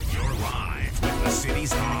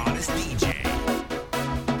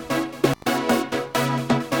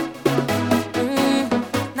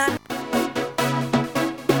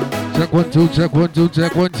check 1 2, check 1 2,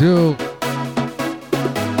 check 1 2.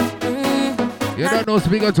 You don't know,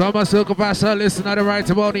 speak to all my circle passer, listen to the right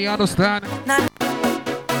about it, you understand? Yeah.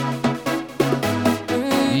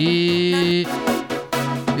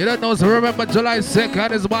 You don't know, so remember July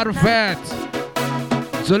 2nd is Battle Fest.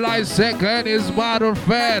 July 2nd is Battle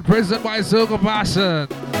Fest, presented by Circle Passion.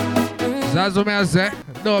 So that's what I say.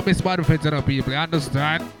 No, miss Battle Fest to the people, you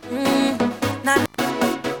understand?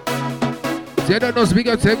 So you don't know, speak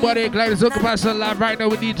to everybody, like Circle Passion live right now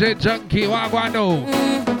with DJ Junkie, what I know.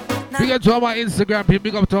 Big up to all my Instagram people,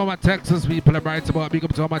 big up to all my Texas people, I'm right about, big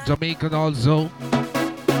up to all my Jamaicans also,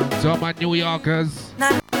 to all my New Yorkers,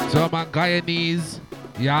 to all my Guyanese,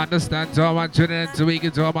 you understand, to all my Trinidad and Tobago,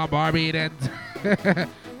 to all my Barbadians,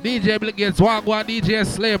 DJ Blinkets, Wagwan, DJ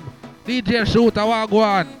Slim, DJ Shooter,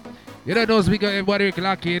 Wagwan, you don't know, speak of everybody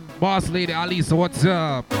clocking, Boss Lady Alisa, what's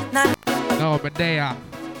up? No, but there.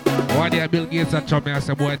 One day Bill Gates and Trump, I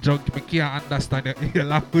said, boy, junk, me can't understand your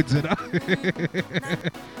language, you know?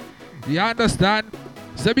 You understand?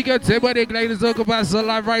 So we can say everybody like the Circle Pastor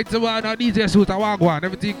live right to one on DJ Shooter Wagwan,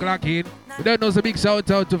 everything clocking. You don't know, so big shout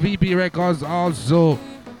out to VP Records also.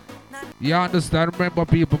 You understand? Remember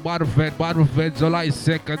people, Battle Fest, July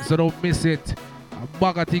 2nd, so don't miss it. A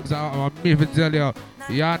bag of things I'm me to tell you.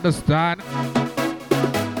 You understand?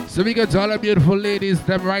 So we can tell all the beautiful ladies,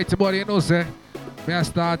 them right about it, you know, say. May I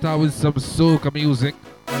start out with some soca music.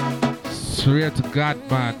 Straight to God,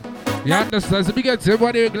 man. You understand? So we get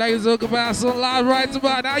everybody like Circle Pastor live right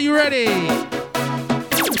about. Are you ready?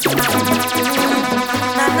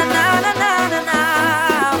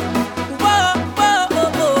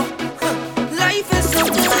 Life is so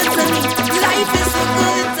good to me. Life is so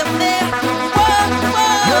good to me.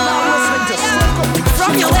 You're now listening to Circle.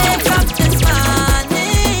 From your wake up this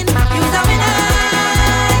morning, you tell me now.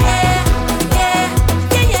 Yeah.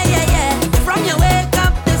 From your wake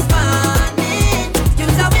up this morning, you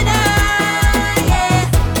tell me now.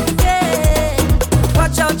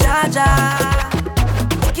 Watch out, Jaja.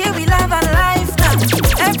 Here we love and life now.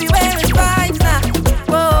 Everywhere is vibes now.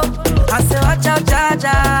 Whoa, I say watch out,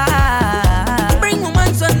 Jaja. Bring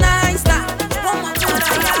woman so nice now. Woman so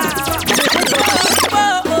nice.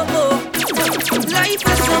 Whoa. Life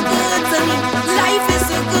is so good to me. Life is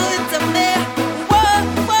so good to me.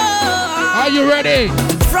 Whoa. Are you ready?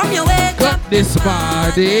 From your wake up this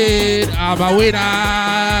morning, I'm a winner.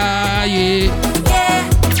 Yeah.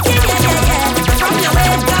 From your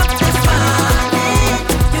wake up this morning,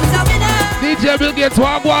 you're a winner. DJ Bill Gates,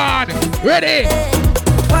 Wagwan. Ready?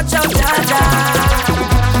 Watch out, Jaja.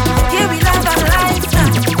 Here we love our lives now.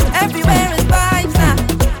 Everywhere is vibes now.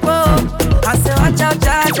 Whoa, I say watch out,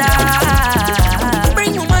 Jaja.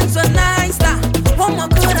 Bring woman so nice now. What more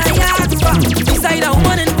could I ask for? Beside a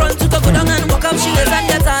woman in front to go down and walk up. She is and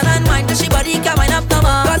get on and mind that she body can wind up no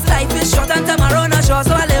more. Cause life is short and tomorrow not sure.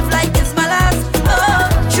 So I live like it's my last. Oh,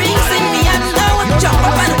 drinks in me and now jump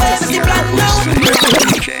up and wave the plan now.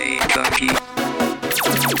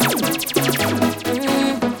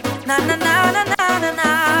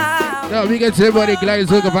 No, we get everybody glad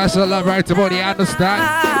to go past the love right about you understand?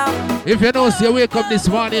 If you know, see you wake up this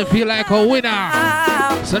morning and feel like a winner.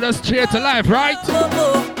 So let's cheer to life, right? Life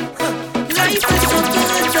is so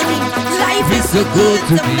good to me. Life is so good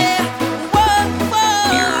to me.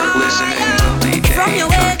 You're listening to DJ From your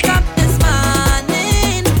wake up this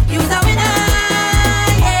morning, you're a winner.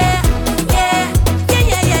 Yeah.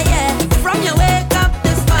 From your wake up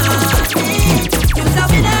this morning, you're a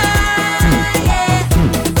winner.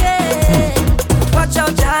 Watch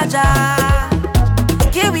out, Jaja.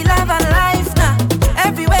 Here we love our life now.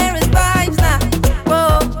 Everywhere is vibes now.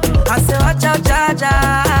 Whoa, I say watch out, Jaja.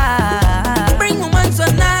 Bring woman so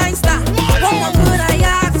nice now. What more could I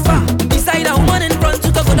ask for? Beside a woman in front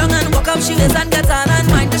to go down and walk up. She lays and get on and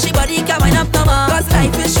mind that she body can wind up no more. Cause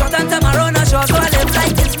life is short and tomorrow not sure. So I live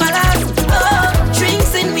like it's my last. Oh,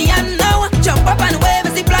 drinks in me and now. Jump up and wave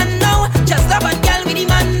as the plan now. Just love and girl with the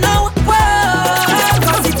man now. Whoa,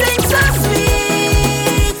 cause it tastes so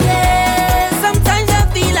sweet. Yeah. Sometimes I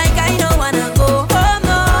feel like I don't wanna go home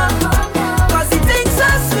no. Cause it tastes so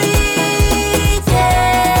sweet.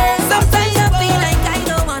 Yeah. Sometimes I feel like I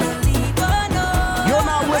don't wanna leave. Oh no. You're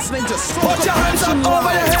now listening to Put your hands up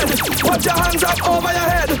over your head. Put your hands up over your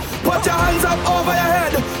head. Put your hands up over your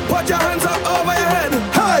head. Put your hands up over your head.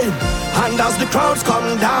 Hey! And as the crowds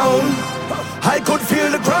come down, I could feel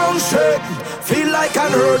the ground shake. Feel like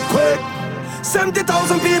an earthquake.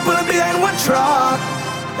 70,000 people behind one truck,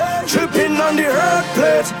 tripping on the earth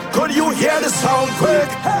plate. Could you hear the sound quick?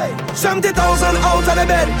 Hey! 70,000 out of the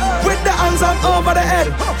bed, with the hands up over the head.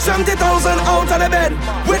 70,000 out of the bed,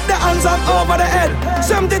 with the hands up over the head.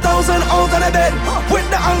 70,000 out of the bed, with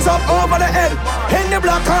the hands up over the head. In the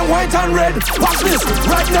black and white and red. Watch this,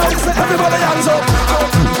 right now, say everybody hands up.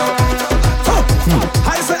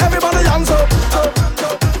 I say everybody hands up.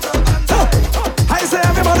 I say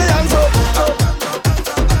everybody hands up.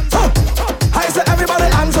 I say everybody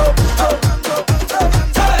hands up.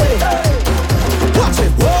 Watch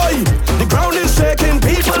it, boy. The ground is shaking.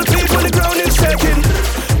 People, the ground is shaking.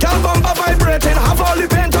 Girl bumper vibrating. Have all the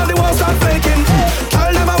paint on the walls start flaking.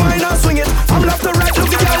 Girl never whine and swing it. From left to right, look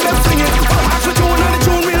the girl them sing it. Ask the tune and the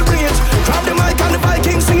tune will bring it. Grab the mic and the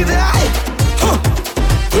Vikings sing it. Aye.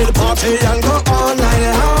 We'll party and go all night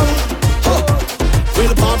long.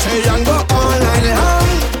 We'll party and go all night long.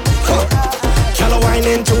 Girl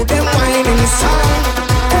whining to them whining song.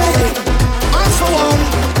 Hey, on for one.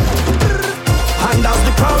 And as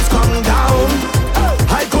the crowds come down,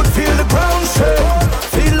 I could feel the ground shake.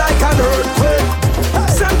 Feel like an earthquake.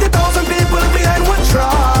 70,000 people behind one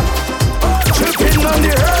truck, tripping on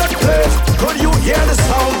the earthquake. Could you hear the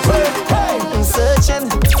sound quake? Hey, I'm searching.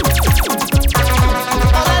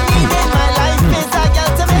 All I need in my life is a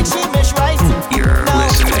girl to make she miss right. You're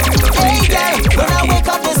listening to the DJ. When I wake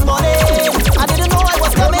up this morning, I didn't know I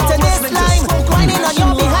was coming to this line. Grinding on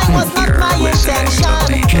your behind was not my intention.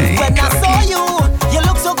 When I saw you, you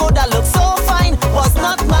look so good, I look so fine. Was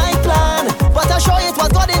not my plan, but I sure it was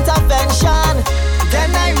God intervention.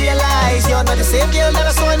 Then I realized you're not the same girl that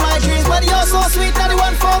I saw in my dreams, but you're so sweet, not the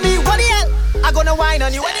one for me. What the hell? I'm gonna whine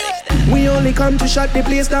on you anyway. We only come to shut the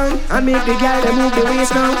place down and make the girl them move the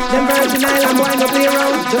waist now. Them Virgin Island boy no play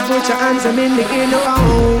around. Just put your hands them in the air now.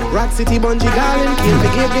 Rock City bungee garland came to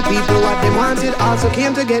give the people what they wanted. Also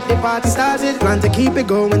came to get the party started. Plan to keep it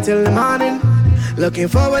going till the morning. Looking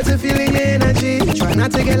forward to feeling your energy. Try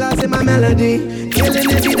not to get lost in my melody. Killing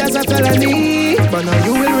the beat, that's a felony. But now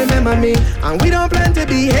you will remember me. And we don't plan to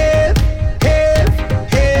behave.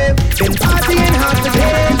 Been partying hard for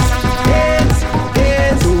days.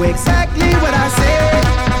 Do exactly what I said.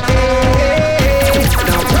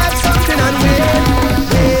 Now grab something and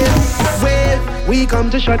wave. We come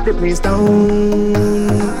to shut the place down.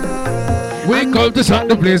 We come to shut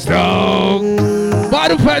the place down. By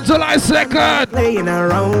the feds July 2nd. Playing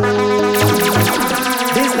around.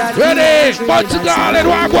 Ready? Bunch of darling,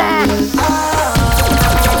 wagwan.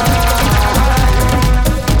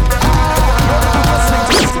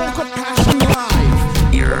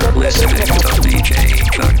 You're listening to DJ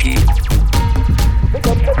Junkie.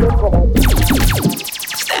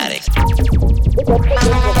 Static.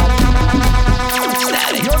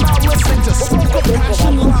 Static. You're now listening to Smoke Up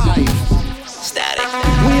Passion Live. Static.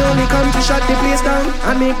 We only come to shut the place down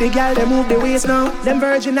and make the girl they move the waist now. Them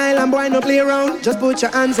Virgin Island boy no play around. Just put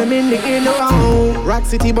your hands them in the air now. Rock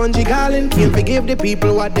City bungee garland came to give the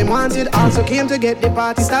people what they wanted. Also came to get the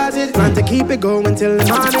party started. Plan to keep it going till the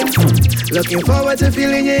morning. Looking forward to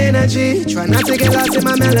feeling your energy. Try not to get lost in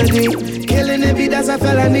my melody. Killing the beat, that's a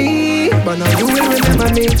felony. But now you will remember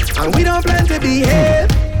me. And we don't plan to behave.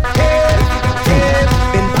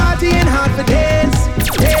 Been partying hard for days.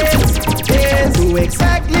 Do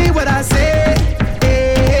exactly what I say.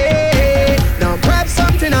 Now grab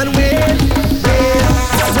something and wave.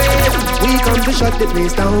 We come to shut the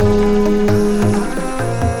place down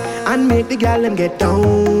and make the gal them get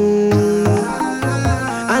down.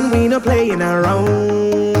 And we no playing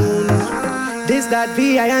around. This that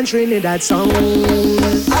VI and Trinidad sound.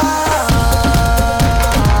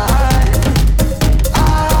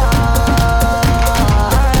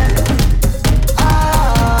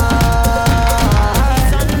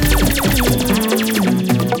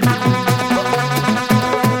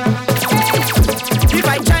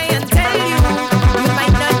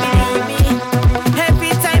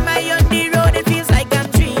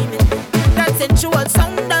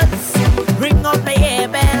 Up my hair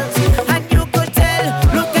bells, and you could tell,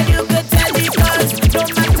 look and you could tell, because no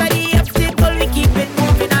matter the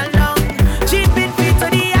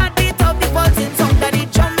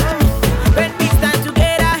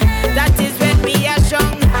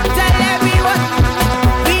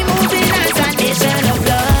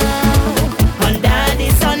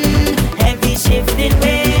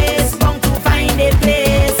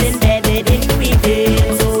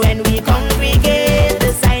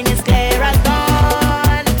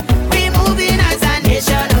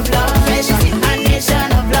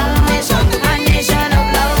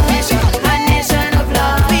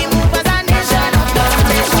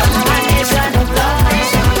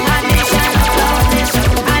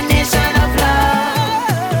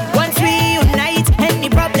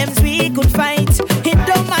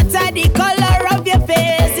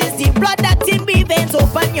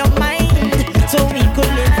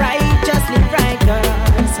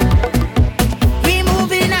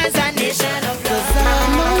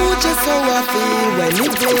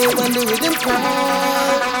when the rhythm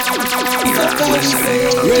call. You're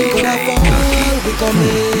listening to Rain could DJ have fall, we come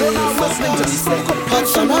in. You're now listening to Soca Hot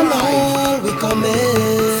summer now, we come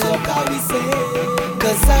in. So can we say?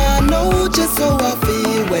 Cause I know just how I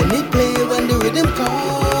feel when it play, when the rhythm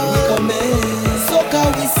call. We come in. So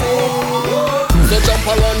can we say? So jump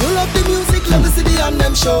around, you love the music, let me see the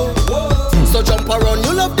anthem show. So jump around,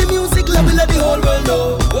 you love the music, let me let the whole world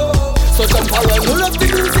know. So jump around, you love the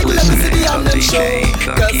music, let me see the anthem show.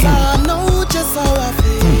 Cause I know just how I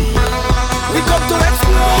feel. We come to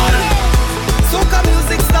explore. Soca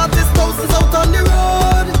music starts thousands out on the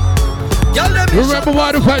road. Remember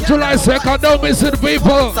what the fact July 2nd, don't miss it,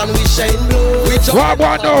 people. And we shine blue. We jump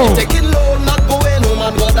no. take it low, not going home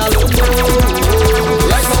and God alone.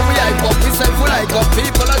 Right now we hype up, we self we like up.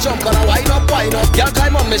 People are jump and a wind up, wind up. Girl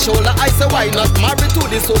climb on my shoulder, I say why not? Married to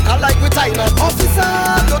the soca like we tie up. Officer,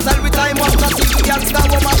 don't tell we time up. Not see the gangsta,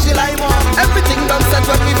 we mash the lime up. Everything done set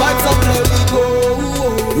when we vibes up, let we go.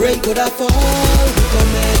 Rain could have fall, we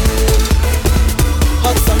come in.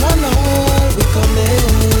 Hot summer now, we come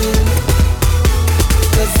in.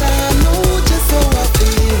 Cause I know just how I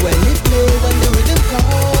feel when it play, when the rhythm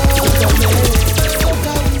calls. We come in. So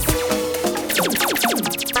can we say?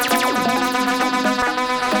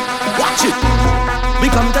 Watch it. We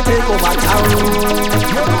come to take over town.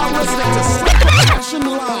 You're now listening to Soca Passion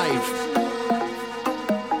Live.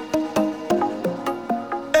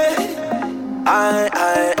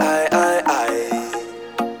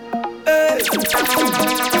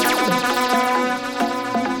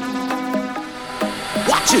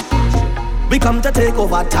 Watch it. We come to take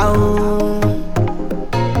over town.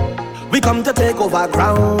 We come to take over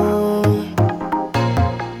ground.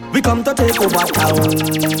 We come to take over town.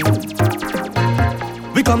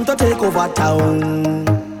 We come to take over town.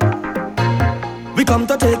 We come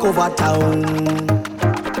to take over town.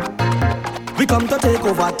 We come to take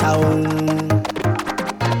over town.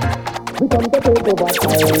 We come to take over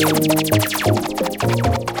town.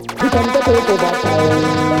 We come to take over town.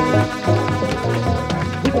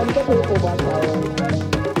 We come to take over town.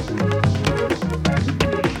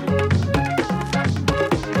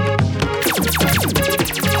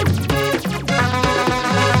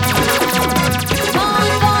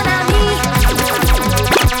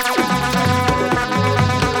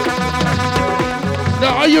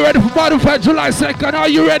 Now, are you ready for Modified July 2nd? Are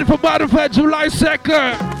you ready for Modified July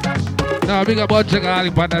 2nd? Now, we got a bunch of guys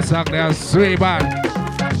on that song there, sweet man.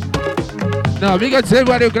 Now, we got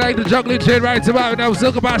everybody who like the juggling chain right about now.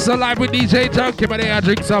 Soca Passion Live with DJ Junkie, but I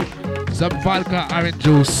drink some vodka orange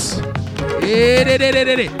juice.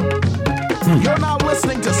 You're now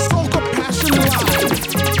listening to Soca Passion Live.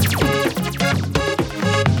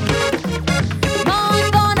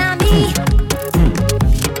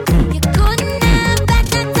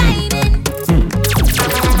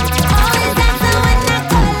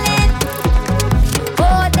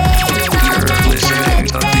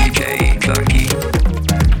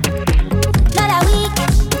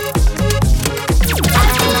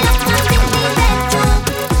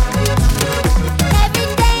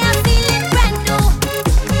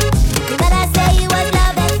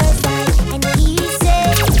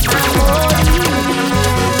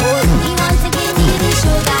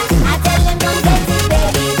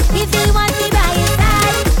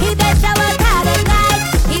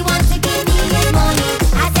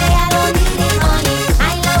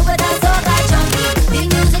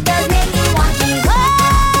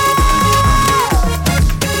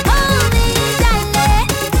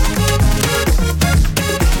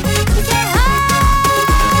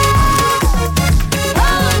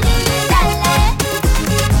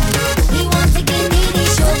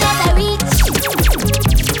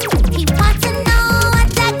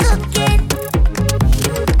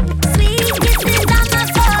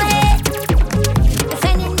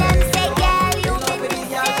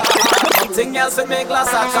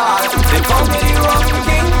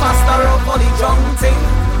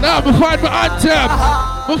 Now, we find my anthem.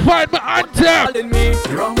 We find my anthem.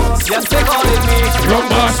 Yes, they calling me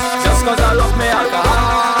Rumbus. just cause I love me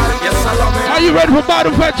alcohol. Yes, I love me. Are you ready for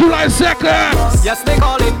Modified July 2nd? Yes, they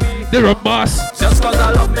calling me The Rumbus. just cause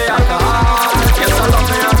I love me alcohol. Yes, I love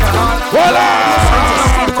me alcohol. Voila!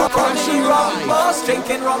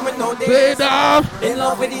 Drinking rum with no days. Fade off. In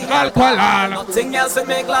love with the Alcohol. Nothing else in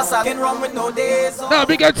my glass. I can rum with no days. Now,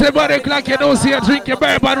 we get to 1 o'clock. You don't see you drink your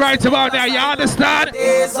bourbon right about now. You understand?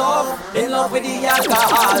 Days off. In love with the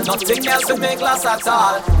alcohol. Nothing else in my glass at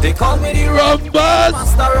all. They call me the Rumbus.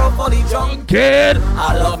 master of all the drunk. Kid.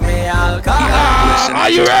 I love me alcohol. Are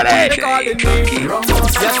you ready? They calling me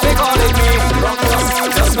Rumbus. Yes, they calling me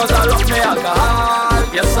Rumbus. Just cause I love me alcohol.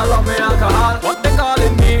 Yes, I love me alcohol. What they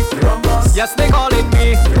calling me? Rumbus. Yes, they calling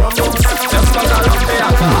me Rumbus. Just cause I love me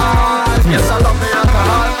alcohol. Yes, I love me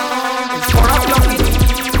alcohol. It's 4 o'clock.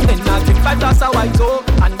 Then I drink 5 glasses of white too.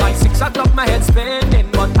 And by 6 o'clock my head's spinning.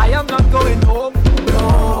 But I am not going home.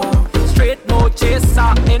 No. Straight no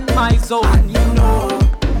chaser in my zone. And you know,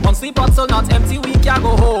 once the bottle not empty, we can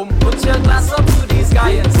go home. Put your glass up to the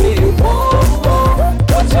sky and say, oh, oh.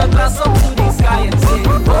 Put your glass up to the sky and say,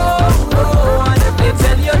 oh, oh. And if they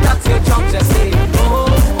tell you that you're drunk, just say, oh,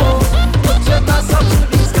 oh. Put your glass up to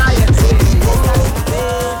the sky and say, oh,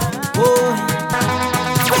 oh.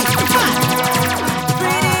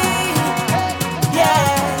 Pretty, yeah.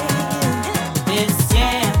 This,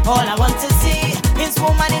 yeah. All I want to see is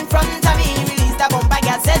woman in front of me. Release that bomb, I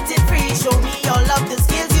got set it free. Show me all of the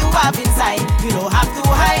skills you have inside. You don't have to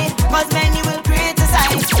hide, cause many will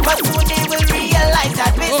criticize. But soon they will realize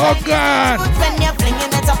that oh God. When you're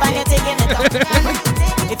flinging it up and you're taking it up.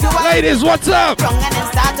 If you want ladies, what's up? Strong and then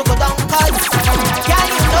start to go down, cause girl,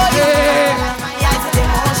 you know you my eyes with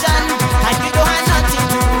emotion, and you don't have nothing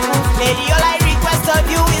to prove. Lady, all I request of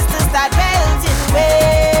you is to start melting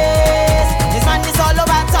ways. This man is all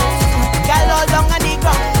over town, girl all down on the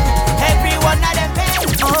ground. Every one of them melt.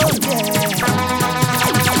 Oh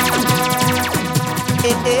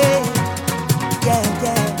yeah. Yeah,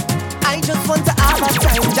 yeah. I just want to have a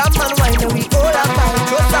time, jam and wine, and we all have time.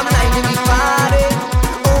 Throw some line in the party.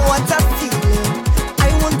 Oh, what a feeling! I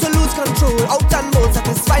want to lose control, out and more,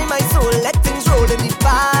 satisfy my soul. Let things roll in the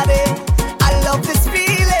party. I love this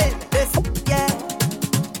feeling. This, yeah.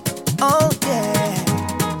 Oh yeah.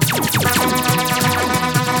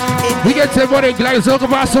 We get everybody glad to talk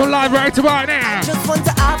about some live right about now. I just want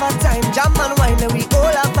to have a time, jam and wine, and we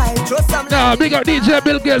all have vibe. Throw some. Now, big up DJ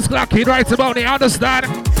Bill Gates clocking right about now. Understand?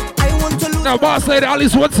 I want to lose. Now, boss lady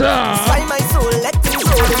Alice, what's up? Find my soul, let things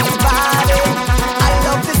roll in the body. I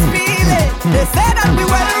love this feeling. They say that we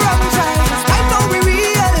were wrong time. It's time now we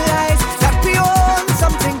realize that we own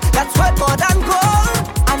something that's worth more than gold.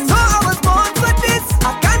 And so I was born for this.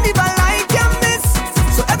 I can't even like you miss.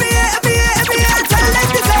 So every year, I tell them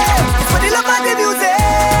to say it's for the love of the music.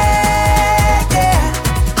 Yeah,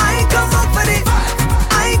 I come up for it.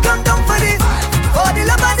 I come down for it. For the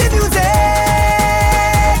love of the music.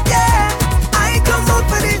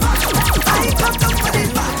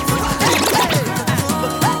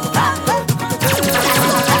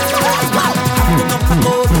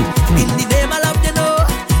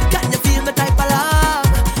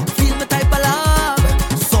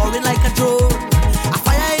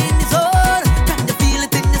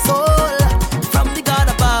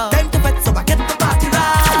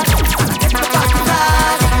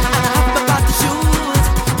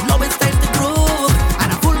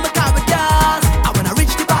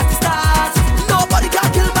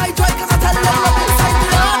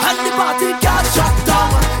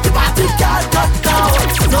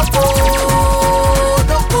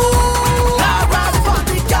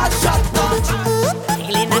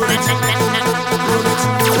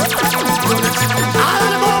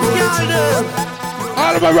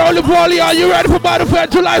 Rolling Polly, are you ready for Battlefield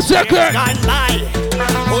July 2nd?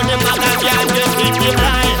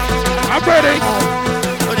 I'm ready.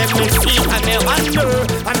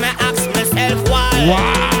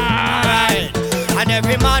 Why? And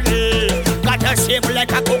every model got a shape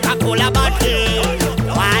like a Coca-Cola bottle.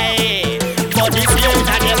 Why? But this year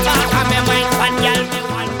and the back of my mind, one girl.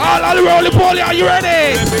 All the Rolling Polly, are you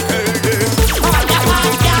ready?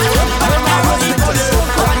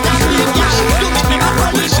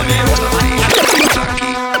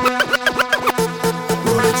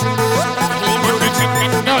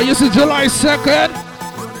 Now, this is July 2nd.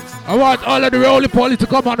 I want all of the Rolling Polly to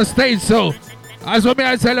come on the stage, so as what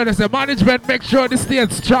I tell you, the management make sure the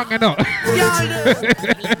state's strong enough.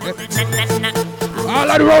 All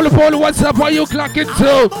of the Rolling Polly, what's up? Are you clocking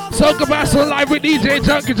to Soca Basso live with DJ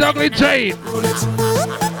Junkie Jugglin Jane?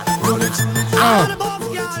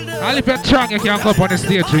 I'll if you're strong, you can come up on the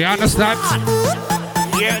stage, you understand?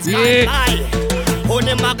 Yes, yeah.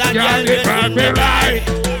 Can't get me right.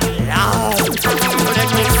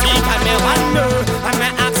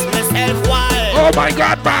 Oh my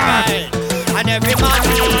God, man! And every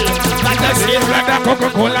morning, got the shape like that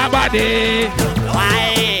Coca-Cola body.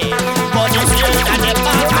 Why? But it's you and the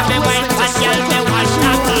back of me wine, but girl, me wash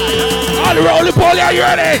up. All the Rolling Polly, are you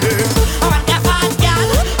ready? I want that fat girl,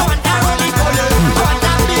 I want that Rolling Polly, I want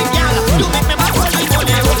that big girl. You make me my Rolling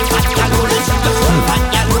Polly, roll fat girl, roll it, just roll fat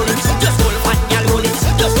girl, roll it, just roll fat girl, roll it,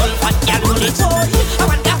 just roll fat girl, roll it. I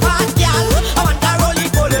want that fat girl, I want that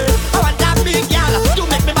Rolling Polly, I want that big girl. You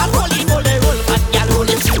make me my Rolling Polly, roll fat girl,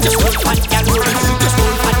 roll it, just roll fat girl, roll it, just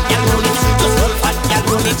roll fat girl, roll it, just roll fat girl.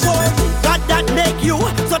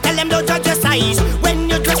 them don't judge your size. When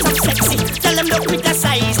you dress up sexy, tell them don't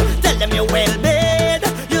criticize. Tell them you're well made,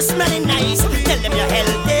 you're smelling nice. Tell them you're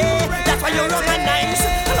healthy, that's why you're organized.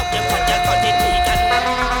 I love them when they're cutting vegan.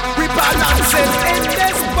 We balancing in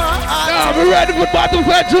this part. Now we're ready for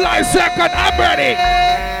Battlefield July 2nd. I'm ready.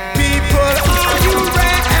 People, are you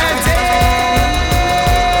ready?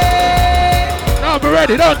 Now we're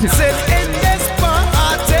ready, don't you? Sit in this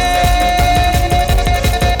party.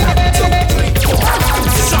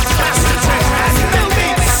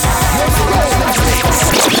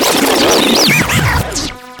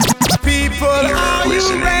 People, are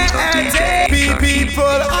you ready? People,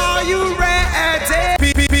 are you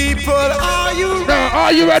ready? People, are you ready? Now,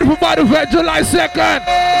 are you ready for Battlefield July 2nd?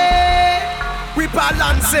 We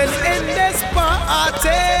balancing in this party.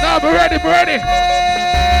 Now we're ready, we're ready.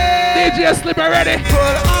 DJ Slim, are ready. People,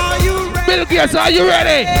 are you ready? Bill Gates, are you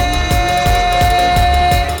ready?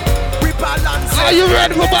 We balancing. Are you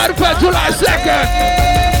ready for Battlefield July 2nd?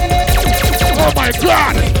 Oh my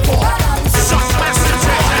God!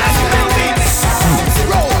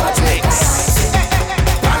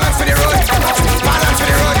 Balance for the road. Balance for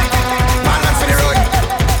the road. Balance for the road.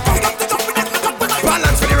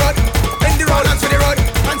 Balance for the road. In the road, balance for the road.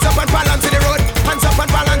 Hands up and balance for the road. Hands up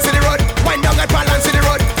and balance for the road. Wind down and balance for the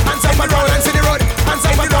road. Hands up and balance for the road. Hands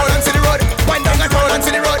up and balance for the road. Wind down and balance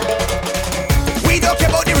for the road. We don't care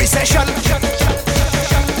about the recession.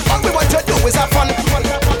 All we want to do is have fun.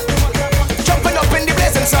 Jumping up in the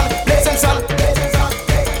blazing sun, blazing sun.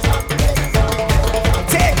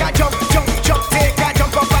 Take a jump, jump, jump. Take a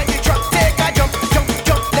jump up on the truck. Take a jump, jump,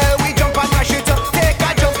 jump. There we jump and mash it up. Take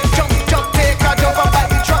a jump, jump, jump. Take a jump up on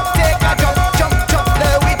the truck. Take a jump, jump, jump.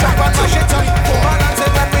 There we jump and mash it up. Balance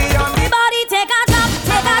it and we on. Everybody take a jump,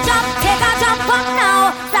 take a jump, take a jump up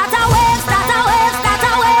now. Start a wave, start a wave, start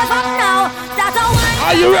a wave up now. Start a wine.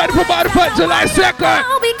 Are you ready for Battlefield July 2nd?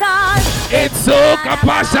 Now because It's soca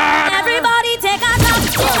passion. everybody take a jump,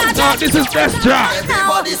 take a No, jump. this is Destra.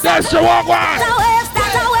 Now. Destra, walk one. Start a wave,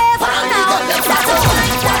 start a wave up now. Start a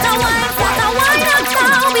wine, start a wine, start a wine up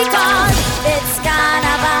now because it's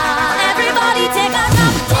carnival. Everybody take a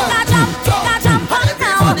jump, take a jump, take a jump up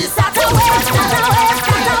now. Start a wave, start a wave,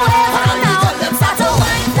 start a wave up now. Start a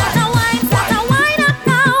wine, start a wine, start a wine up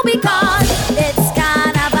now because it's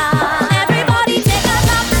carnival. Everybody take a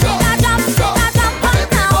jump, take a jump, take a jump up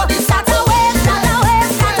now. Start a wave, start a wave, start a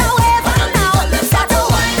wave up now. Start a wine, start a wine, start a wine up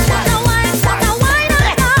now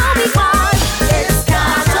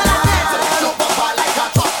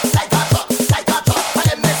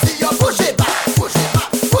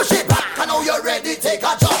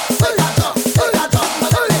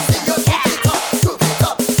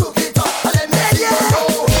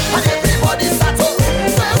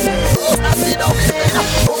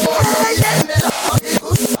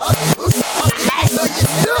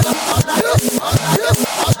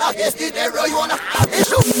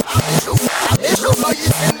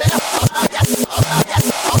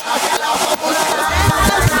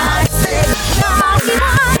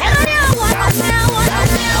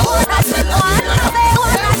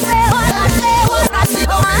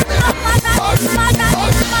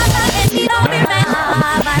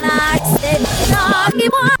it's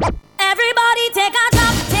carnival. Everybody take a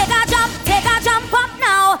jump, take a jump, take a jump up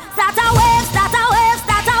now. Start a wave, start a wave,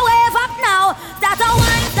 start a wave up now. Start a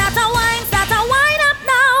wine, start a wine, start a wine up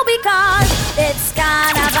now because it's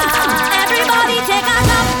carnival. Everybody take a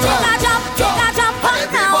jump, take a jump, take a jump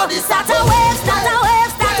up now. Start a wave, start a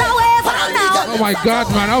wave, start a wave up now. Oh my God,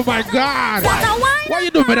 man. Oh my God. Start a wine Why you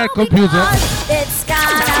up doing with now that computer? because it's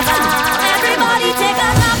carnival. Everybody take a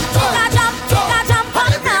jump, take a jump, take a jump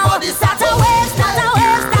up now. Start a wave, start a wave, start a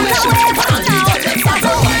wave up now. Start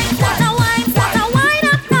a wine, start a wine, start a wine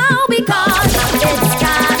up now because it's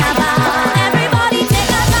carnival. Everybody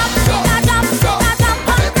take a jump, take a jump, take a jump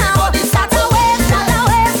up now. Start a wave, start a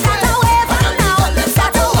wave, start a wave up now.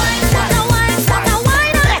 Start a wine, start a wine, start a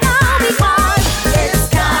wine up now because it's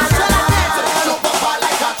carnival.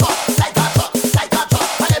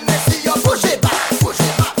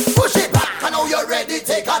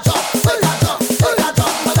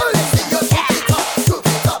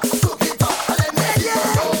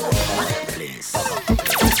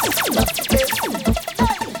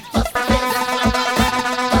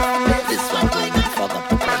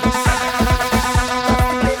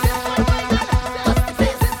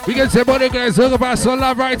 We can say, buddy, guys, hook up our soul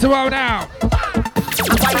love right about now.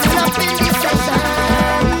 Winding up in this session,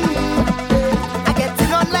 I get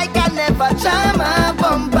it on like I never jam a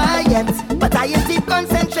bumper yet, but I in deep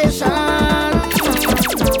concentration.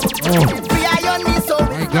 Free eye on me, so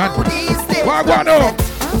My God. now these days What, no?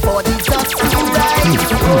 for the dust to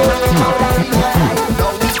rise.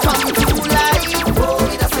 Now we come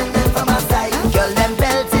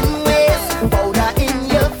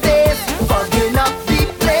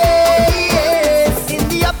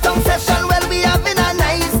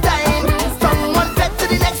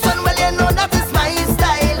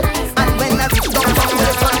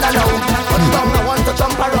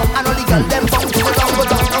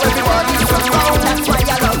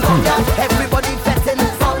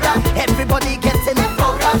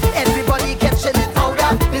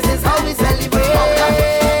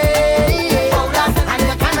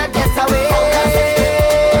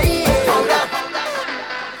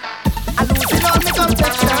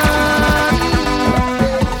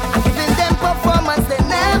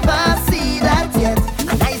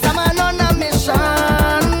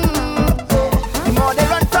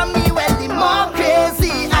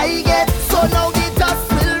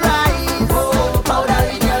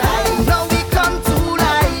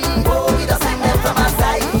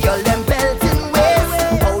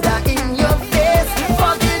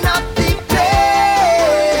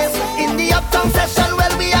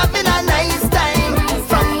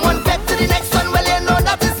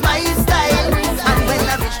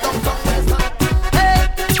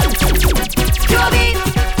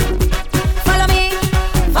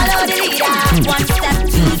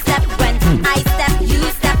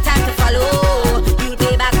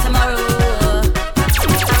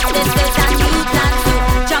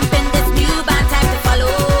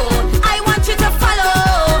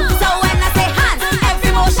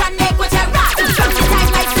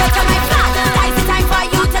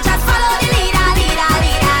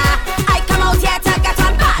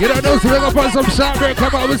to bring up on some short break,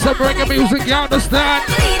 come out with some reggae music, you understand?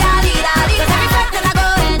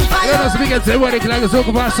 You know, speaking to everybody like a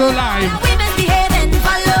Soca Passion live.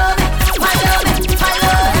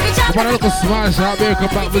 Come on, a little smash out there, come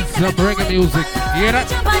back with some reggae music. You hear that?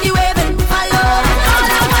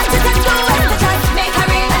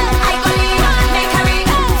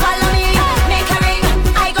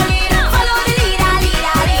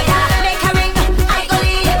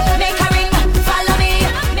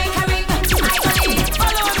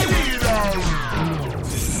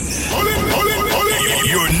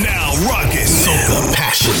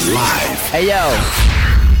 Hey yo.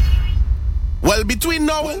 Well, between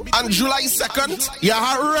now and July 2nd, you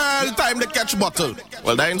have real time to catch bottle.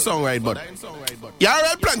 Well, that ain't song right, but you have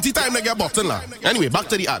real plenty time to get bottle now. Anyway, back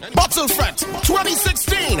to the ad. Bottle Fest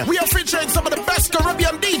 2016. We are featuring some of the best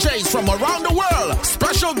Caribbean DJs from around the world.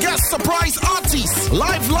 Special guest surprise artists,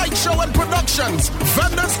 live light show and productions,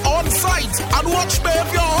 vendors on site. And watch me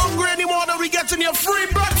if you're hungry anymore, then we get in your free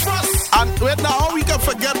breakfast. And wait now, we can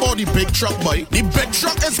forget about the big truck, boy. The big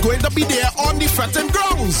truck is going to be there on the fetting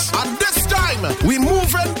grounds. And this time, we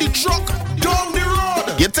moving the truck down the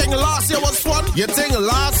road. You think last year was fun? You think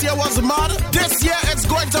last year was mad? This year it's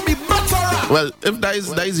going to be better. Well, if that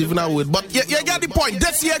is even a word, but you get the point.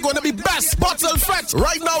 This year going to be best. Bottle Fest.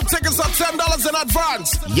 Right now, tickets are $10 in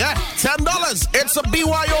advance. Yeah, $10. It's a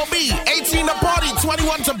BYOB. 18 to party,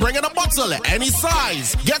 21 to bring in a bottle. Any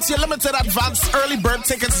size. Get your limited advance early bird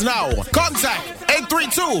tickets now. Contact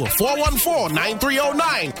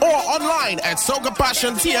 832-414-9309 or online at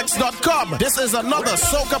SocaPassionTX.com. This is another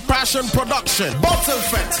Soca Passion production. Bottle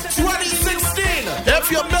Fest 2016.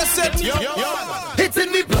 If you miss it, it's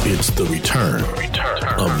in the... It's the return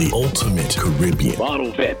of the ultimate Caribbean.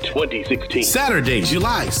 Bottle Fest 2016. Saturday,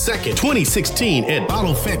 July 2nd, 2016 at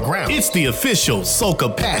Bottle Fest Ground. It's the official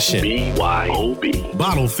Soca Passion. BYOB.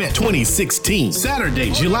 Bottle Fest 2016.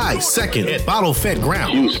 Saturday, July 2nd at Bottle Fest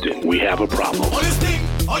Ground. Houston, we have a problem. On this thing,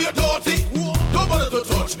 on your dirty, don't bother to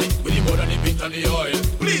touch me. With the mud and the paint and the oil.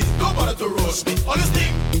 Please, don't bother to roast me. On this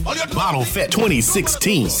thing, on your Bottle Fest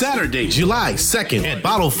 2016. Saturday, July 2nd at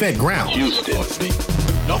Bottle Fest Ground. Houston.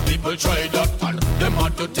 Now people try that and them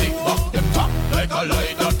had to take back them talk like a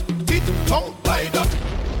lie that. Teeth tongue like that.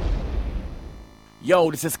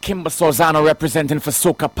 Yo, this is Kimber Sorzano representing for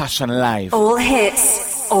Soca Passion Live. All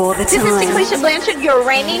hits, all the time. This is Taclisha Blanchard, your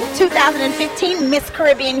reigning 2015 Miss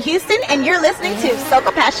Caribbean Houston, and you're listening to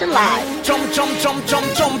Soca Passion Live. Jump, jump, jump, jump,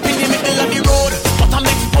 jump in the middle of the road. But I'm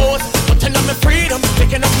exposed, but tell them my freedom,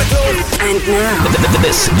 taking off my clothes. And now,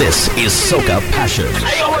 This is Soca Passion.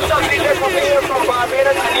 Hey, what's up, DJ from here from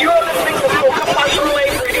Barbados, and you're listening to Soca Passion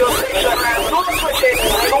Live radio station. Don't switch it,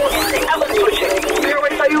 don't ever switch it. Here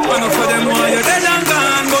we tell you. One for them why you're dead and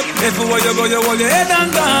gone, but everywhere you go, you hold your head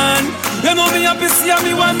and gone. You know me happy see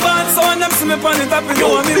me one band, so when them see me on the top, you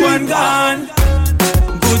know me one gone.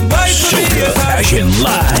 Goodbye to Soca Passion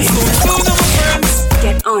Live.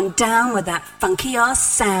 get on down with that funky ass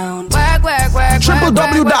sound.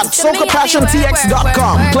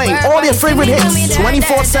 www.socapassiontx.com. Playing all your favorite hits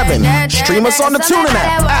 24/7. Stream us on the TuneIn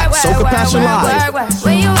app at Soca Passion Live.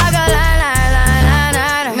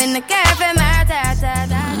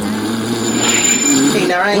 Hey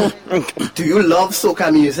Narayan, do you love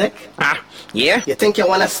soca music? Yeah. You think you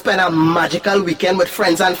want to spend a magical weekend with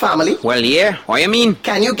friends and family? Well, yeah. What you mean?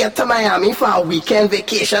 Can you get to Miami for a weekend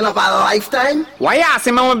vacation of a lifetime? Why you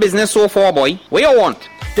asking my business so far, boy? What you want?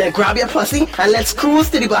 Then grab your pussy and let's cruise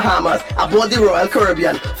to the Bahamas aboard the Royal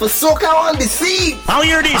Caribbean for Soca on the Seas. I'll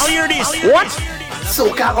hear this. What?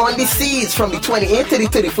 Soca on the Seas from the 28th to the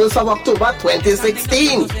 31st of October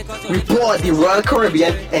 2016. We board the Royal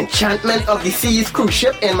Caribbean Enchantment of the Seas cruise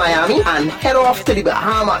ship in Miami and head off to the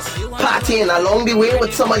Bahamas, partying along the way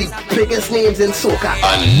with some of the biggest names in soca.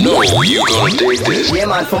 I know you're gonna dig this. Yeah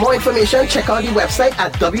man, for more information check out the website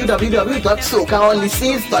at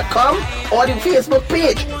www.socaontheseas.com or the Facebook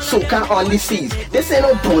page Soca on the Seas. This ain't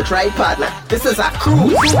no boat ride, partner. This is a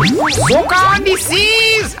cruise. Soca on the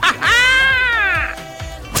Seas!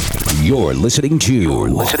 You're listening to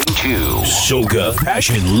Soca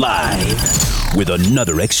Passion Live with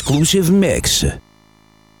another exclusive mix.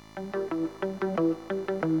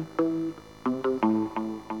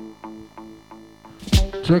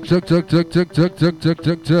 Check.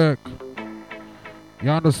 You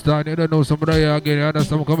understand? You don't know somebody here again. You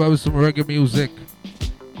understand? Come out with some reggae music.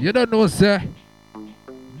 You don't know, sir.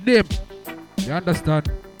 Dim. You understand?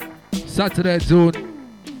 Saturday, June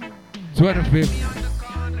 25th.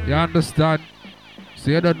 You understand? So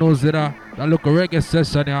you don't know, Zeda. That look a reggae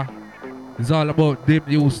session here. It's all about Dim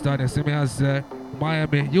Houston. You see me as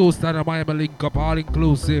Miami. Houston and Miami link up, all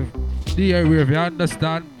inclusive. The area, if you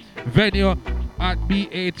understand. venue at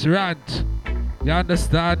BH Ranch. You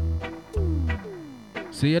understand?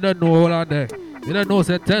 So you don't know all on there. You don't know,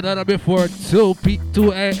 say $10 before 2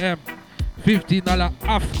 a.m. $15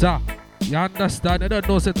 after. You understand? You don't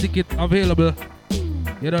know, say ticket available.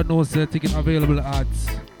 You don't know, say ticket available at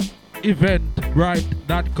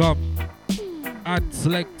eventbrite.com and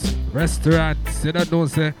select restaurants. You don't know,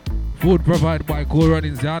 say food provided by Cool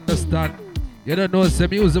Runnings. You understand? You don't know, say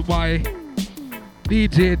music by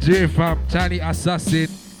DJ J from Johnny Assassin,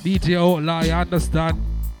 DJ Outlaw. You understand?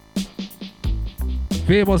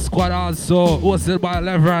 Famous Squad also, hosted by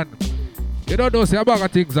Levran. You don't know, say a bag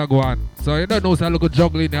of things are going. So you don't know, say I look at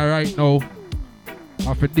juggling here right now.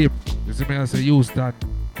 Off a dip. You see me, I say Houston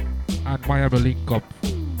and Miami link up.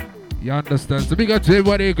 You understand? So big up to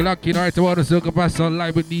everybody clocking right about the Soca Passion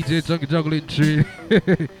live with DJ Juggling 3.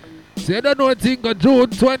 So you don't know anything on June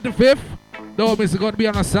 25th? No, it's going to be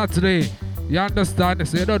on a Saturday. You understand?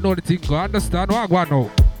 So you don't know the thing. You understand? What I want now?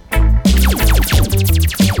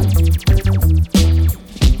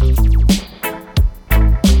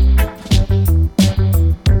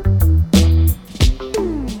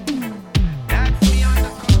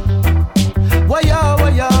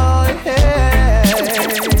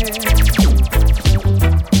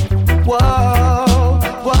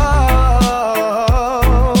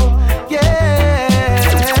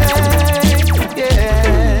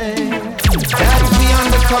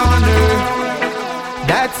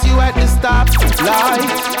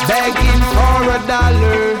 Begging for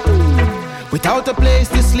 $1 without a place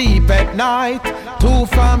to sleep at night. Two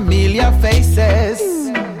familiar faces,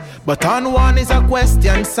 but on one is a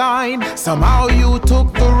question sign. Somehow you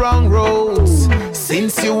took the wrong roads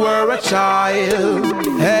since you were a child.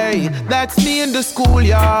 Hey, that's me in the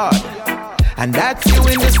schoolyard, and that's you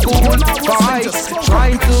in the school fight,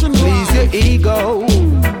 trying to please your ego.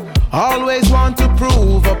 Always want to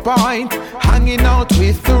prove a point, hanging out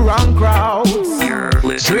with the wrong crowds,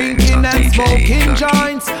 drinking and smoking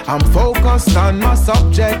joints. I'm focused on my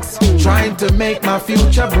subjects, trying to make my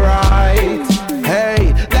future bright.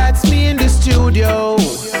 Hey, that's me in the studio,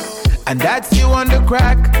 and that's you on the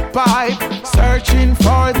crack pipe, searching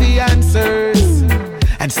for the answers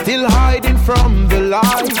and still hiding from the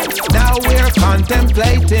light. Now we're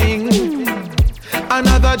contemplating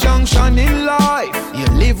another junction in life. You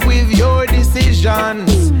live with your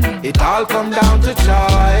decisions. It all come down to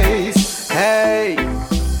choice. Hey.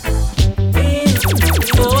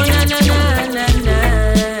 Oh na na na na na.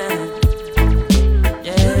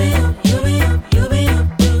 Yeah.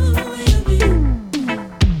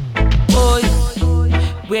 Boy,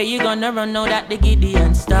 where you gonna run now that the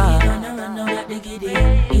Gideon star?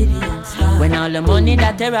 When all the money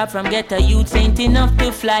that they rob from ghetto youths ain't enough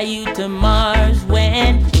to fly you to Mars.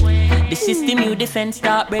 When the system you defend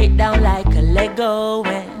start break down like a Lego.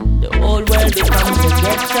 When the whole world becomes a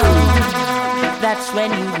ghetto, that's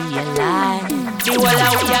when you realize the whole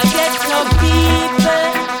out here ghetto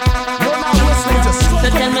people. So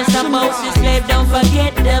tell me some bossy slave, don't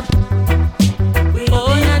forget them.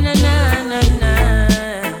 Oh na na na na na.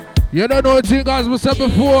 You don't know what you guys was said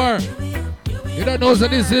before. You don't know that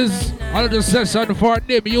this is another session for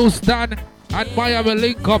them Houston and Miami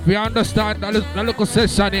link up. You understand? That little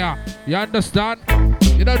session here. You understand?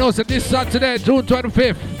 You don't know that this Saturday, June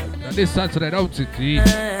 25th. And this Saturday, don't it?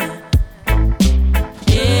 Yeah.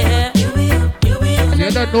 So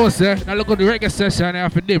you don't know, sir. Now look at the reggae session here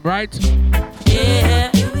for them, right? Yeah.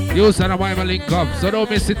 Houston and Miami link up. So don't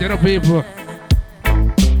miss it, you know, people.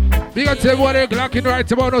 Big up to everybody clocking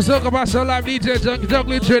right about the Soca Passion Live DJ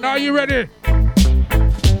Juggling Train. Are you ready?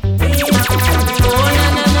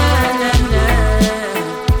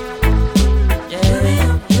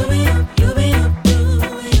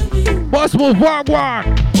 Boss move one.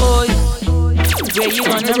 Boy, where you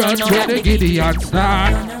gonna run where the Gideon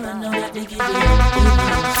start? When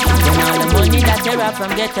all the money that they rob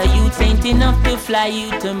from ghetto youths ain't enough to fly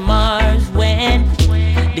you to Mars. When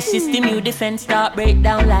the system you defend start break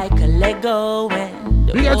down like a Lego. When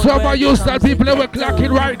we got some of Houston people that we're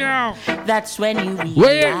clocking right now. That's when you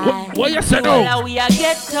realize where you say no? We are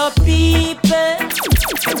ghetto people.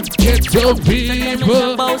 Ghetto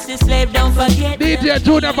people. Bossy slave, don't forget. DJ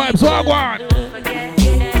Junior vibes, what I want?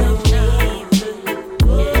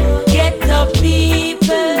 Ghetto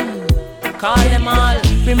people. Call them all.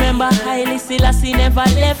 Remember Haile Selassie never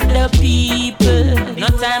left the people. No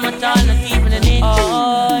time at all, not even an inch.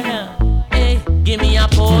 Oh no. Hey, give me a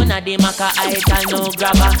phone, a the maca ital no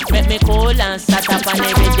grabber. Make me cool and start up and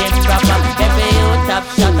every day proper. Every you tap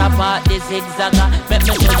shut up at the zigzagger. Make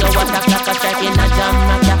me show you what a clock a strike in a jam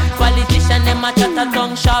matter. politician, them a chat a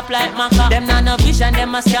tongue sharp like maca. Them not no vision,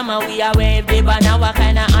 them a scammer. We a wave the banner, what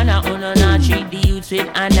kind of honor? Uno not treat the youth with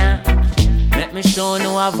honor. Let me show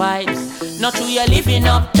no a vibes. Not true, you're living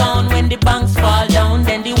uptown. When the banks fall down,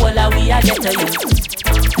 then the whole of we a get to you.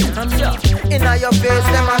 Inna your face,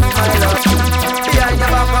 them a smile up. Behind your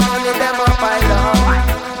back, money, them a pile up.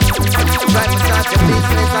 Try to start your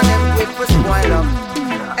business and them quick for spoil up.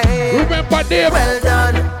 Hey, remember them. Well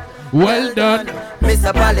done. Well done.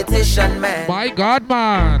 Mr. Politician, man. My God,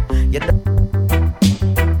 man.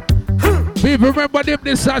 People remember them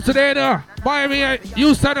this Saturday, no? Miami,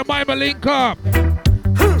 Houston and Miami link up.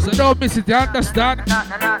 So don't miss it, you understand?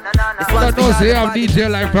 Don't know say you have DJ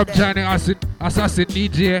like from China, Assassin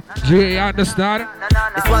DJ, Dre, you understand?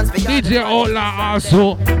 DJ Outlaw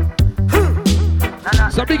also.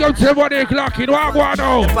 So big up to everybody clocking, what go on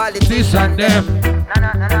now? This and them.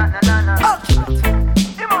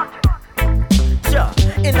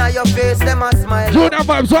 Inna your face, them a smile. Junior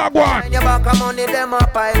vibes, what go on? Your back of money, them a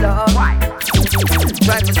pile up.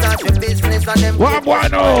 Try to start your business and them. What go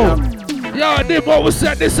on now? Yo, Dim, what we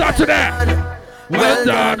said this Saturday? Well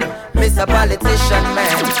done, Mr. Politician,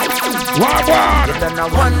 man. What go on? You done a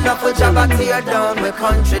wonderful job at tear down with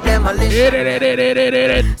country demolition.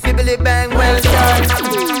 Sibbly bang, well done,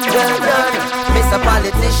 Mr.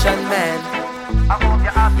 Politician, man.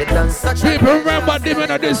 You done such people remember them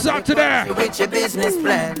in this Saturday. With your business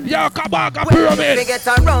plan. Yo, come on, pyramid. We get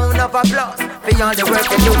a round of applause for all the work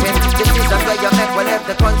you're doing. Decisions where you make will left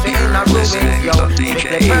the country in a ruins. Yo, with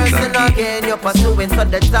the person again you're pursuing. So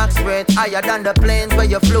the tax rate higher than the planes where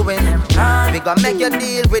you're fluing. We gonna make you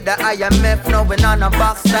deal with the IMF. No, we none a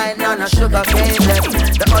box side, none a sugar cane left.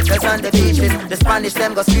 The hotels and the beaches, the Spanish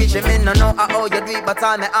them go screeching. Me no know how you do it, but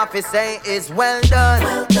all me have to say is well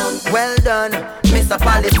done, well done, Mr.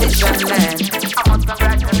 Politician, man. I must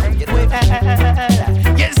congratulate you.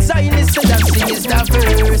 Yes, I listen and sing is the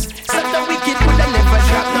verse. Such a wicked would I never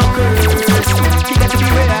drop no curse. You got to be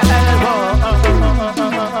real.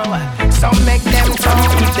 So make them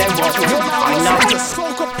talk if they want. I know the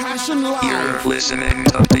soca passion live. You're listening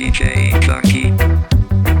to DJ Junkie.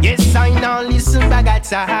 Yes, I know, listen back at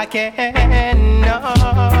talking. No,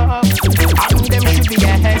 and them should be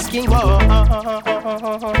asking what.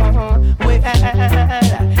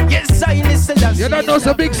 Yes, I listen. You don't know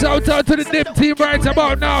some big shout out to the Dim team right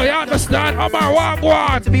about now. You understand? I'm a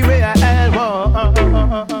Wagwan. To be real,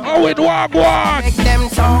 oh, in Wagwan. Make them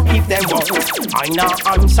talk if they want. I know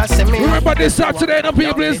I'm sesame. Remember this Saturday, the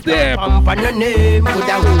people is there. Pump on your name,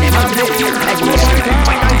 without them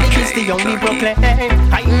it's the only Brooklyn.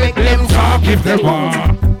 I make them talk if they want.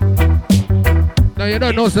 Now you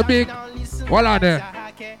don't know some big. What are they?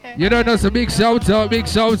 You don't know some big shout out to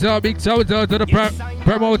the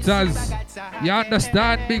promoters. You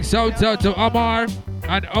understand? Big shout out to Amar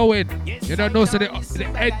and Owen. You don't know so the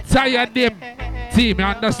entire Dim team. You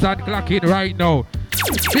understand? Clocking right now.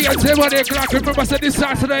 Because everybody clocking. Remember, so this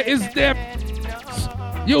Saturday is them.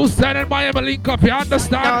 Houston and Miami link up, you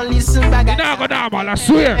understand? You're not gonna have all, I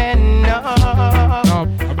swear. No,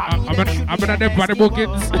 I'm gonna them for the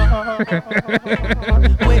bookings.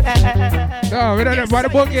 No, we're not them for the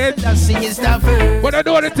bookings. But I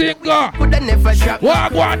know the thing, go.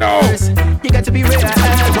 What go on now? You got to be real.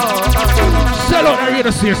 Sell out the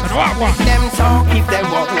radio station, what go on? Them talk if they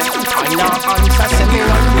want. I know I'm sesame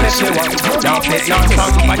one if they want. Don't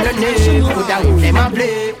talk about your name, without them I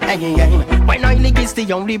play. When I lick is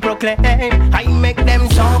the only Brooklyn, I make them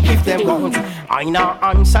talk if they want. I know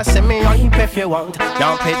I'm sesame one if you want.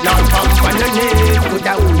 Don't pay no talk on your name,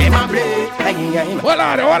 without them I play. What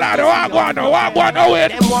go on now,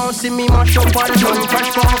 wait. Them won't see me mash up and run crash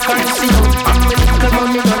for currency. I'm a little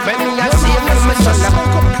money, don't when me I see them my son.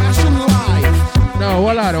 No,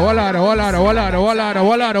 hold on.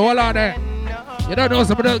 You don't know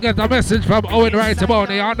somebody get a message from Owen right about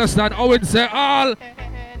now. You understand? Owen say all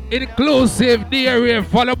inclusive area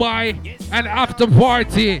followed by an after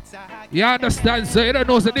party. You understand? So you don't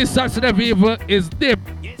know so this Saturday people is Dim,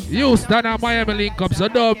 Houston and Miami link up. So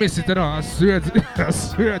don't miss it, you know. I swear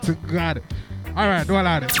to God. Alright, hold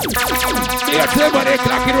on. You got everybody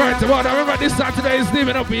clocking right about now. Remember this Saturday is Dim,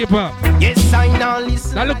 you know, people. Yes, I know,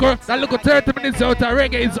 listen. Now look 30 minutes out of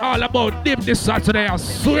reggae is all about Dim this Saturday. I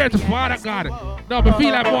swear to Father God. No, I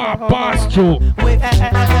feel like more pass through. I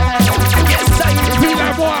feel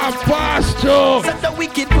like more pass through. Such a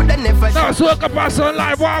wicked would I never. No, Soca Pass on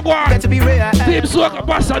live, what go on? Got to be real. Team Soca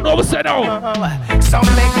Pass on, no, we say no. So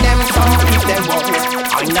make them talk if they want.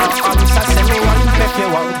 I know I'm sesame one if you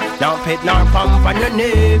want. Don't put no pump on your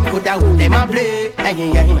name, without them a play.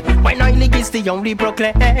 When I live is the only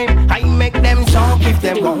proclaim, I make them talk if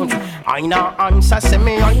them want. I not answer, say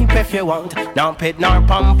me hype if you want. No pet nor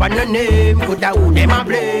pump and no name, could I who them a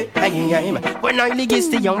blame. When I live is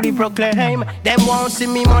the only proclaim, them want see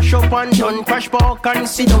me mash up and done, crash park and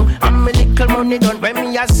sit down. I'm a little money done, when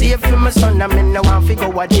me a save for my son, I mean no want fi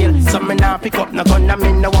go a jail. So me nah pick up no gun, I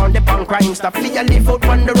mean no want the punk crime stuff. Fi a live out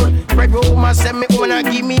on the road, red rumors say me wanna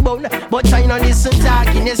give me bone, but I no listen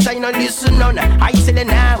talking, yes I no listen none. I say the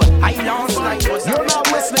now, I lost my voice. You're not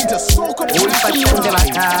listening to Soca Old-fashioned them a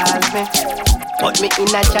call me, put me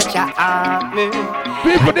in a cha-cha army.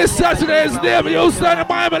 People, this Saturday is there, but you stand in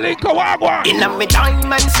Miami, Link, Wagwan. In a me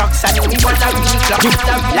diamond socks and me wanna reclock.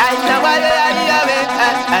 Like now I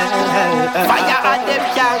fire at them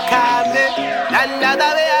can't call me.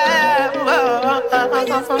 Another way,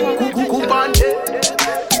 coupon.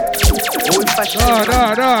 No.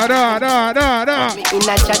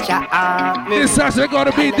 This Saturday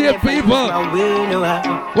gonna be there, people.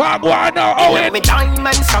 Wagwan now, Owen. Me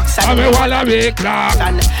diamond socks and me wanna reclock.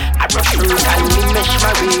 I brush through and me mesh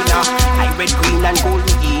marina. I red, green and gold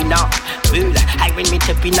Ina. I win me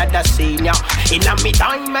tip in the senior. In a me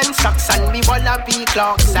diamond socks and me wallaby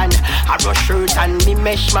clocks and a rush shirt and me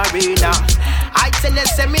mesh marina. I tell you,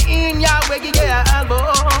 send me in ya where you get a go.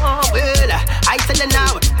 Well, I tell you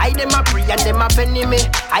now, I dem a pray and dem a penny me.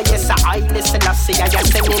 I yes I listen I say I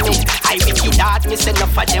just sending me. I wicked that me say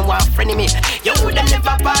enough of them want friendly me. You woulda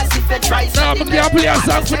never pass if you try. No, but can I play a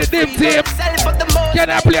song for the dim team? Can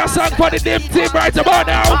I play a song for the dim team right about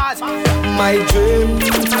now? My dream,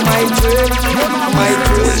 my dream, my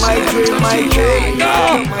dream, my dream, my dream.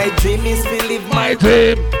 No. My dream is to live my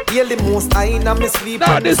dream. Hear the most I in my sleep.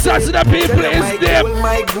 No, this Saturday people is them.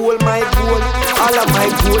 My goal, my goal. All of my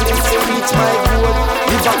goal is to reach my goal.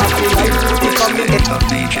 Live a happy life to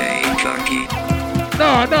DJ Junkie.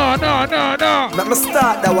 No. Let me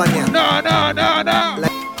start that one, yeah.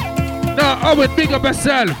 No, Owen, big up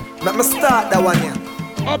yourself. Let me start that one, yeah.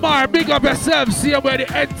 Omar, big up yourself. See where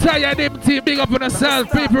the entire dim team big up on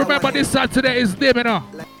yourself. People, remember this Saturday is dim, you know.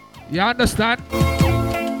 You understand?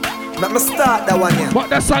 Let me start that one, yeah. But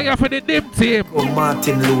the song you for the dim team. Oh,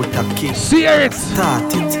 Martin Luther King. See it.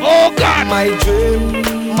 Start it. Oh, God. My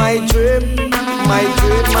dream, my dream, my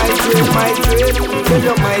dream, my dream, my dream. Tell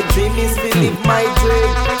you my dream is to live my dream.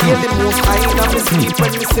 Hear the most I in my sleep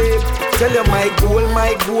when me say. Tell you my goal,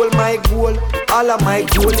 my goal, my goal. All of my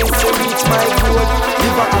goal is to reach my goal.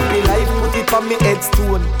 Live a happy life, put it on me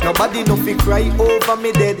headstone. Nobody no fi cry over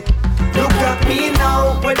me dead. Look at me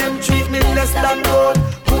now, when them treat me less than gold.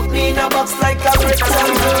 Put me in a box like a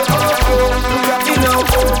rectangle. Look at me now,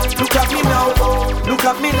 look at me now, look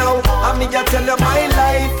at me now. I mean, I tell you my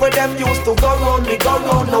life, where them used to go round me, go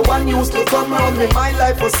round. No one used to come round me. My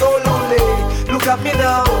life was so lonely. Look at me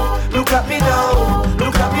now, look at me now,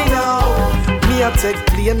 look at me now. Me a take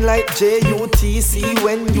plane like JUTC.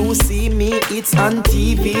 When you see me, it's on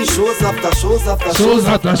TV. Shows after shows after shows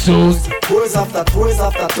after shows. Tours after tours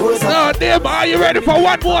after tours. No, Dim, are you ready for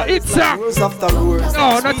one more hit song? Tours after tours.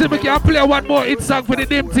 No, not till we can play one more hit song for the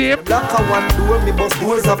Dim team. Like a one door, me bust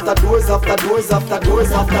doors after doors after doors after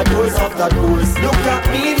doors after doors after doors. Look at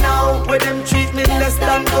me now, where them treat me less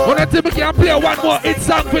than gold. Well, not till we can play one more hit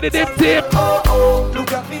song for the Dim team.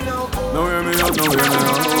 Look at me now. No hear me out, no hear me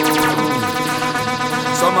out.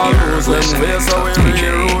 Some are lose them way, so we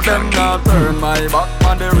reroute them. Not turn my back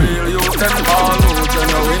on the real youth. Them all out,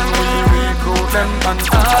 genuine, we recruit them. And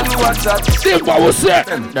all who watch that Dim, what was it?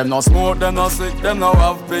 Them no smoke, them no sick, them no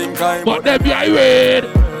have pink eye. But them be irate.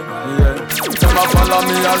 Yeah, them a follow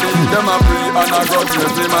me a lead, them a pre and a grudge me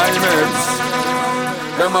for my mates.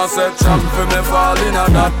 Them a set champ for me fall in a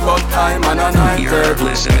that, but I'm an a 9:30. You're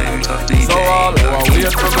listening to DJ So all who a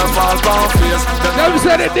wait for me fall down face. Them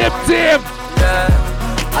say the Dim team. Yeah.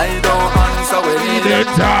 I don't answer when they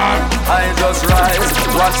talk. I just rise,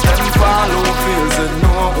 watch them fall. Who feels it?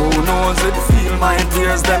 No, who knows it? Feel my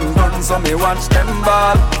tears, them done, so me watch them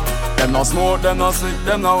ball. Them no smoke, them no sick,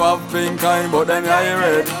 them no have pink eye, but them eye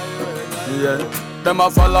red. Yeah, them a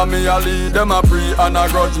follow me a lead, them a pre and a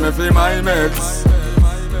grudge me for my mates.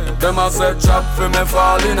 Them a set trap for me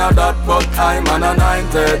fall in a that, but I'm an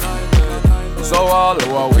anointed. So all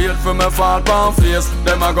who a wait for me fall down face,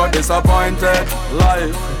 them a got disappointed.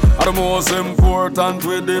 Life are the most important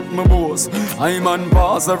with it, my boss. I'm on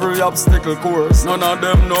pass every obstacle course. None of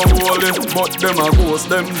them no holy, but them a ghost.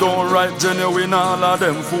 Them don't write genuine, all of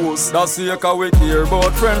them force. That's the cause we care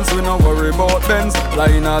about friends, we no worry about bends.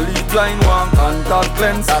 Line a lead, line one contact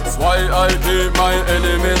lens. That's why I keep my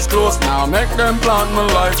enemies close. Now make them plant me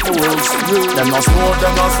like fools. Them no smoke,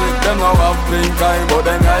 them no sick, them no have pink eye, but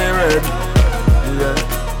them eye red. Yeah,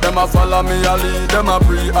 them Them a follow me a lead, them a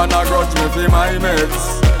pre and a grudge me for my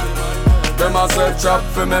mates. Them a set trap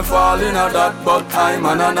for me fall in a that, but I'm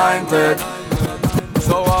an anointed.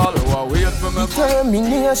 So all who are wait for me.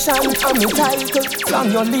 Determination and me title.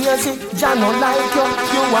 From your lazy, Jah no like you.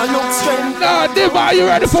 You a look strength. Nah, Diva, you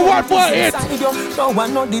ready for one more hit? No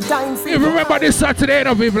one know the time for you. Remember this Saturday,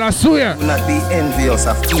 no people, I swear. Do not be envious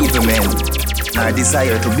of evil men, nor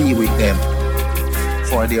desire to be with them.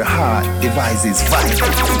 For their heart devises violence.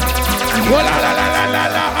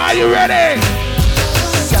 Are you ready?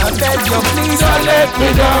 Jah beg you, please don't let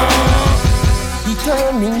me down.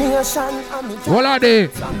 Determination. What are they?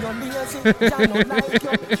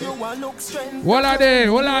 What are they?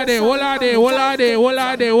 What are they? What are they? What are they? What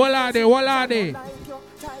are they? What are they? What are they?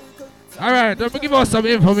 All right, let me give us some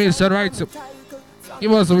information, right?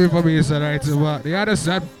 Give us some information, right? But the other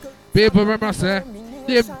side, people remember, say,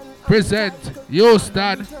 they present, you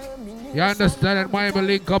stand. You understand? And Bible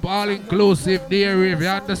link up all inclusive there, if you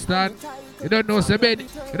understand. You don't know, say,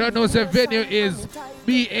 you don't know, say, venue is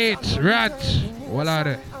BH Ranch. What are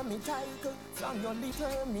they?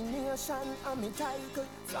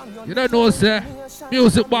 You don't know, say,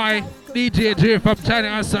 music by DJ J from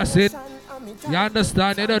China Assassin. You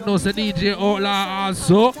understand? You don't know, say, DJ Outlaw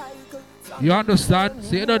also. You understand?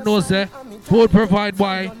 So you don't know, say, food provided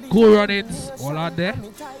by Cool Runnings. All are there.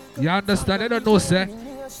 You understand? You don't know, say,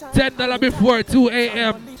 $10 before 2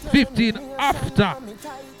 a.m., 15 after.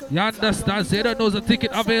 You understand? So you don't know the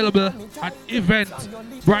ticket available at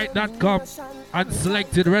eventbrite.com and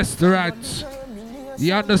selected restaurants.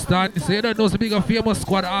 You understand? So you don't know the bigger famous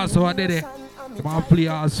squad also and they come and play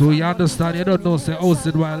also. You understand? You don't know the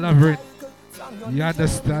hosted by Labyrinth. You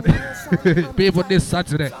understand? People this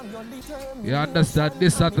Saturday. You understand?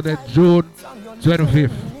 This Saturday, June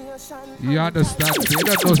 25th. You understand? So you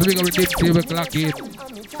don't know the bigger redeem table clock in.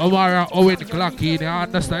 Omara Owen clock in. You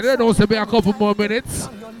understand? You don't know the be a couple more minutes.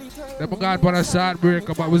 Then we got for a short break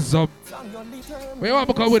about with some. We want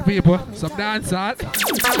to come with people. Some dance on. We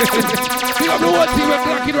have the one team we're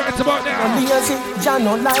clocking right about now. Jah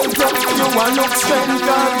no like you. You want look strength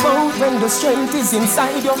about when the strength is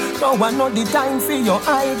inside you. No one know the time for your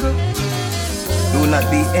idol. Do not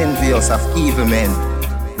be envious of evil men,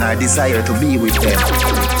 nor desire to be with them.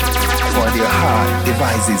 For their heart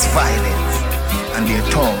devises violence, and their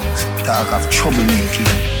tongues talk of troublemaking.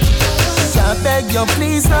 I beg you,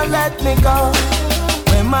 please don't let me go.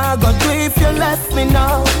 When my God do if you left me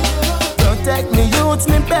now. Protect me, youths,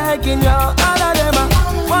 me begging you. All of them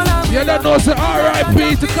are you don't know, say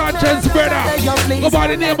R.I.P. to Conscience, brother. Go by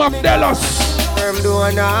the name of Delos.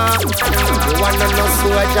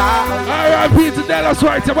 R.I.P. to Delos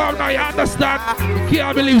right about now, you understand? You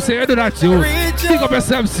can't believe, say, you do that, you. Pick up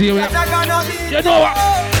yourself, see you. You know what?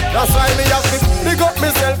 That's why me have to pick up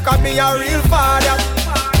myself, cause me a real father.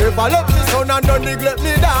 If I love me son and don't neglect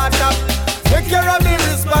me daughter. Take care of me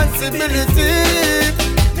responsibility.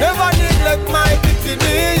 Never neglect my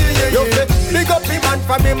bikini. You pick up me man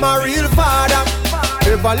from him a real father.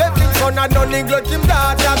 If I left him son and don't neglect him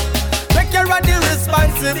daughter. Take care of the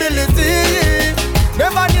responsibility.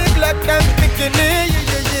 Never neglect them bikini.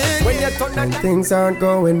 When things aren't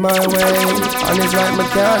going my way, and it's like my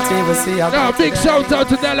can't even see. Now, big shout out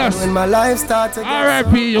to Dallas. When my life started,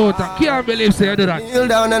 R.I.P. you, can't believe say you do that. Kneel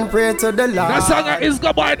down and pray to the Lord. That song is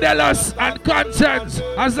go by Dallas and Conscience.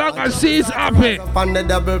 As long as she's happy. On the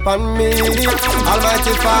double pan me,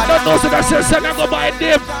 Almighty Father. Don't know so that says song go by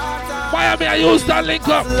them. Miami, I use that link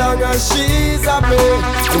up. As long as she's happy,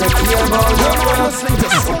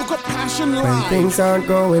 when things aren't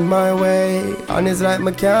going my way, and it's like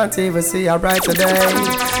I can't even see a brighter today.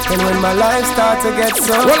 And when my life starts to get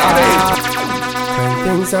so hard,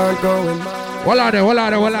 when things aren't going my way. What are they?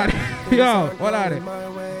 Yo, what are they?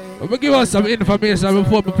 We'll give us some information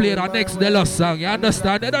before we play our next Delos song. You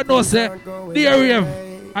understand? They don't know, say, the area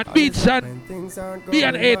and Beach and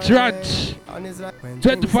B&H Ranch.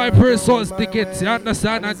 25 persons tickets, you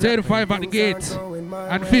understand? And 35 at the gate.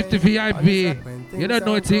 And 50 VIP. You don't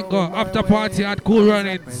know it, go. After party at Cool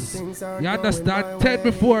Runnings. You understand? 10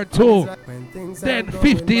 before 2. Then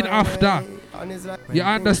 15 after. You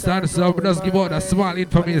understand? So we just give out a small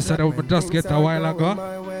information that we just get a while ago.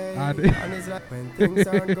 And you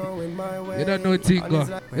don't know it, go.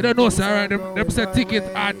 You don't know, sir. Them set ticket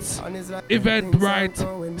at Eventbrite,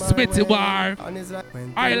 Smithy Bar,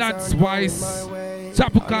 Island Spice,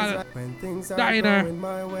 Tropical Diner,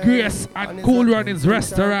 Grace, and Cool Runnings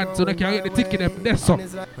Restaurant. So they can get the ticket them there, so.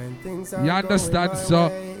 You understand?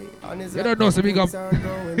 So You don't know some big up.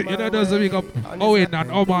 You don't know some big up Owen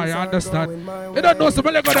and Omar, you understand? You don't know some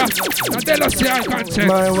big up that they lost your content.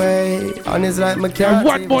 My way, and it's like my and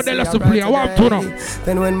one more they lost to play. I want to know.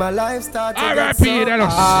 Then when my life started to R.I.P. get so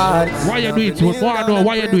hard, why you do it? I know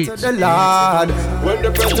why you do it. The Lord. When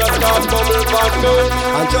the pressure start bubble upon me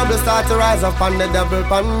and trouble start to rise up on the devil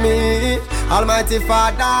upon me, Almighty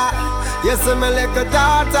Father, yes, I'm a little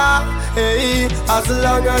daughter. Hey, as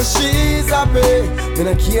long as she's happy, me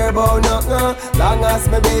don't care about nothing. Long as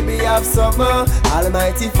my baby have something,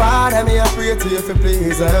 Almighty Father, me I pray to you for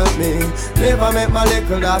please help me. Never make my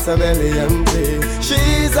little daughter belly empty.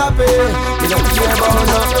 She's happy, me don't care about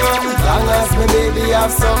nothing. Long as my baby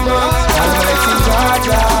have something, Almighty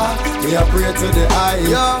Father, me I pray to the eye.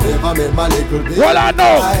 Never make my little baby. Well, I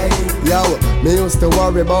know. Yo, me used to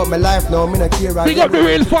worry about my life, now me not care. Big up the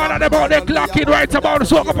real father about the clocking right about the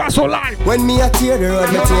Soca Paso life. When me a tear the road,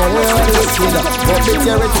 me tear the road, kid. But me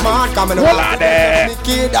tear it smart, coming up with me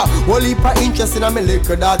kid. Whole heap of interest in a me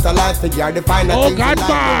little daughter life. Figure the final things in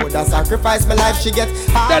life. Would I sacrifice my life, she get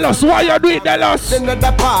hard. Tell us why you do it, tell us. Then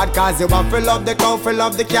the part, cause you want to love the cow, for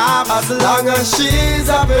love the calf. As long as she's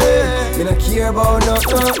happy, me not care about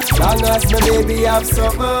nothing. Long as my baby have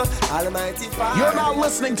something, Almighty Father. You're now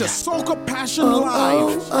listening to Soca Passion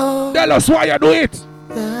Live. Tell us why you do it.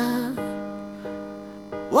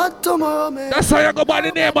 What tomorrow, man? That's how you go by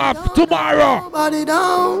the name of tomorrow. Nobody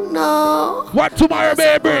don't know. What tomorrow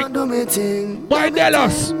may bring? By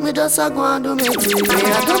Delos. Me just a go and do me thing. Me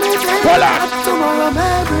a do me thing. Hold on. What tomorrow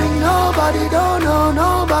may bring? Nobody don't know.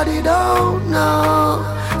 Nobody don't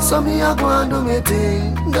know. So me a go and do me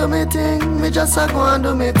thing. Do me thing. Me just a go and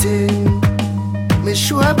do me thing. Me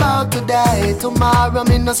sure about to die. Tomorrow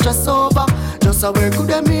me no stress over. Just a work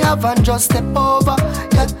good me have and just step over.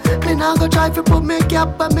 Yeah, me nah go try to put me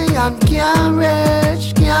cap on me and can't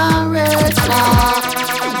reach now. Yeah,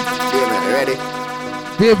 man, ready?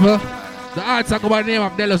 People, the arts are going by the name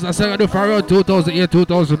of Delos. That's how you do for around 2008,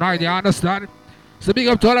 2009. You understand? So big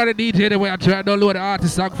up to all of the DJ the way I try to download the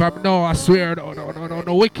artist song from now. I swear,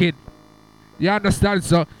 no wicked. You understand?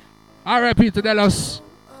 So R.I.P. to Delos.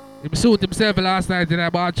 He suit himself last night in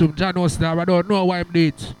the bathroom. John knows that. I don't know why I'm doing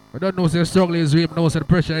it. I don't know if the struggle is real. I know if the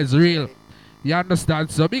pressure is real. You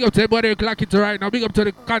understand? So big up to everybody who clock it right now. Big up to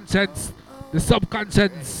the contents, the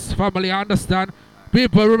sub-contents family. You understand?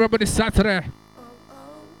 People, remember this Saturday.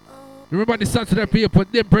 Remember this Saturday, people.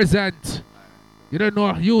 They present. You don't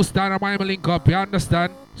know Houston and Miami link up. You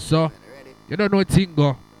understand? So, you don't know a thing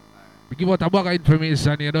go. We give out a bag of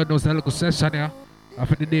information. You don't know the local session here.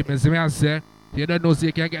 After the day, as I say. You don't know so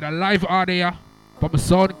you can get a live audio from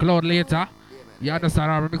SoundCloud later. You understand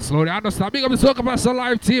our remix load. You understand? Big up the Soca Paso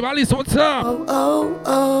live team. Alice, what's up?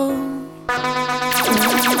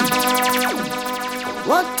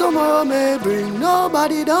 What tomorrow may bring,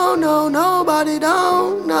 nobody don't know, nobody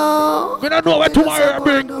don't know. We don't know what tomorrow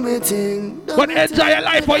will bring. But enjoy your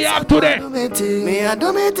life what you have today. Me I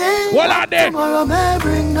do me thing. What are they? Tomorrow may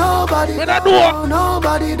bring, nobody we don't know.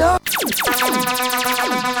 Nobody don't.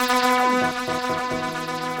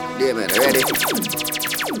 Yeah, man, ready?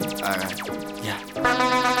 Alright. Yeah.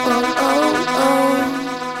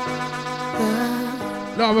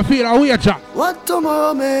 No, I feel a weird chat. What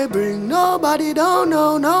tomorrow may bring, nobody don't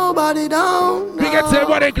know, nobody don't know. We get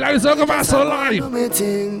everybody like Soca Paso live. Do me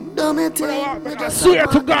thing. I swear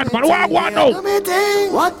to God, man, what I want now? Do me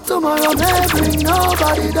thing. What tomorrow may bring,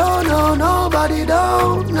 nobody don't know, nobody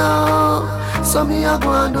don't know. So me a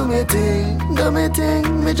go and do me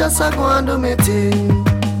thing, me just a go and do me thing.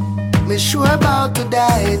 Me sure about to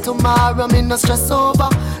die. Tomorrow me no stress over.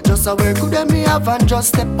 Just a work good me have and just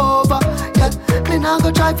step over. Yeah, me nah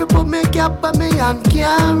go try to put me cap on me and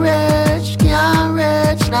can't reach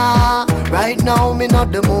now. Right now me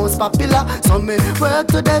not the most popular. So me work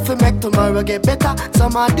today for make tomorrow get better.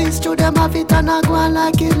 Some of these to them have it and I go on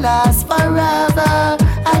like it lasts forever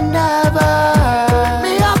and ever.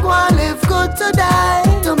 Me a go and live good today.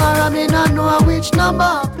 Tomorrow me not know which number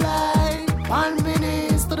apply. 1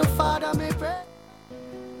 minute to the Father me pray.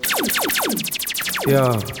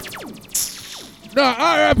 Yeah. No,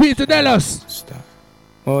 R.I.P. to Delos. Stop.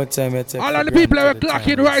 More time I take. All of the people that were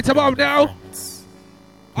clocking right about now.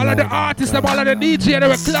 All of the artists and all of the DJ that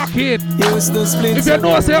were clocking. If you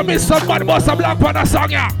know say you miss somebody, must have black on the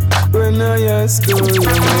song, yeah. When I used to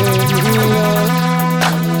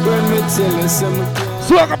when me tell you something.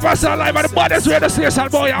 Soca Paso live at the baddest radio station,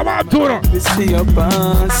 boy. I'm up to it. This be your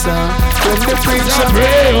pastor. When the preacher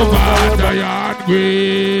pray over the yard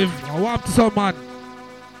grave. I'm up to some man.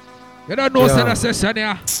 You don't know the session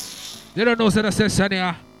here. You don't know the session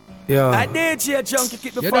here. Yeah. I did here, junkie.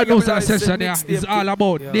 Keep the you don't know the session here. It's all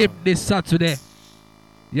about deep this Saturday.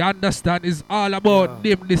 You understand? It's all about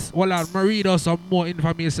them. This. Well, I'll read out some more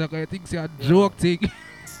information. I think it's a joke thing.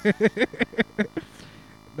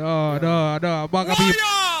 No.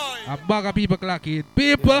 A bag of people clocking.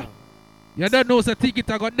 People, you don't know the ticket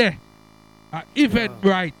I got there.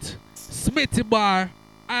 Eventbrite, Smithy Bar,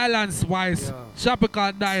 Island Spice,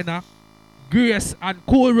 Tropical Diner, Grace and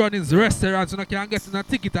Cool Runnings restaurants. You can get in a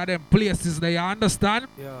ticket at them places there. You understand?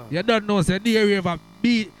 You don't know the area of a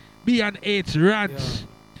B&H Ranch.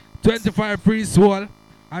 25 free swall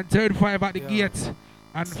and 35 at the gate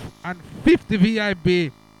and 50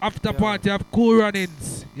 VIP after party of Cool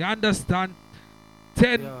Runnings. You understand?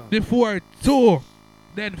 10 before 2,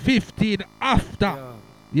 then 15 after.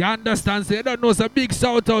 You understand? So you don't know. It's a big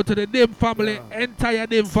shout out to the Dim family, entire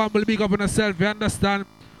Dim family. Big up on yourself. You understand?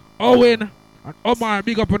 Owen and Omar,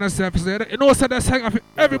 big up on yourself. So you know, so that's hang of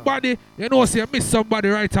everybody. You know, so you miss somebody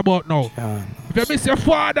right about now. If you miss your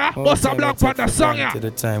father, bust a Black Panther song. To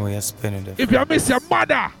the time where you're spending the if you miss your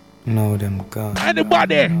mother, no, them gone.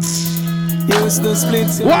 Anybody? Used to split.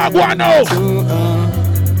 What go now?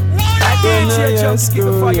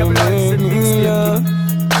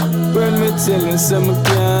 When me tell you some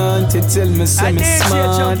can't, you tell me some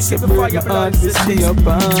smart. So break my heart to see your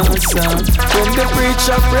past. When the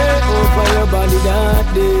preacher pray over your body that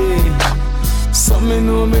day, some me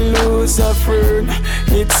know me lose a friend.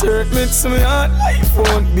 It hurt me to my heart, life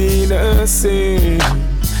won't be the same.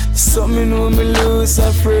 Some me know me lose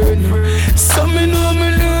a friend. Some me know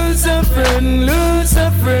me lose a friend, lose a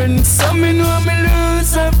friend. Some me know me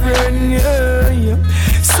lose a friend, yeah.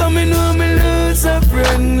 Some me know me lose a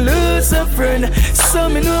friend, lose a friend.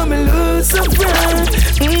 Some me know me lose a friend.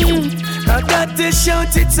 I got to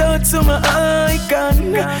shout it out to my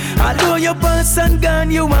icon. Although your past and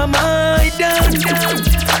gone, you are my done.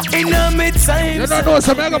 In a mid-time. You don't know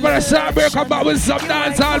some mega for a short break. Come back with some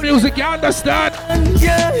dancehall music, you understand?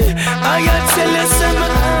 Yeah, I got to tell you some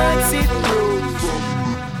hearts it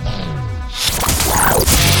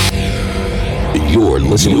You're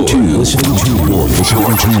listening to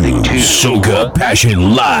Soca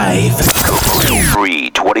Passion Live.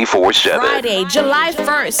 Free 24/7. Friday, July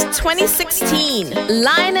 1st, 2016.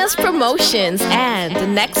 Linus Promotions and The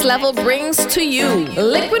Next Level brings to you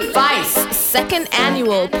Liquid Vice, second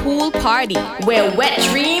annual pool party, where wet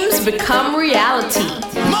dreams become reality.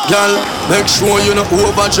 Girl, make sure you not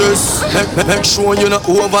overdress. Make sure you not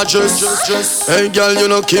overdress. Hey girl, you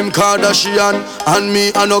know Kim Kardashian and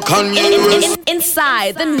me I know Kanye West.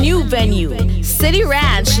 Inside the new venue, City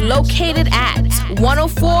Ranch, located at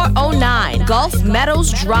 10409 Gulf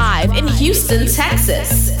Meadows Drive in Houston,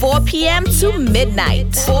 Texas. 4 p.m. to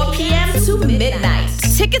midnight. 4 p.m. to midnight.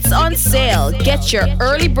 Tickets on sale. Get your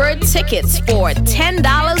early bird tickets for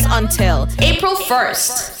 $10 until April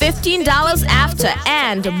 1st, $15 after,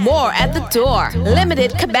 and more at the door.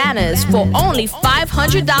 Limited cabanas for only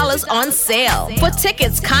 $500 on sale. For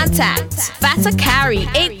tickets, contact Fata Carey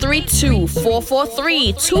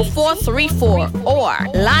 832-443-2434 or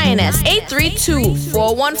Lioness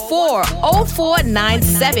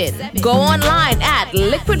 832-414-0497. Go online at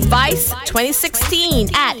Liquid Vice 2016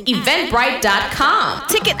 at Eventbrite.com.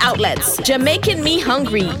 Ticket outlets: Jamaican Me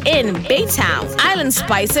Hungry in Baytown, Island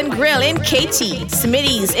Spice and Grill in KT,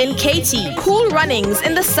 Smitty's in KT, Cool Runnings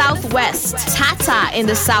in the Southwest, Tata in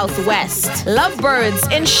the Southwest, Lovebirds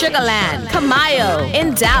in Sugarland, Kamayo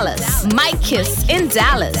in Dallas, Mike Kiss in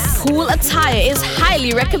Dallas. Pool attire is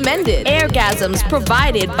highly recommended. Airgasms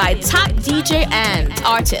provided by top DJ and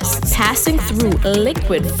artists. Passing through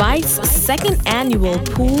Liquid Vice second annual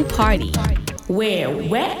pool party, where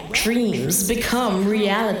wet dreams become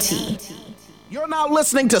reality. You're now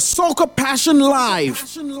listening to Soca Passion Live.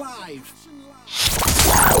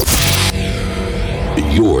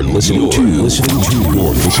 You're listening to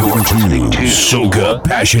Soca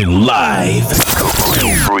Passion Live.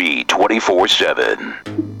 Free 24/7.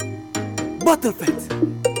 Butterfet.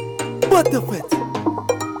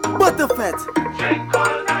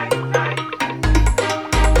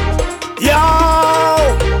 Yo!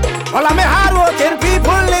 All of me hardworking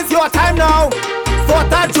people, it's your time now.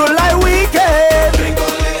 4th of July weekend.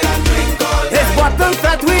 It's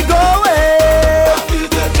Butterfet we going.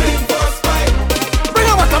 Bring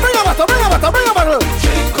a bottle.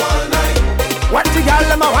 Watch the girl,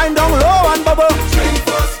 let me wind down low and bubble.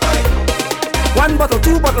 1 bottle,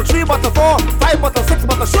 2 bottle, 3 bottle, 4, 5 bottle, 6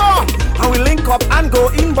 bottle, sure. And we link up and go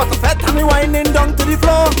in Butterfet and we winding down to the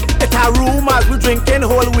floor. It's a room as we drinking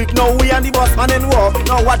whole week. Now we and the boss man in war.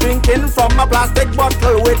 Now we're drinking from a plastic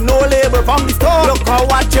bottle with no label from the store. Look how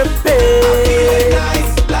I chip it.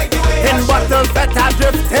 In Butterfet I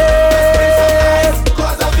drifted.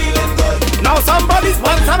 Now somebody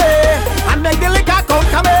sponsor me and make the liquor come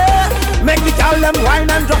to me.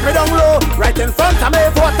 drop it down low, right in front of me,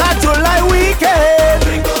 4th of July weekend.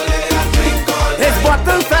 Drink all day and drink all day. It's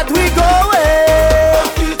bottle fat we going. I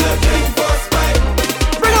feel the drink first fight.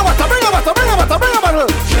 Bring a bottle, bring a bottle, bring a bottle, bring a bottle.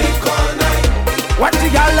 Drink all night. Watch the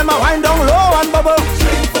girl them a wind down low and bubble.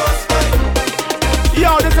 Drink first fight.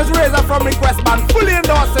 Yo, this is Razor from Request Band, fully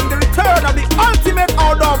endorsing the return of the ultimate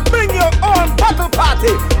outdoor bring your own bottle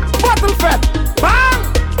party. Bottle fat. Bang!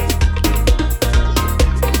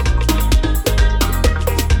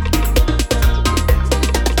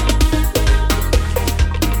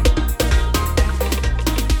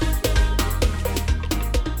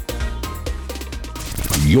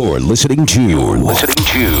 You're listening to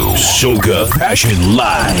Soca Passion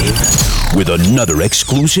Live with another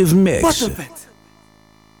exclusive mix. Butterfet.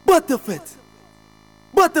 Butterfet.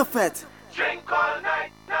 Butterfet. Drink all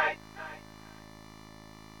night, night.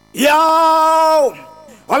 Yo! All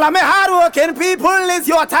of my hard-working people, it's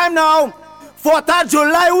your time now. 4th of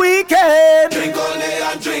July weekend. Drink all day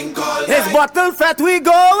and drink all night. It's bottle fat we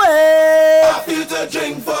going. I feel to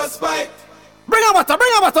drink first bite. Bring a bottle,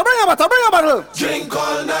 bring a bottle, bring a bottle, bring a bottle. Drink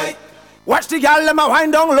all night. Watch the girl them a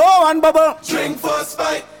wind down low and bubble. Drink first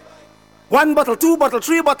bite. 1 bottle, 2 bottle,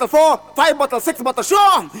 3 bottle, 4, 5 bottle, 6 bottle,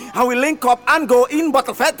 sure. And we link up and go in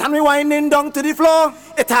bottle fat and we winding down to the floor.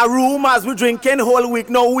 It's a room as we drinking whole week.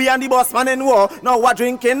 Now we and the boss man in war. Now we're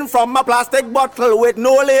drinking from a plastic bottle with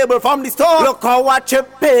no label from the store. Look how I chip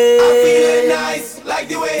it. I'm feeling nice, like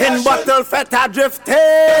the way in bottle fat I drifted.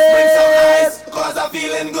 Just bring some ice, cause I'm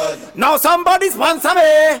feeling good. Now somebody sponsor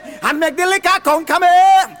me and make the liquor come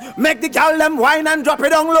here. Make the girl them wine and drop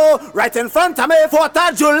it down low. Right in front of me, 4th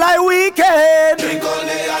of July weekend. Drink all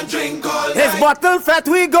day and drink all night. It's bottle fat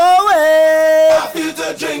we going. I feel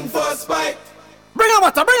to drink first bite. Bring a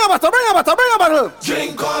bottle, bring a bottle, bring a bottle, bring a bottle.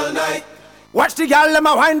 Drink all night. Watch the girl them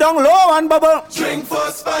a wind down low and bubble. Drink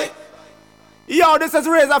first bite. Yo, this is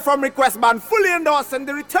Razor from Request Band, fully endorsing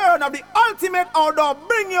the return of the ultimate outdoor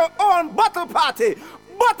bring your own bottle party.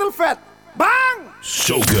 Bottle fat. Bang!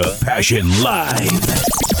 Soca Passion Live.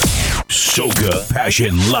 Soca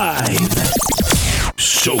Passion Live.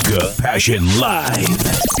 Soca Passion Live.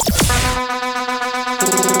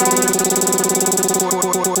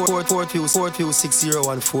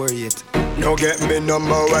 4260148. No get me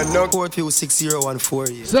number one, no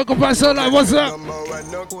 4260148. Soca Passion Live, what's up?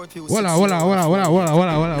 Voila.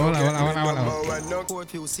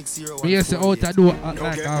 Yes, out to do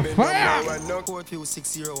like a fire.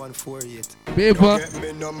 People,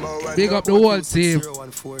 big up the whole team.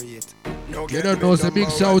 You don't know, it's a big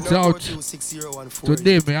shout out to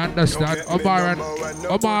them, you understand? Omar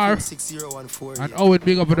and Owen,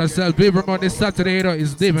 big up on themselves. People on this Saturday, you know,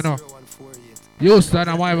 is them, you know. Houston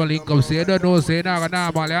and my link up, so you don't know, so you're not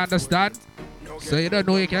gonna normal, you understand? So you don't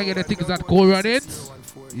know, you can get the tickets at Cool Runnings.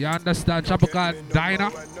 You understand? Tropical Diner.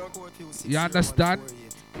 You understand?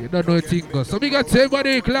 You don't know a thing. So we got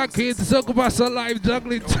everybody clocking to Soca Passion Live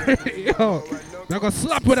juggling. Yo, they're gonna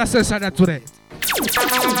slap with a session today.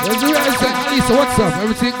 Let's do it. Alisa, what's up?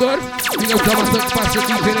 Everything good? We got Soca Passion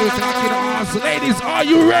DJ. Ladies, are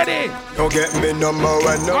you ready? Don't get me number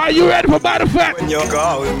one. No. Are you ready for Battle Fact? When you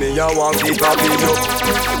call me, I want to keep up with you.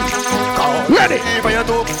 Ready? When you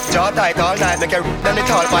do, jaw tight all night, make you then the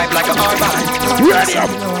tall pipe like a hard. Ready up.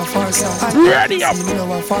 Ready up.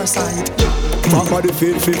 My body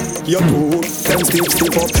fit, your toe, them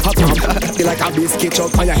stiff up, hop, feel like a biscuit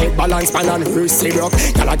up, on your head balance, pan and wrist syrup.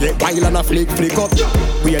 Can I get wild and a flick up?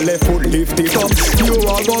 We your left foot lift it up. You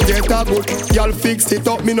all go get a good, y'all fix it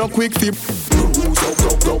up, me no quick tip.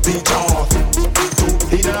 Go beat off.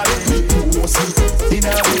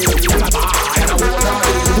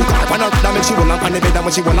 When I damage she will up on the bed, and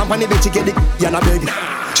when she will up on the bed, she get the yana beg.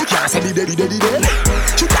 She can't say the daddy dead.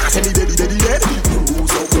 She can't say the daddy dead.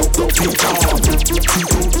 Go beat off.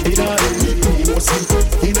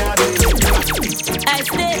 I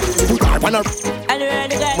stay.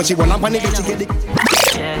 When she will up on the bed, she get the.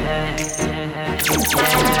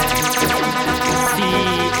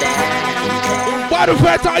 Battle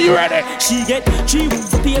Fact, are you ready? She get 3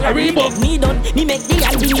 weeks of pair and me done. Me make the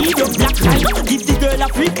and the need up black tie. Give the girl a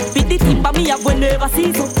flip. Fit the timber me have when never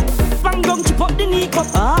see so. Bang down, chip up the knee cup.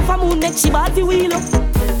 Half a moon neck, she bad the wheel up.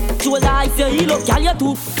 Shoulder if you heel up, girl you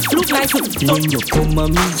too look nice. When you come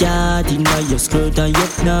on me yard, in your skirt and your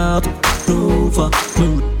knob Rover, me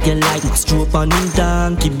you like my stroke on him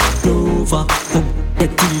donkey Rover, the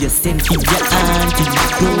thing you send to your auntie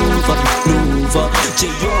Rover,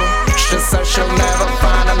 She said she'll never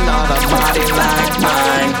find another body like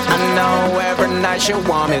mine. I know every night she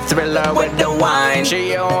want me thriller with the wine.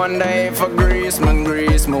 She on day for grease my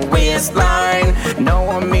waistline.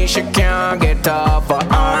 Knowing me she can't get off of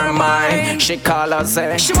her mind. She call her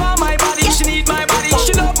say she want my body, she need my body,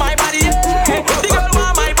 she love my body, yeah. The girl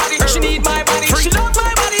want my body, she need my body, she love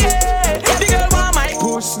my body, yeah. The girl want my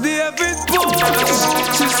push, David push.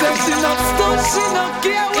 She said she not stuck, she not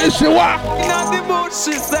care what she want. Inna the bush,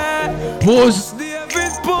 she said push,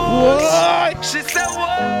 David push. She said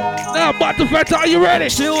what? Now, Butterfat, are you ready?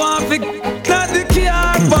 She want to not the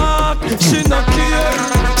car park. She not care,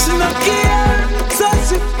 she not care. So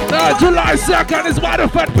she no, July 2nd is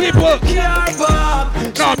Butterfat, people.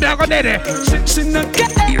 No, I'm not gonna do it. She not care.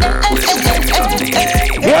 You're listening to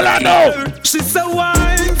DJ. Well, I know. She said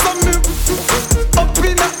wine for me up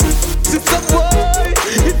in a. She said boy,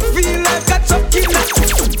 it feel like a chucky.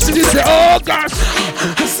 She said, oh gosh.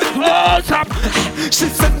 Oh, stop. She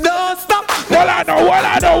said don't stop. Well, I know, well,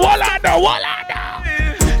 I know, well, I know, well, I know.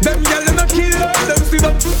 Them girls in a kill, them sit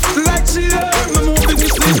up like she me move in the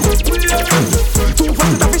sleep. Too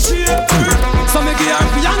fast to fish here. So me give her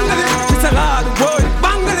fiangale. She said lad boy,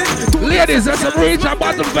 bangale. Ladies, that's a reach a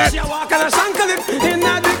Butterfat. She walk and a shankle it in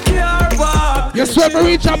the car bar. You saw me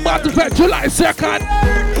reach a Butterfat July 2nd.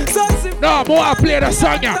 No, more I play the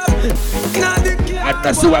song, yeah. And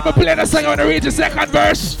that's when I play the song when I reach the second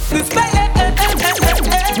verse.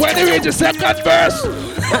 When they reach the second verse.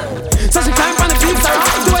 So she climb on the pizza,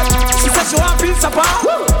 do it. She said she want pizza bar.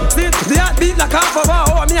 The heart beat like half of her.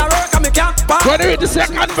 Oh, me a work and me can't bar. When they reach the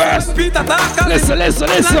second verse. Listen, listen,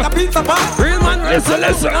 listen. Like a pizza bar. Real man, listen,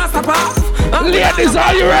 listen. Ladies,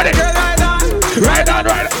 are you ready? Right on,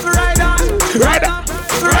 right on. Right on, right on,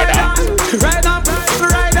 right on. Right on,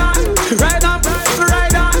 right on, right on, right on,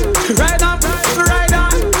 right on, right on,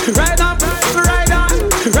 right on, right on,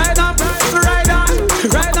 right on, right on,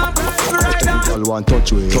 right on, right on. Girl want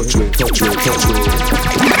touch with, touch with, touch with, touch with.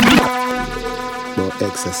 But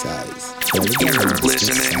exercise. You're listening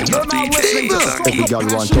to DJ Jugglin. Every girl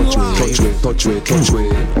want touch with, touch with, touch with, touch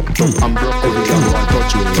with. I'm broke. Every girl want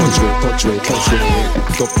touch with, touch with, touch with, touch with.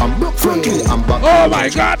 Stop, I'm broke. Frankly, I'm back. Oh my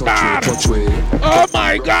God, man! Touch with. Oh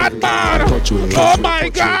my God, man! Touch with. Oh my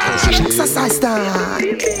God! Exercise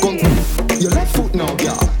time. Come, your left foot now,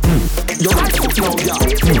 yeah. Your right foot now, yeah.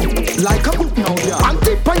 Like a boot now, yeah. And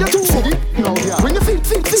tip on your two feet now, yeah. When your feet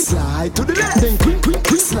slide to the left, then quick,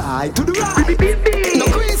 slide to the right. No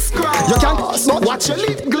crisscross. You can't not watch your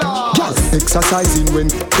lip gloss. Yes. Exercising when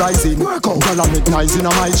rising. Work out. Girl, I make nice in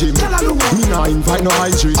my gym. Me nah invite no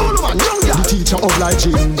hygiene. The teacher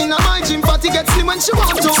obliging. In my gym, party get slim when she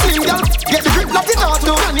want to. Slim girl, get the grip like the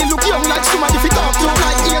auto. And he look young like somebody fit talk to.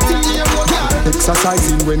 Like 18-year-old girl.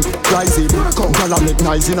 Exercising when rising. Work out. Girl, I make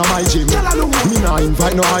nice in my gym. Me nah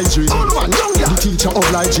invite no hygiene. The teacher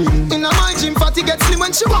obliging. In my gym, party get slim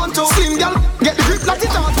when she want to. Slim girl, get the grip like the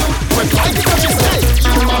auto. When I get touch, she say,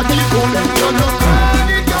 you might be cool and you're not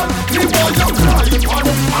ready, girl. Me want you crying on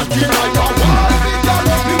it. I feel like a wild girl.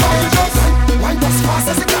 Me want you just wind as fast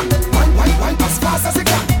as you can. Wind as fast as you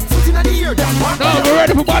can. Foot in the ear, then one. No, we're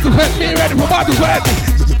ready for Butterfat. Me ready for Butterfat.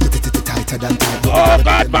 Tighter than tight. Oh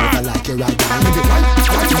God, man. I like it right now.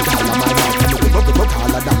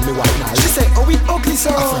 She say, oh, it ugly, sir.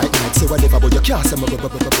 A fright night, say whatever, but you can't say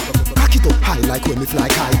pack it up high like when me fly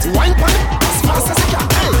kite. Wine pan as fast as you can.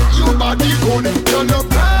 Hey, your body good, you're no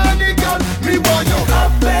panic, girl. Me want you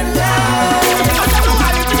up and down. I don't know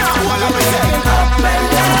how you know what I'm saying. Up and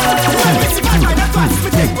down. When we see my mind, that's what we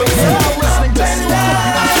think we're saying. Up and down.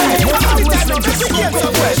 Up and down. Just get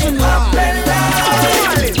some question. Up and down. Up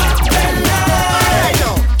and down. Hey,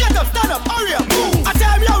 no, get up, stand up, hurry up, move. I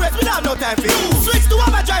tell you always, we don't have no time for you. Switch to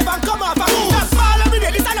have a drive and come off and move. That's small every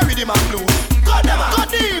day, this ain't a rhythm and blues. God them out. God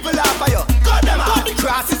the evil off for you. God them out. God the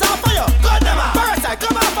crosses off for you. God them out. Parasite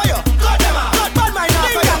come off for you. God them out. God bad mind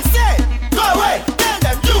off for you. Say, go away. Tell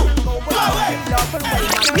them you. Go away.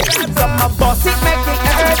 From my boss, it make the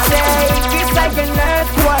earth shake. It's like an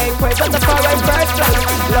earthquake. Praise on the forest birthplace.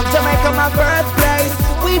 Love Jamaica, my birthplace.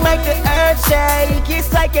 We make the earth shake.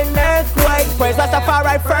 It's like an earthquake. Praise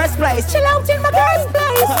Rastafari first place. Chill out in my birthplace.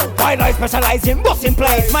 Why I specialize in busting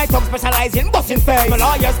place? My tongue specialize in busting face. My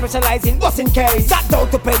lawyer specialize in busting case. That down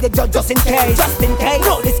to pay the judge just in case. Just in case,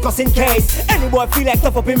 no discussing case. Any boy feel like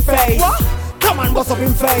tough up in face. What? Come on, bust up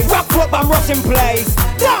in face. Rock up and rush in place.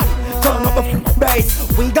 Done. Turn up the bass.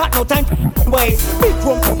 We got no time to waste. Big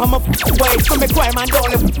room up, I'm a waste. So me crime and all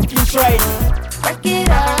the straight. Work it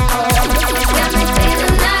out, got me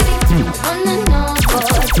feeling naughty. Wanna know,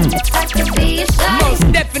 boy, if I could be a shawty. Most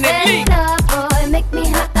definitely. Set it up, boy, make me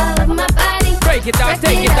hot all over my body. Break it off,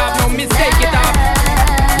 take it off, no mistake it off.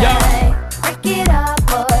 Yo. Work it out,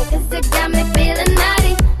 boy, 'cause it got me feeling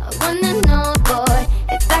naughty. I wanna know, boy,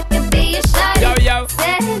 if I could be a shawty. Yo, yo.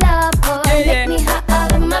 Set it up, boy, make me hot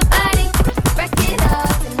all over my body. Work it out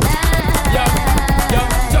tonight. Yo,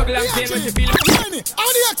 Jugglin,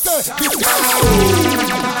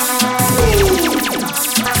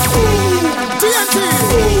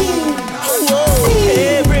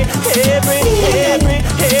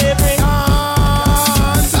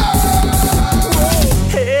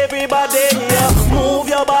 Everybody, move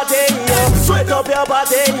your body, sweat up your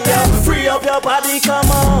body, free up your body. Come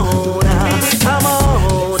on, come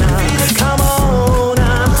on, come on,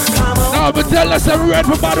 come on. Now, but tell us I'm ready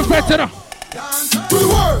for Battle Fest. To the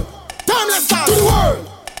world, timeless time. To the world,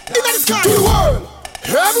 in the sky. To the world,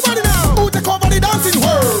 everybody now. Who take over the dancing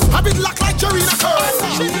world? Have it locked like cherry in a curl.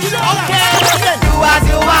 Okay, do as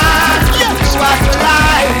you want, do as you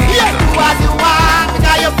like, do as you want,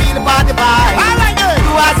 because you feel the body vibe.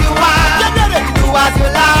 Do as you want, do as you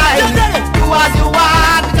like, do as you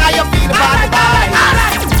want, because you feel the body vibe.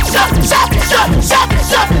 Shut, shut, shut, shut,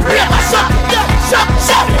 shut, rip a shut, shut,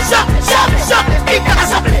 shut, shut, shut, shut, keep that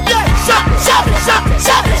shut, shut, shut, shut, shut,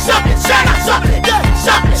 shut, shut,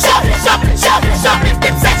 shut, shut, shut, shut,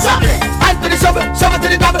 keep that shut. Hands to the shovel, shovel to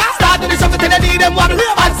the gobble, start to the shovel till I need them wobble.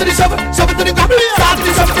 Hands to the shovel, shovel to the gobble, start to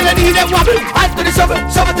the shovel till I need them wobble. Hands to the shovel,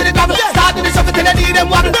 shovel to the gobble, start to the shovel till I need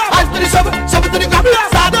them wobble. Hands to the shovel, shovel to the gobble,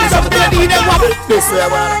 start to the shovel till I need them wobble.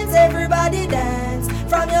 Everybody dance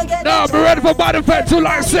from your get. Now, be ready for Battle Fest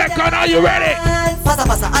July 2nd. Are you ready? Passa,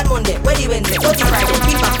 passa, on Monday, Wednesday, Wednesday, Thursday, Friday,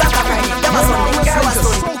 Feedback, Black Friday, Yama Sunday, Karawa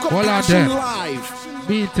Sunday. Hold on there.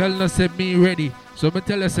 Me telling us that me ready. So me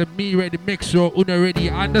tell us that me ready. Make sure una ready.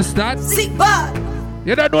 Understand? Sick bad.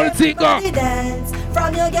 You don't know the thing, go.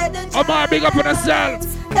 I'm all big up on yourself.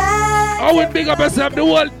 I will big up yourself. The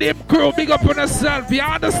whole name crew big up on yourself. You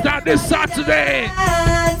understand this Saturday?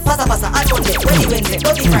 Passa, passa, on Monday, Wednesday,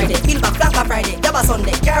 Thursday, Friday, Feedback, Black Friday, Yama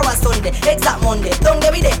Sunday, Karawa Sunday, Exact Monday. Don't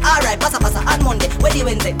get me there. Alright, passa, passa, on Monday,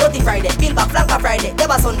 Wednesday, Thursday, Friday, Feedback, Black Friday,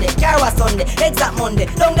 Yama Sunday, Karawa Sunday, Exact Monday.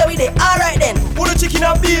 Don't get me there. Alright then. Put the chicken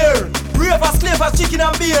and beer. Ravers, slavers, chicken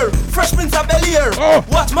and beer. Fresh Prince of Bel-Air.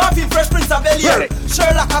 Watch Marvin, Fresh Prince of Bel-Air.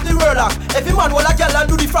 Sherlock have the Warlock. Every man will a girl and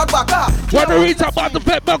do the frog back. When you reach about the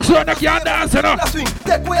pet box, you can't dance, you know.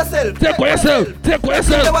 Take for yourself. Take for yourself. Take for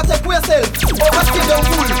yourself. Never take for yourself. Over stadium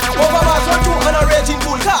pool. Over Mars 1-2 and a raging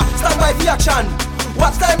bull. Stand by the action.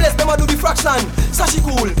 What's timeless, them a do the fraction. Sashi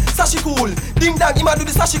cool, ding dang, him a do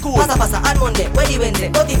the sashi cool. Passa, passa, on Monday, Wednesday,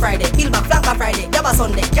 Thursday, Friday, Feedback, Black Friday, Yama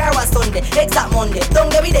Sunday, Karawa Sunday, Exact Monday. Don't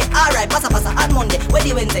get me there. Alright, passa, passa, on Monday,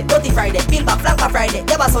 Wednesday, Thursday, Friday, Feedback, Black Friday,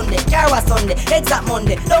 Yama Sunday, Karawa Sunday, Exact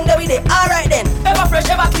Monday. Don't get me there. Alright then. Ever fresh,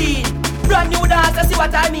 ever clean. Brand new dance, you see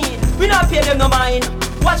what I mean. We not pay them no mind.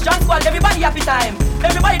 Watch John Squad, everybody happy time.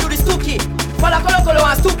 Everybody do the stooky. Fala Colo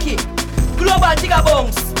and stooky. Global Tigger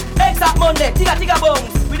Bongs. Exact Monday, Tigger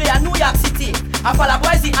Bongs. We dey at New York City. I follow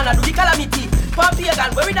Boise and I do the calamity.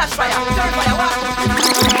 Pagan, where we dash fire.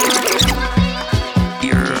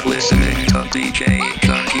 You're listening to DJ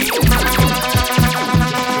Junkie.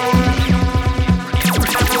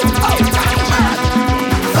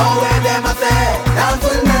 So where them a say, dance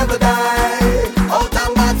will never die. Out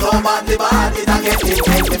and bad, so badly bad, it a get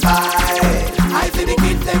intensified. I see the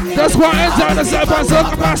kids them. That's why enter on the self and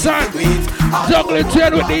self person. Jugglin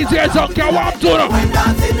train with DJ Junkie. What I'm doing? When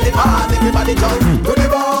dancing the bars, everybody jump to the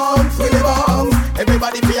bombs, Willy Bongs.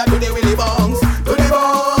 Everybody fear to the Willy Bongs. To the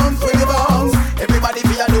bombs, Willy Bongs. Everybody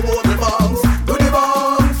fear to Wobble Bongs. To the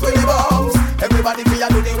bombs, Willy Bongs. Everybody fear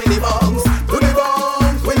to the Willy Bongs. To the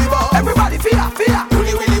bombs, Willy Bongs. Everybody fear to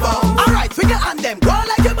the Willy Bongs. Alright, swing your hand them, go on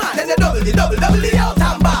like your man. Then the double the out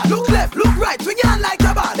and back. Look left, look right, swing your hand like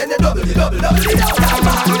your man. Then the double the out and back. Do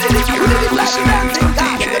the like dancing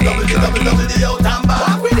car. Then the double the out and back.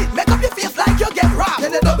 Walk with it, make up your face like you get robbed.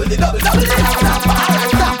 Then the double the out and back. Alright,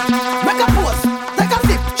 stop. Make a pose, take a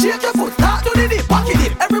sip, shake your foot, start to the dip, walk it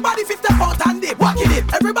dip. Everybody 50 pound and dip, walk it dip.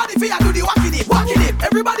 Everybody fear do the walk it dip, walk it dip.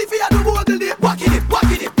 Everybody fear do Google dip, walk it dip,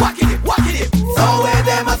 walk it dip, walk it dip, walk it dip. So where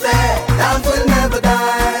them a say, dance will never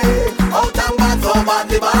die. Out and bad, so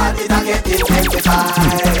badly bad, it a get intensified.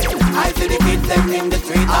 I see the kids them in the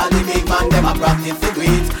street, all the big man them a practice the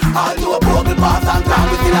tweets. All do a bubble pass and crown,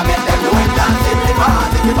 we still a get them doing dance in the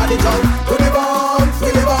bars. Everybody jump to the bombs,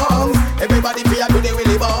 Willy Bongs. Everybody fear to the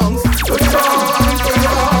Willy Bongs. To the bombs, Willy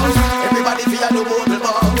Bongs. Everybody fear to bubble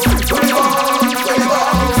bongs. To the bombs, Willy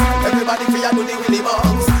Bongs. Everybody fear to the Willy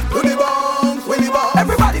Bongs. To the bombs, Willy Bongs.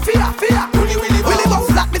 Everybody fear to the Willy Bongs. Willy Bongs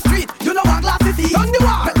block the street, you know one glass city. Done the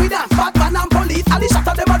war, make we dance, Batman and police. All the shot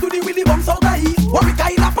of them a do the Willy Bongs out the east. Warwick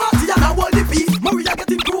in a party and a hold the peace. Maria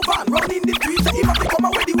getting groove and run in the streets. Say if I come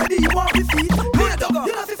away the way you want to see. Made up,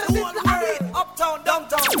 you know this is it. Uptown,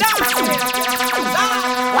 downtown,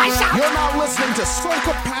 You're now listening to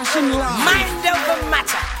Soca Passion Live. Mind over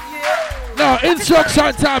matter. No,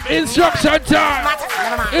 instruction time, instruction time.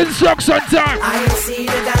 Instruction time. I see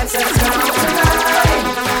the dancers now tonight.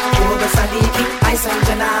 Over Sadiki, I sang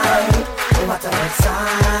tonight. What a good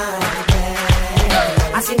sign,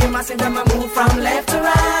 yeah. I see them move from left to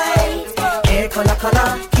right. Hair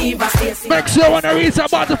color, Kiva Stacy. Make sure when I reach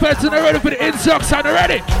about the fence and they're ready for the instruction.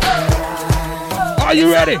 Ready? Are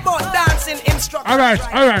you ready? Dancing instruction. All right.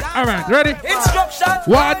 Ready? Instruction.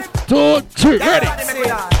 1, 2, 3. Ready?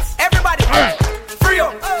 Everybody. All right. Free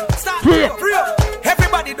up. Start. Free up.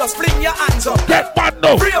 Everybody just fling your hands up. Get back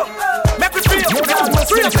now. Free up. Make me free up.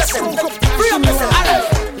 Free up yourself. Free up yourself. All right.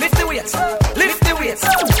 Lift the weights. Everybody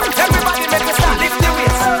make me start. Lift the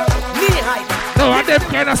weights. Knee high. No, and them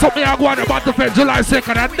kind of something I go on about the fence July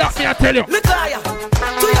 2nd, and that me I tell you. Little higher.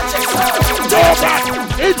 To your chest. Oh God.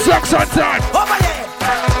 Instruction time. Over here.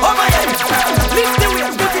 Lift the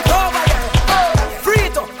weights. Put it over here. Free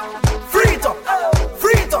it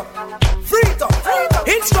up.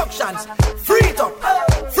 Instructions. Free it up.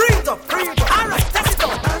 All right, that's it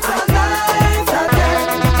up.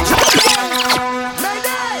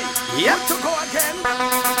 Yep, to go again.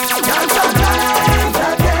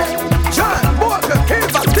 John Walker,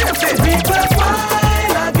 Kiva Stacy. People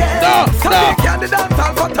smile again. No. Candy dance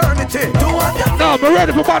on fraternity. No, I'm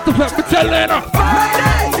ready for Battlefest. Me tell you now.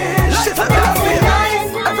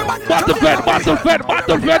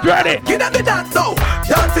 Battlefest ready. Get on the dance now.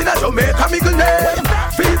 Dancing at Jamaica, Miguel name.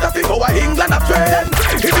 Feels up go to England of trend.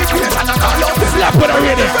 If it's great and I call out the slap it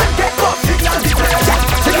already. Get up, signal the play.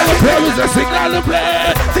 Signal the play is a signal the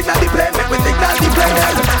play. Signal the play, make we signal the play.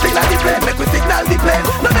 Signal the play, make we signal the play.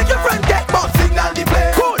 Now make your friend get up, signal the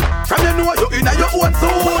play. Cool. From you know you in your own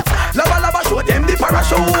suit. Lava show them the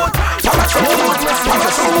parachute. Parachute.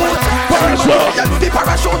 You do the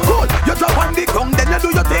parachute good. You drop on the ground, then you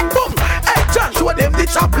do your thing, boom. Hey, John, show them the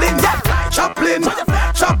Chaplin. Chaplin.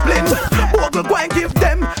 Bogle, go and give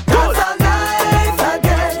them good.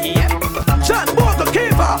 John Bogle,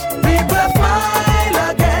 Kiva. People smile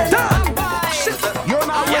again. You're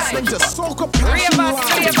now listening to Soca Passion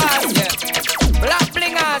Live. Black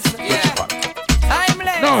blingers.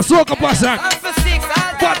 Timeless. No, Soca Passion.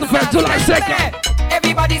 Battlefest July 2nd.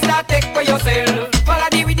 Everybody start take for yourself. Follow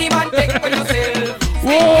the rhythm and take for yourself.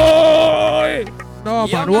 Whoa! No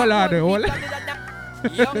man, hold on.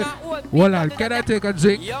 Hold on, can I take a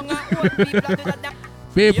drink?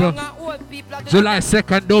 People, July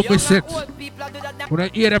 2nd, don't miss it. When I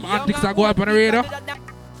hear them antics that go up on the radio,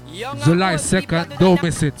 July 2nd, don't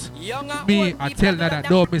miss it. Me, I tell them that,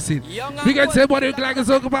 don't miss it. We can say what you like a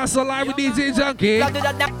Soca Passion Live with DJ Junkie.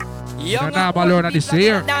 And now I'm alone at this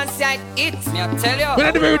year. We're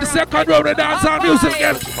not even with the second round of dance on music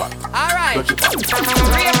again. Alright.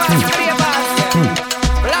 Three of us.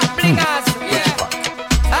 Black blingers.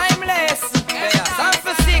 Timeless. Sound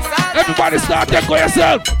for 6. Everybody start take for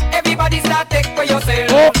yourself. Everybody start take for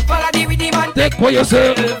yourself. Oh. Follow the rhythm and take for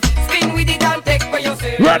yourself. Spin with it and take for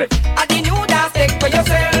yourself. Ready. And the new dance take for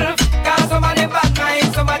yourself. Cause some of them bad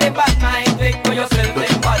mind, take for yourself,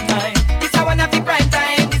 them bad mind. This a one of the prime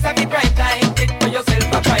time, take for yourself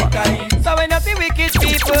a prime time. So when you see wicked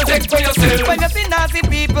people, take for yourself. When you see nasty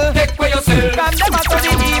people, take for yourself. From them out of the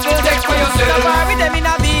evil, take for yourself. So far with them in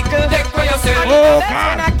a vehicle, take for yourself. Oh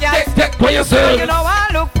God, take for yourself. You know I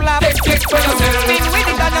look flap, take for yourself. Spin with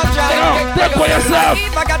it and not try, take for yourself.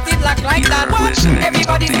 If I got it like that,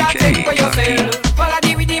 everybody start take for yourself. Follow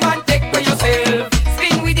the rhythm and take for yourself.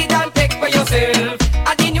 Spin with it and take for yourself.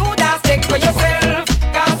 And the new dance take for yourself.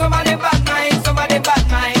 Cause some of them bad mind,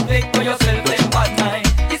 take for yourself, them bad mind.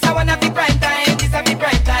 This a one of the prime time,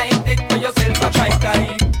 take for yourself a prime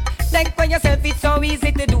time. Take for yourself, it's so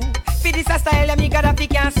easy to do. For this a style, me gotta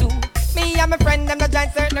pick and sue. Me and my friend, them the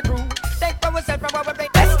giant certain crew. Take for yourself from our break.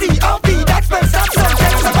 S-T-O-P, that's my Samsung.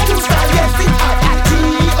 That's my new style, yes,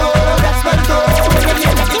 T-I-T-O, that's my door.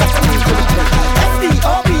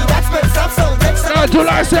 S-T-O-P, that's my Samsung.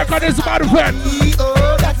 July 2nd is Battlefest.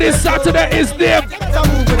 This Saturday is them.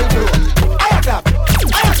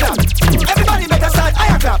 Everybody make a sign.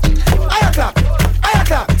 Aya clap.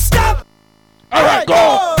 Stop. All right,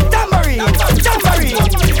 go. Tambourine.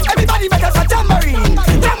 Everybody make a sign. Tambourine.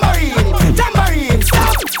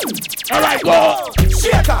 Stop. All right, go.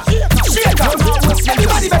 Shaker.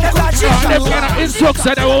 Everybody make a sign. Shaker. Them kind of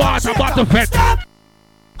instruction they will watch a Battlefest.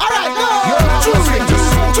 All right, go. Touring.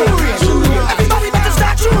 Everybody make a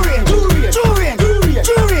start. Touring.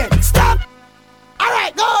 Stop. All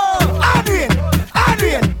right, go.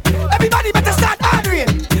 Adrian. Everybody better start. Adrian.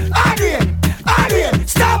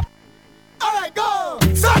 Stop. All right, go.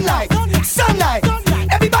 Sunlight.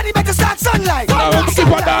 Everybody better start. Sunlight. Keep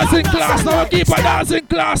on dancing class now. Keep a dancing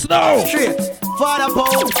class now. Straight. Father Paul,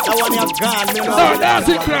 I want you gone. No,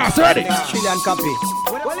 dancing class, ready? Chilean copy.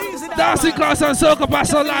 Dancing class on Soca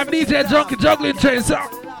Pastor Live, DJ Junkie Juggling Train, sir.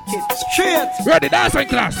 Straight. Ready, dancing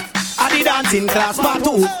class. I the dancing class part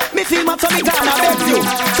 2. Me feel my tummy gonna Bellevue.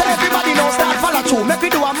 So everybody now start follow through. Make we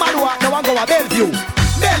do a mad walk, now I go a Bellevue.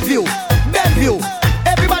 Bellevue, Bellevue.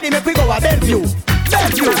 Everybody make we go a Bellevue.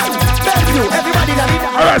 Bellevue, Bellevue. Everybody now need a...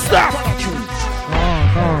 Alright, stop.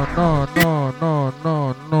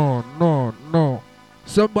 No.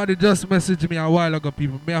 Somebody just messaged me a while ago,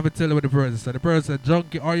 people. May I have to tell you what the person said. The person said,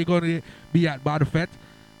 Junkie, are you going to be at Battlefest?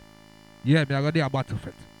 Yeah, me I go there at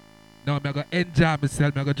Battlefest. Now I'm going to enjoy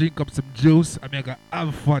myself, I'm going to drink up some juice, and I'm going to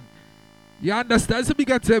have fun. You understand? So we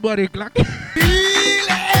can tell body clock.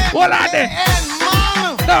 What are they?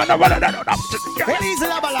 No.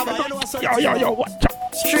 Yo, what?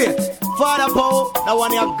 Straight. Father Paul, that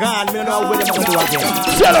one you gone, me know where them do again.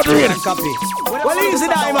 Celebrate. Copy. Well, easy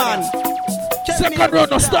die, man. Second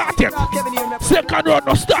round no start yet. Hold on.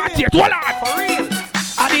 For real.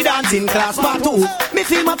 I the dancing class part 2. Me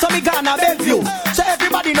feel my tummy gonna Bellevue. So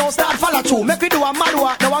everybody now start follow through. Make we do a mad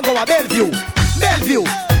walk, now I go a Bellevue. Bellevue.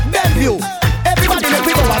 Everybody make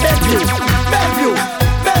we go a Bellevue.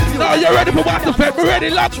 Now you ready for what to fit? We ready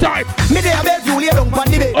long time. Me there a Bellevue lay down on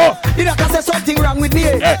the bed. The doctor say something wrong with me.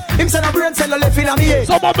 Him say a brain cell left in me head.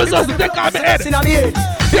 Some of us just take off my head. Take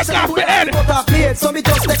off my head. So me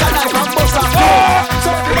just take a knife and bust off.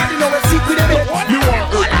 So everybody know what's sick with the bed.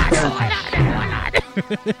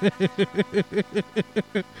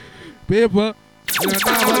 People, you don't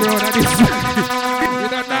normal road at this. You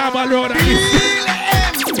don't normal road at this.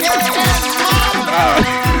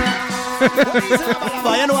 You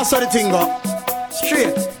know what's the thing go?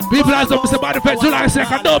 Straight. People are some about the July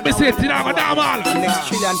 2nd. Don't miss it. You know what normal. Next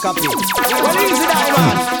Chilean copy. Well, easy that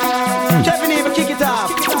man. Kevin even kick it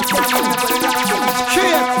off.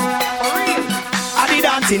 Straight. I the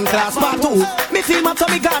dancing class part 2. Me feel my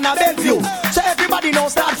tummy gonna Bellevue. So everybody now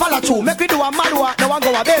start follow through. Make we do a mad walk, now I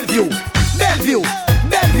go a Bellevue.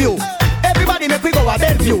 Everybody make we go a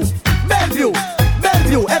Bellevue.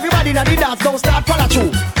 Everybody now the dance now start follow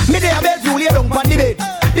through. Me there a Bellevue lay down on the bed.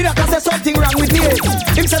 The doctor say something wrong with me head.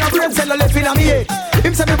 Him say a brain cell left in me head.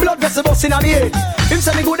 Him say me blood vessel bust in me head. Him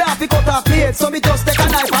say me good half he cut off me head. So me just take a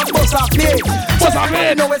knife and bust off me head. So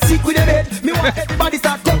everybody know we're sick with the bed. Me want everybody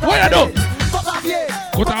start cut off. What you do? Cut off me head.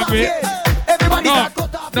 Cut off me head. Everybody start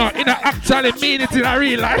cut off. No, in a actually mean it in a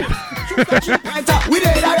real life. We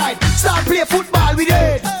dead, alright. Start play football, we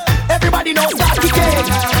dead. Everybody know start kicking.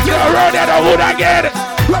 You run out of wood again.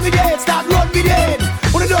 Run me dead, start run me dead.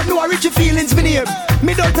 When you don't know how rich your feelings me name.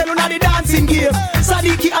 Me don't tell you now the dancing game.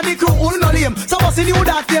 Sadiki and the crew, who no lame. So what's the new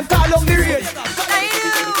dance game, call on the raid.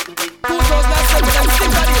 2007, I'm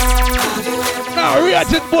sick of this. Now,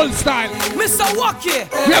 Raging Bull style. Mr. Wacky.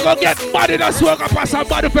 We're going to get mad in a Soca Pastor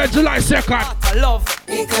Battlefest July 2nd. I love.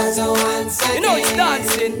 Because I want to. You know it's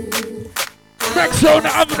dancing. Make sure you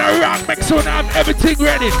have the rock, make sure you have everything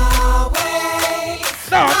ready.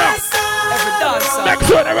 No. Every dancer. Make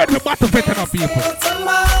sure you're ready for Battlefest enough people.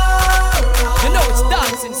 You know it's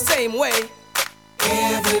dancing same way.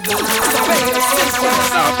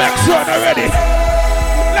 Now make sure you're ready.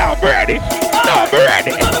 Now I'm ready.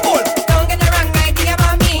 Don't get the wrong idea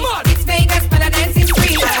about me. It's Vegas, but I dance in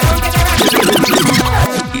free. Don't get the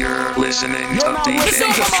wrong. You're listening to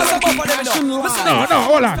DJ Junkie. No,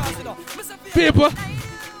 hold on. People,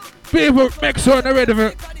 make sure you're ready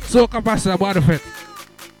for Soca Pastor Battlefest.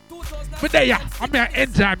 But there, I'm going to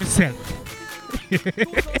enjoy myself.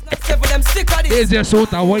 DJ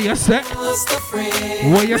Suta, what you say?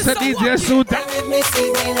 What you say, DJ Suta?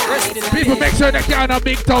 People, make sure they carry a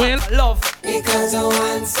big towel.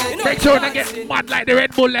 Make sure they get mad like the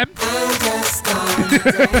Red Bull them.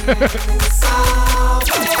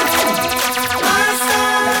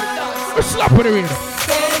 Slap with the radio.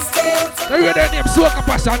 The radio name Soca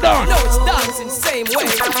Pastor down. No, it's dancing same way.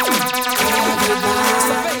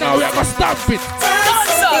 Now we are going to stamp it. We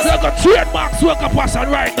are going to trademark Soca Pastor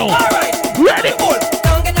right now. Alright. Ready?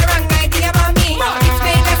 Don't get the wrong idea about me. It's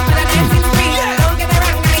Vegas, but I dance in free. Don't get the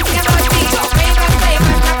wrong idea about me.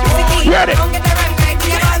 Ready? Don't get the wrong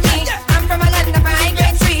idea about me. I'm from a land of high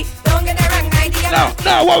grade tree. Don't get the wrong idea about me.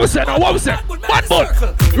 No, what was that? One bull.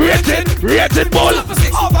 Raging Bull.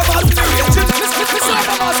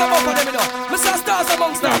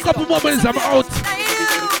 Now, a couple more minutes, I'm out.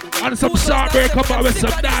 And some short break, come out with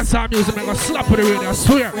some dancehall music. I'm going to slap with the radio, I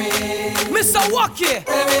swear. Mr. Wacky.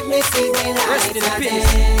 Rest in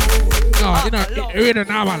peace. No, you know, it's really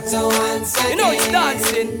normal. You know it's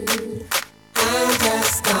dancing. I'm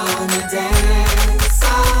just gonna dance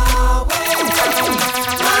away my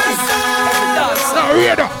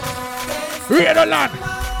Radio land.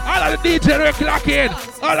 All of the DJ will clock in.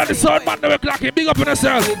 All of the sound man will clock in. Big up on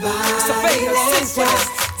yourself.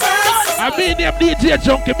 I mean them DJ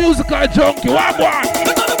junkie, musical junkie. What one?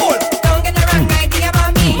 Don't get the wrong idea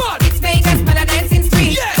about me. It's Vegas, but I dancing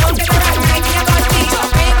street. Don't get the wrong idea about me.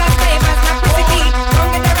 Flavors, not pretty.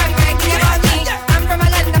 Don't get the wrong idea about me. I'm from a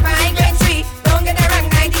land of high grade street. Don't get the wrong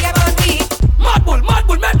idea about me. Mad bull,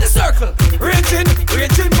 make the circle. Raging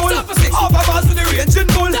bull. Off of us with the raging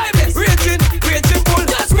bull. Raging bull.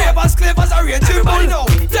 Ravers, clavers are raging bull.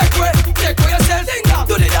 Take way yourself.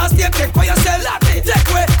 Do the dance game, take way yourself. Take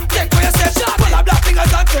way yourself. Pull up black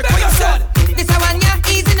fingers and take way yourself. This a one ya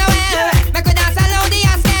easy no well. Make we dance along the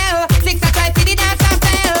scale. Six a try for the dance and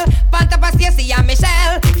fell. Pant up a Stacy and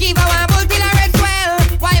Michelle. Give a one bull till a red swell.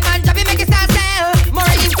 Why man job make it start sell? More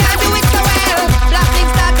you can't do it so well. Black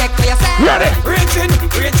things start take for yourself. Raging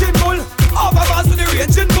bull. Off of us with the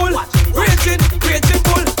raging bull. Raging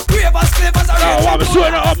bull. Ravers, clavers are raging bull. I'm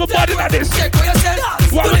showing up my body like this. Take for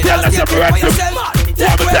yourself. What me tell us about them? What me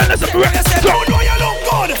tell us about them? Don't know you look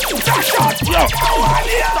good. Dash out. Yo,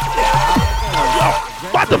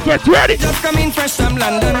 Butterfest ready? Just come in fresh from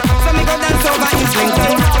London. So me go dance over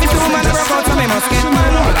Islington. Me two man rock out so me must get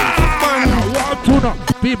man. One, two now.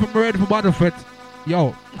 People be ready for Butterfest.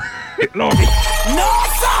 Yo, love me. No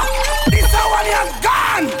sir, this is one you're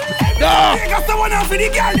gone. No. Take up someone else for the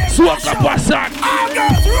girl. Swap the person. All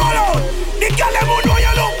girls roll out. The girl them who know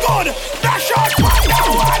you look good. Dash out.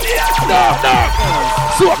 No.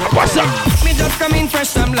 Swap the person. Me just come in fresh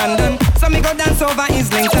from London. So me go dance over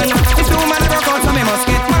Islington. This woman rock out so me must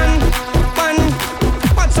get man.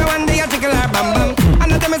 Watch her one day I jiggle her bam bam.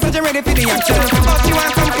 And the message ready for the action. But she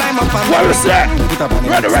want come climb up and what is that?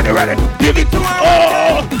 Ready. Give it to her.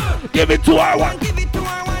 Oh, give it to her one.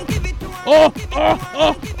 Oh.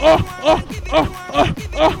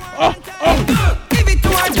 Give it to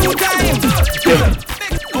her 2 times. Give it.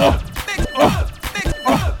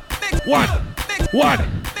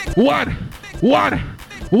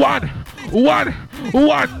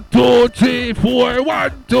 One, two, three, four.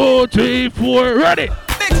 1, 2, 3, 4. Ready?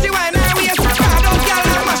 Make she wine her waist. Crowd out, girl,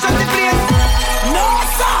 and mash up the place. No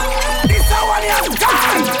sir, this is one you're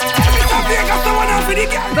gone. Every time you got someone else for the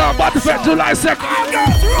girl. No, Butterfest July 2nd. All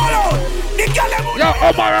girls roll out. The girl them. Yo,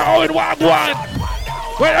 Omar Owen, Wagwan.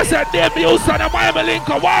 When I said Dave Houston and Miami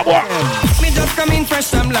Lincoln, Wagwan. Me just come in fresh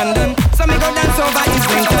from London. So me go dance over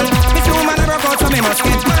Islington. Me two man rock out so me must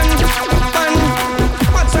get fun.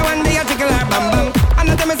 Watch her one day I jiggle her bam bam. And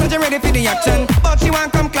the message ready for the action. But she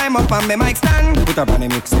want come climb up on me mic stand. Put up on the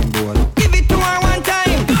mixing bowl. Give it to her 1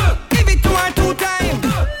 time. Give it to her 2 times.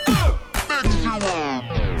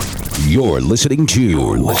 You're listening to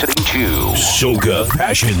Soca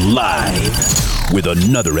Passion Live with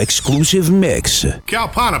another exclusive mix.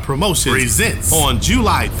 Calpana Promotions presents on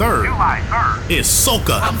July 3rd. It's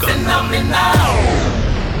Soca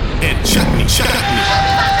and Chutney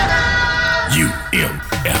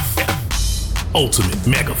UMF Ultimate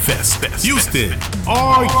Mega Fest Houston.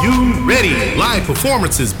 Are you ready? Live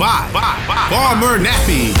performances by Farmer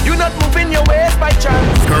Nappy. You not moving your waist by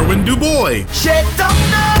chance. Kerwin Dubois. Shake them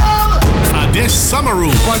now. Adesh Samaru.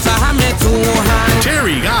 Once I have me 2 hands.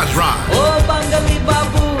 Terry Gajra. Oh, Bangali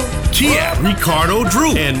Babu. Kia, Ricardo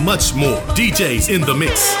Drew, and much more. DJs in the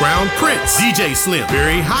mix. Crown Prince, DJ Slim,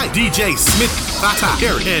 Barry Hyde, DJ Smith, Tata,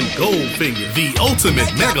 Harry, and Goldfinger. The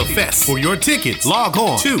Ultimate Mega Fest. For your tickets, log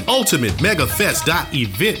on to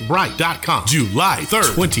ultimatemegafest.eventbrite.com. July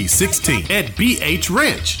 3rd, 2016 at BH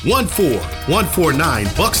Ranch, 14149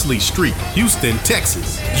 Buxley Street, Houston,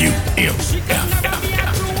 Texas. UMF.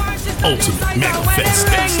 Ultimate Mega Fest.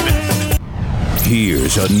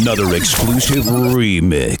 Here's another exclusive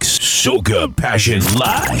remix. Soca Passion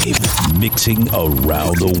Live. Mixing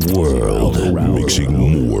around the world.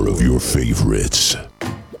 Mixing more of your favorites.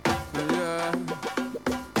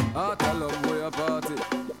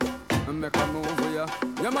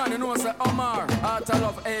 Man, you know, say Omar, Art of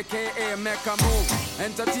Love, aka Make a Move.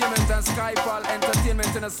 Entertainment and Skyfall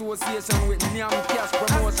Entertainment in association with Nyam Cash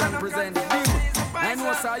Promotion present Big. I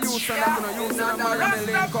know, say you son that you use in Miami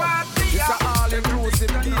link up. It's an all-inclusive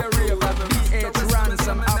day rave at BH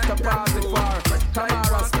Ransom after party for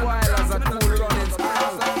Tamara Spoilers and Cool Runnings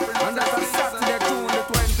All. And that's a Saturday, June the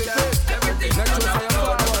 25th. Make sure say you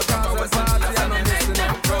follow us cause the party and I'm missing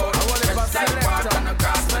up. I want to pass selector,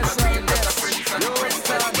 special guest.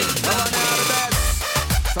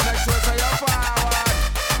 So make sure say you're forward.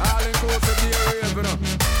 All inclusive day rave, you know.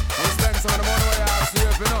 I'm spend some of the money where you have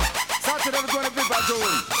saved, you know. Saturday the 25th of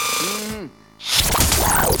June.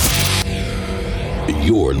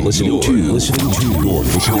 You're listening to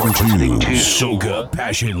Soca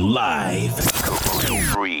Passion Live.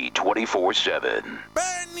 Free 24/7.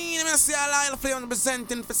 Burning, I say a Lyle Flame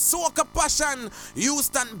presenting for Soca Passion,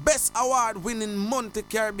 Houston Best Award-winning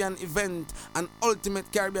multi-Caribbean event and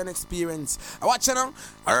ultimate Caribbean experience. Watch it now.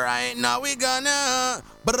 Alright, now we gonna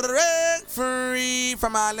break free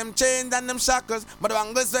from all them chains and them shackles. But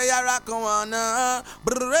I'm gonna say I rock wanna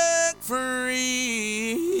break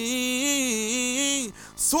free.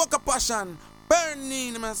 Soca Passion.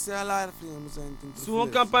 Burning, I say a Lyle Flame presenting.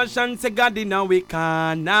 Soca Passion say God in a we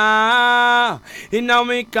canna, in a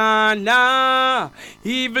we canna.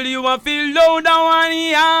 Evil you a feel low down one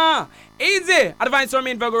here. Easy. Advance from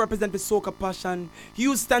me Virgo represent the Soca Passion,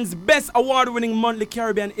 Houston's best award-winning monthly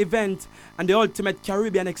Caribbean event and the ultimate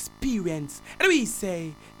Caribbean experience. And we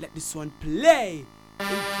say, let this one play.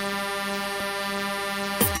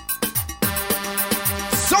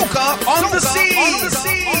 Soca on the seas.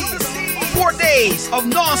 4 days of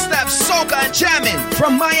non-stop soca and jamming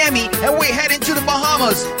from Miami, and we're heading to the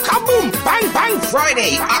Bahamas. Kaboom! Bang bang!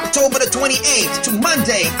 Friday, October the 28th to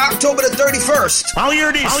Monday, October the 31st. I'll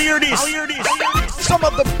hear this. Some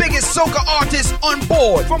of the biggest soca artists on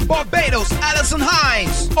board. From Barbados, Alison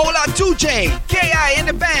Hines, Ola 2J, K.I. in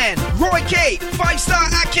the band, Roy K, 5-Star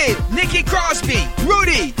Akid, Nikki Crosby,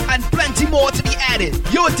 Rudy, and plenty more to be added.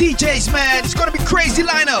 Your DJs, man, it's gonna be crazy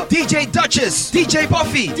lineup. DJ Duchess, DJ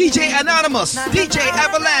Buffy, DJ Anonymous, DJ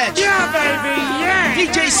Avalanche, Yeah, baby, yeah.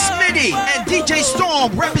 DJ Smitty, and DJ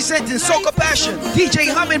Storm representing Soca Passion, DJ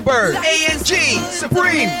Hummingbird, ANG,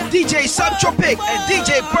 Supreme, DJ Subtropic, and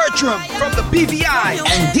DJ Bertram from the BVI,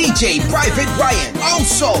 and DJ Private Ryan.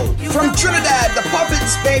 Also, from Trinidad, the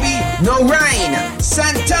Puppets, baby, No Rain,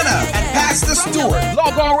 Santana, and Pastor Stewart.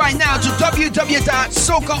 Log on right now to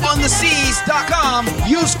www.socaontheseas.com.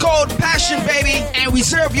 Use code PASSION, baby, and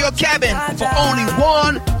reserve your cabin for only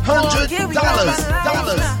 $100.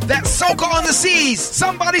 That's Soca on the Seas.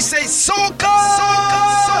 Somebody say Soca!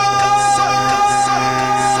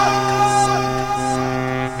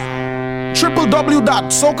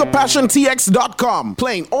 www.socapassiontx.com.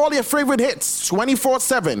 Playing all your favorite hits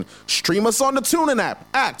 24/7. Stream us on the TuneIn app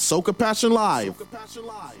at Soca Passion Live.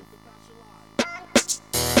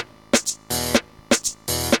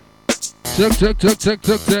 Check.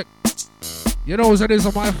 You know what it is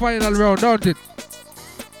on my final round, don't it?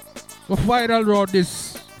 My final round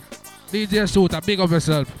this DJ Shooter, big up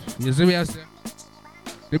yourself. You see me I say?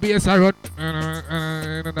 The bass I run.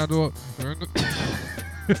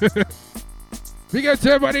 We get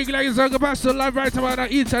to everybody like it's Soca Passion Live right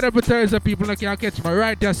about each and every Thursday. People that can't catch me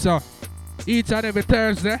right there, so. Each and every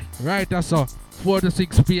Thursday, right there, so. 4 to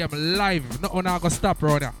 6 p.m. live. Nothing not gonna stop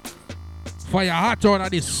around there. Fire hot on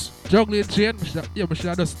this. Jugglin chain. Yeah, we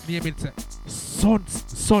should just name it. Sun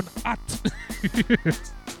hot.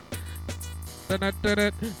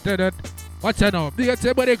 What's that now? You get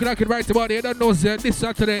everybody cracking right about it. You don't know, sir. This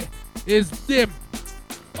Saturday is them.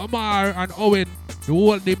 Omar and Owen, the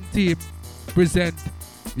whole them team, present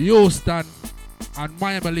Houston and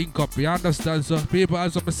Miami link up. You understand, so people,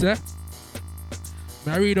 as I say,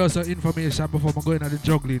 I read out some information before I go into the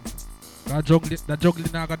juggling. The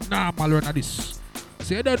juggling I got normal run of this.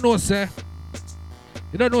 So you don't know, sir.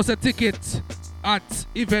 You don't know, sir, tickets at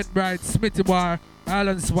Eventbrite, Smithy Bar,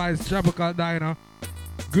 Island Spice, Tropical Diner,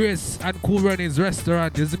 Grace and Cool Runnings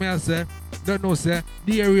Restaurant. You see me, sir? Don't know, sir.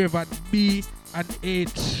 The area at B and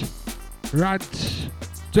H Ranch.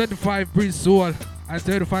 25 Prince Hall and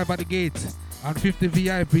 35 at the gate and 50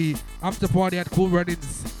 VIP. After party at Cool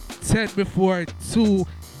Runnings. 10 before, 2,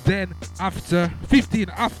 then after, 15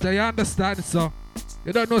 after, you understand? So,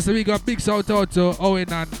 you don't know, so we got big shout out to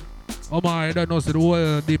Owen and Omar. You don't know, so the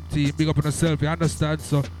whole team, big up on yourself, you understand?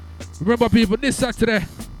 So, remember people, this Saturday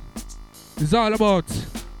is all about,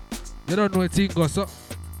 you don't know a thing, so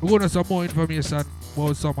we're going to some more information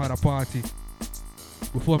about some other party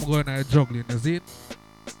before I'm going to juggling, you see?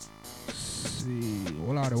 See,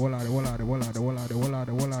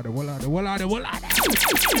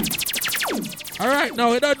 Alright,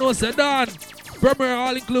 now we don't know Sedan. Premier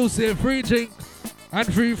all inclusive, free drink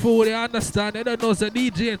and free food, you understand? You don't know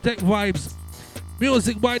DJ Tech Vibes.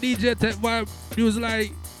 Music by DJ Tech Vibe, news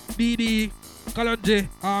like DD, Kalonji,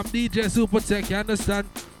 DJ Super Tech, you understand?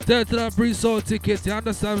 $30 pre-sold tickets, you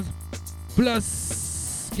understand?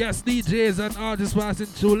 Plus guest DJs and artists passing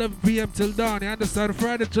through 11 p.m. till dawn, you understand?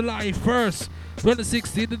 Friday, July 1st,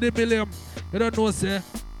 2016 to the Millennium. You don't know, sir.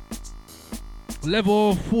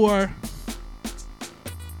 Level 4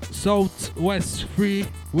 Southwest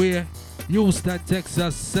Freeway, Houston,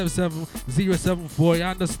 Texas 77074. You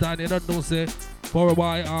understand? You don't know, sir. Power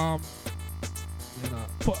by you know, I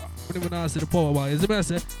don't even know how to say the power by. Is the best,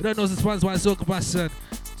 sir? You don't know, it's sponsored by Soca Passion.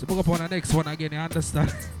 So book up on the next one again, you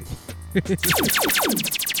understand?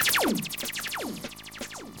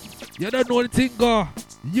 You don't know the thing, go.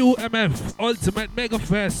 UMF, Ultimate Mega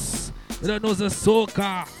Fest. You don't know the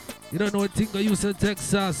Soca. You don't know the thing, go Houston,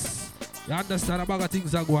 Texas. You understand about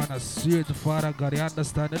things that go on straight to Father God. You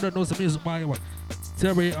understand? You don't know some music, my one.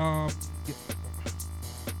 Terry, you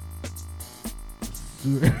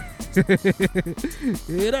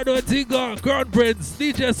don't know the thing, go. Crown Prince,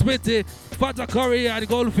 DJ Smitty, Fata Curry, and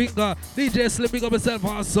Goldfinger, DJ Slim, big up yourself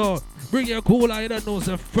also. Bring your cooler, you don't know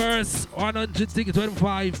the first 100 ticket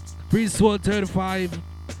 25, pre-sold 35,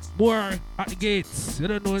 more at the gates. You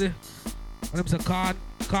don't know the I'm saying corn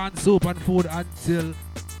soup and food until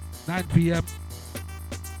 9 p.m.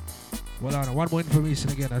 Well, on one more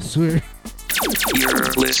information again, I swear.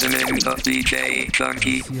 You're listening to DJ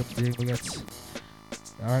Chunky. Same thing we get.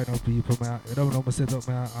 Alright, no people, man. You don't know my setup,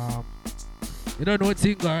 man. You don't know what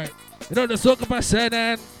thing, alright. You don't know Soca Passion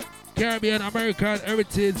and Caribbean American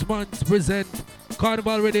Heritage Month present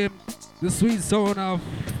Carnival Rhythm, the sweet sound of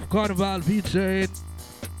Carnival featuring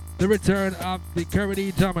the return of the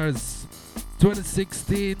Caribbean Jammers.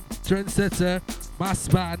 2016 trendsetter, mass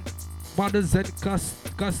band, models and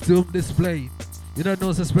costume display. You don't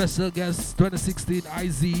know the special guest 2016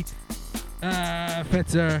 IZ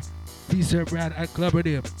Fetter t-shirt brand at Club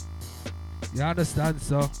Rhythm. You understand,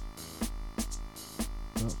 so?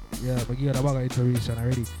 Yeah, but get a bag of information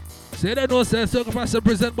already. So you don't know, sir, Soca Passion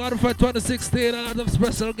present Modified 2016, a lot of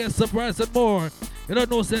special guest surprise and more. You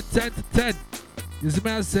don't know, sir, 10 to 10. You see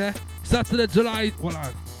me, sir? Saturday, July, hold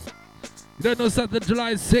on. You don't know Saturday,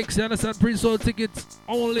 July 6th, you understand? Pre-sold tickets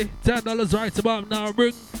only $10 right about now.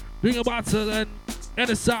 Bring a bottle and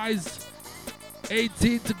any size.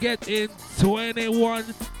 18 to get in,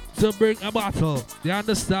 21 to bring a bottle. You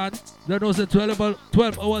understand? You don't know the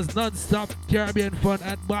 12 hours non-stop Caribbean fun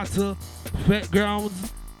at Battle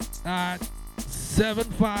Fairgrounds at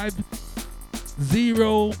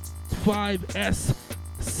 7505S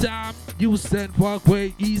Sam Houston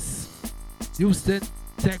Parkway East, Houston,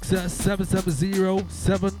 Texas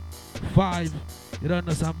 77075. You don't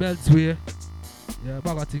know some Beltsway. Yeah,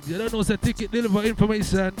 bag of things. You don't know the ticket deliver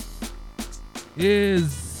information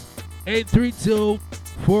is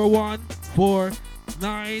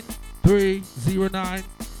 832-414-9309.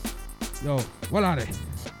 Yo, what are they?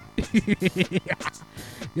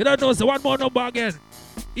 You don't know, so one more number again.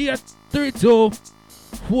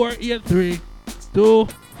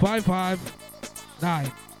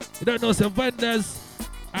 832-483-2559. You don't know, so vendors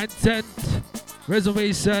and tent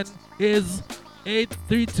reservation is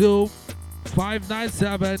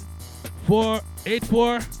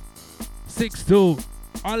 832-597-48462.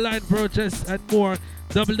 Online purchase and more,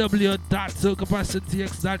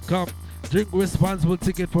 www.socapassiontx.com. Drink responsible,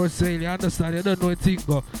 ticket for sale. You understand? You don't know a thing,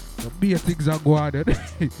 but be a things are going on.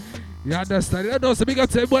 You understand? You don't know, so big up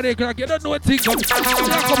to everybody. You don't know a thing, but you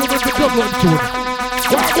come over to double tune.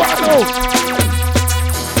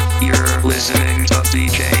 You're listening to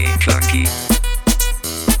DJ Chunky.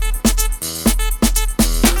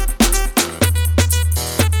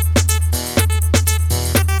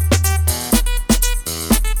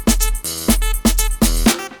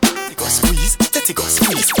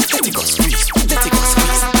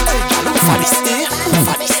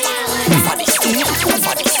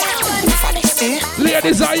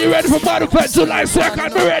 Ladies, are you ready for Modified July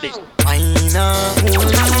 2nd? Be ready. I know,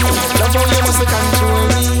 love how you must control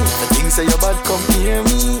me. The things say you bad, come hear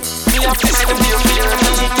me. Me a place them you fear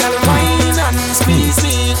me. Girl, wine and squeeze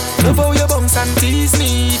me. Love how you bounce and tease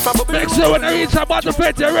me. Make sure when I reach a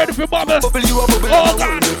Modified, you're ready for bubble. Bubble, you a bubble. Oh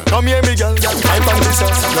God. Come here, me girl. I'm from the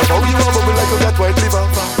sauce. Love how you a bubble like you got white liver.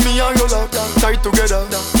 Me and your love tight together.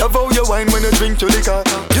 Love how you wine when you drink to liquor.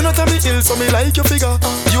 You not tell me ill, so me like your figure.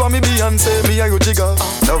 You and me Beyonce, me and your jigger.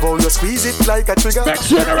 Love how you squeeze it like a trigger. Make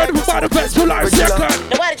sure you're ready for Modified July 2nd.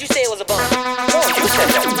 Now why did you say it was a bomb? No, you said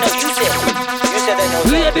that. No, you said that.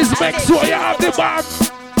 Ladies, make sure you have the bomb.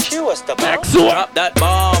 She was the bomb. Make sure. Drop that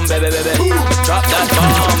bomb, baby, baby. Drop that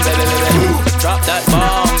bomb, baby, baby. Drop that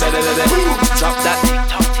bomb, baby, baby. Drop that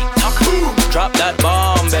tick-tock, tick-tock. Drop that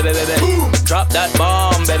bomb, baby, baby. Drop that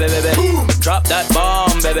bomb, baby, baby. Drop that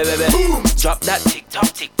bomb, baby, baby. Drop that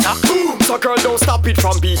tick-tock, tick-tock. So girl, don't stop it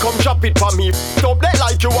from me. Come drop it from me. Don't let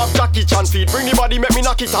like you have Jackie Chan feet. Bring the body, make me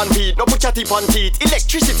knock it and beat. No put your tip on teeth.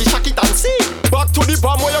 Electricity, shock it and see. Back to the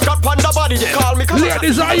bomb where you got panda body. Call me.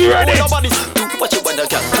 Ladies, are you ready? Do what you wanna,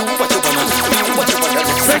 girl. Do what you wanna. Do what you wanna.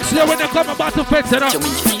 Make sure when they come about to fix it up.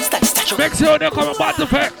 Make sure they come about to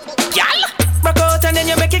fix. Y'all. Rock out and then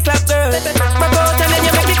you make it clap, girl. Rock out and then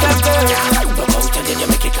you make it clap, girl. Rock out and then you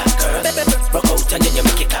make it clap, girl. Rock out and then you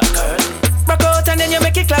make it clap, girl. Rock out and then you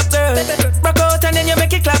make it clap, girl. Rock out and then you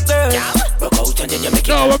make it clap, girl. Rock out and then you make it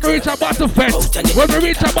clap. Yo, when we reach a battle fest. When we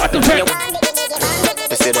reach a battle fest.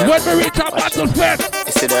 When we reach a battle fest.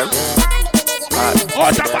 You see them? Oh,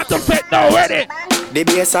 it's a battle fest now, ready? The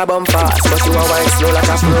bass a bump fast, but you a wine slow like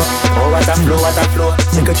a pro. Oh, what a flow, what a flow.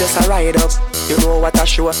 You could just a ride up. You know what a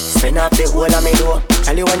show. Spin up the whole of me door.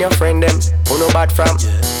 Tell you when your friend them, who no bad from.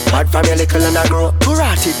 Bad from your little and a grow.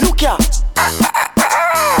 Karate, look ya.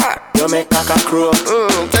 You make caca crow.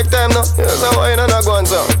 Take time now, here's a wine and a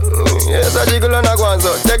guanzo. Here's a jiggle and a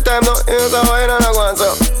guanzo. Take time now, here's a wine and a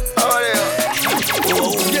guanzo. How are you?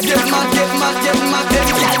 Get mad, get mad, get mad, get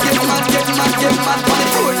mad, get mad, get mad, get mad, on the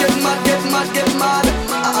floor, get mad, get mad, get mad.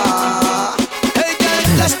 Hey girl,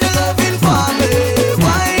 that's the loving family.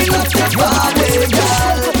 Wine up your body,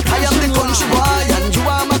 girl. I am the country boy and you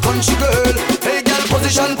are my country girl. Hey girl,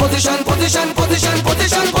 position, position, position, position,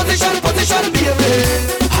 position, position, position, baby.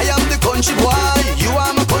 I am the country boy, you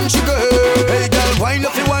are my country girl. Hey girl, wine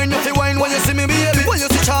up, wine up, wine when you see me, baby. When you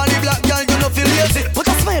see Charlie Black, girl, you know feel lazy. Put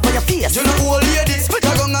a smile on your face. You know old lady. Spit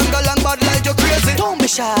a gun and go long bad like you crazy. Don't be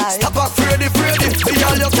shy. Stop back, Freddy, Freddy. Be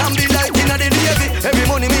all you can be like in the Navy. Every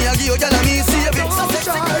money me I give you, girl, I me save it.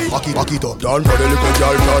 Back it up. Down for the little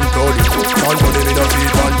girl, down for the. Down for the little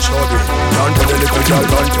feet and chubby. Down for the little girl,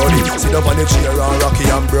 down for the. Sit up on the chair and rocky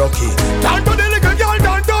and brocky. Down for the little girl,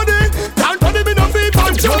 down for the. Down for the little feet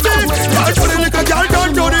and chubby. Down for the little girl,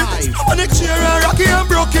 down for the. On the chair and rocky and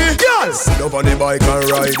brocky. Girl, sit up on the bike and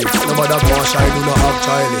ride it. No matter how shy, do not act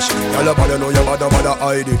childish. Girl, up and you know you mother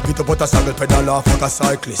hide it. Pit up put a saddle pedal off like a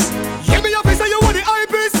cyclist. Give me your face and you want the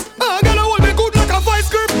eyepiece. Girl, I want me good like a vice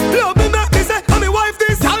grip. Love me, make me say, I'm my wife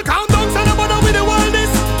this. I'll calm down, son of a with the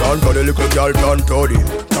wildness. Down for the little girl, down for the.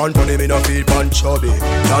 Down for the me no feel pan chubby.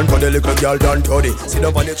 Down for the little girl, down for the. Sit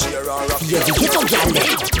up on the chair and rock. Yeah, the ghetto girl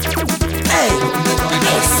there. Hey,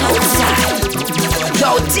 hey, Southside.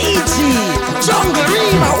 Yo, DG,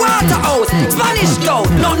 Jugglin, Waterhouse, Spanish Gold.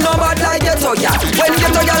 None no bad like ghetto girl. When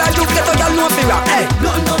ghetto girl I do ghetto girl no fear. Hey,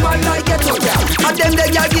 none no bad like ghetto girl. And them the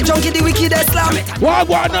girl get junkie the wickedest slam.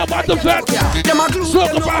 What no battle fest? Them a glue.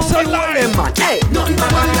 Smoke a pass online. Hey, none no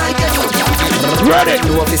bad like ghetto girl. Ready?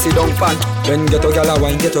 No fi sit down pan. When ghetto girl a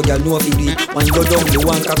wine, ghetto girl no fi beat. When go down, you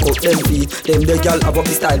want cock up them feet. Them the girl have up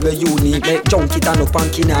the style where you need. Make junkie tan up and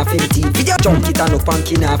kin half empty. Video junkie tan up and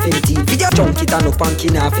kin half empty. Video junkie tan up and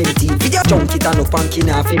kin half empty. Video junkie tan up and kin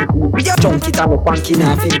half empty. Video junkie tan up and kin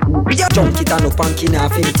half empty. Video junkie tan up and kin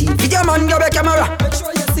half empty. Video man grab a camera.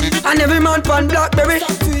 And every man pan Blackberry.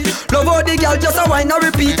 Love how the girl just a whine and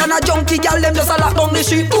repeat. And a junkie girl them just a lock down the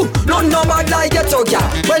street. Ooh, none no bad like ghetto girl.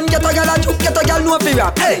 When ghetto girl a juke, ghetto girl no fi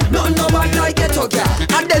rap. Hey, none no bad like ghetto girl.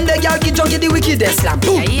 And then the girl get junkie the wickedest slam.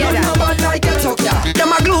 Ooh, none no bad like ghetto girl.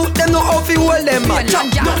 Them a glue, them know how fi hold them man.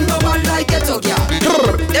 None no bad like ghetto girl.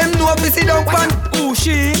 Them know how fi sit down pan. Ooh,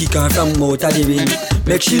 she kick her from out of the ring.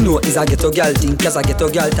 Make she know is a ghetto girl thing. Cause a ghetto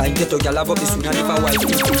girl time. Ghetto girl have up the swing and if a wife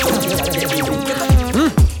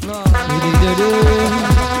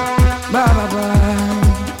bye bye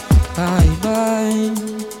bye bye.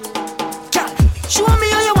 Show me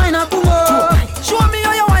how you wine and come up. Show me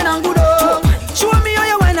how you wine and good up. Show me how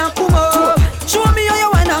you wine and come up. Show me how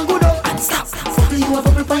you wine and good up. And stop. Bubble you a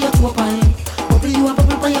bubble pan your toe pine. Bubble you a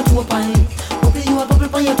bubble pan your toe pine. Bubble you a bubble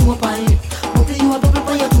pan your toe pine. Bubble you a bubble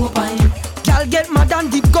pan your toe pine. Girl get mad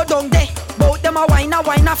and deep go down there. Bout them a wine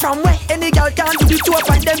from where. Any girl can do the toe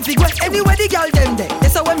pine them figure. Anywhere the girl them there.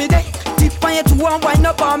 That's how when me there. On your toe and wind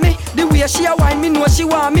up on me. The way she a wine, me know she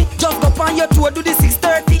want me. Just up on your toe, do the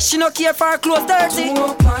 630. She no care for her clothes dirty.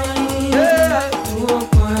 Toe pine, yeah. Toe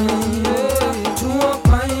pine, yeah. Toe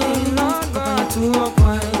pine, toe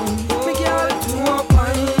pine. Me girl, toe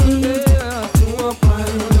pine, yeah. Toe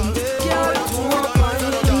pine, girl, toe pine.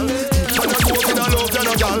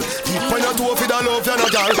 Tip on your toe for the love, you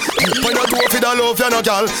no gal. Tip on your toe for the love, you no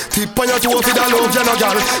gal. Tip on your toe for the love, you no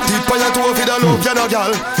gal. Tip on your toe for the love, you no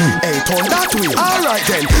gal. Hey, turn that way. Alright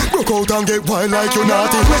then, broke out and get wild like you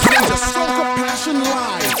naughty.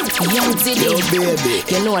 Young Diddy, yo, baby.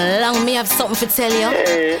 You know long me have something to tell you.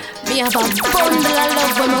 Me have a bundle of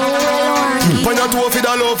love when me roll on. Tip on your toe for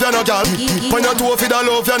the love, you no gal. Tip on your toe for the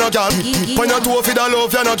love, you no gal. Tip on your toe for the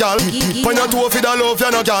love, you no gal. Tip on your toe for the love,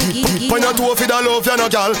 you no gal. Tip on your toe for the love, you no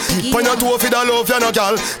gal. Tip on your toe for the love, you no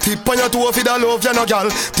gal. Tip on your toe for the love, you no gal.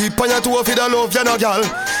 Tip on your toe for the love, you no gal.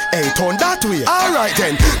 Hey, turn that way. Alright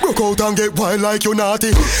then, broke out and get wild like you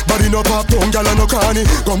naughty. Body no pop, tongue gal and no cranny.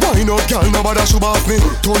 Come wind up, gal, nobody should off me.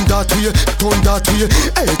 Turn that way, turn that way.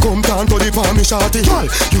 Hey, come down to the palm, me shawty. Gal,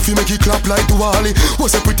 you feel make it clap like Duali.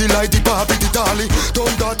 Was a pretty like the Barbie, the dolly.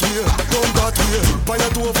 Turn that way, turn that way. Tip on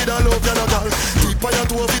your toe for the love, you no gal. Tip on your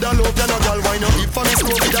toe for the love, you no gal. Wind up, if for me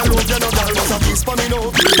slow for the love, you no gal. Was a kiss for me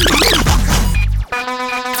now.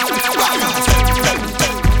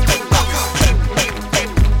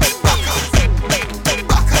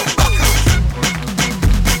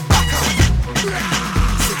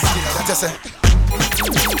 you say?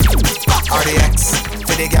 RDX,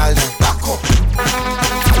 for the girl then.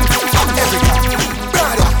 Every girl,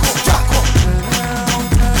 brother, Jacko.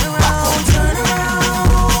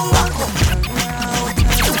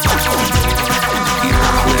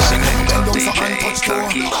 You're listening to DJ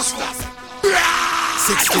Chunky.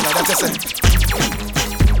 6 kilo, that you say?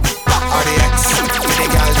 RDX, for the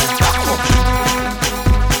girl then.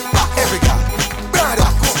 Every girl,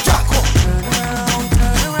 brother, Jacko.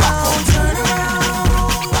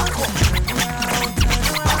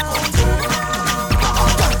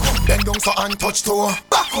 Bend down so and touch toe.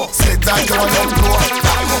 Sit that you want to blow.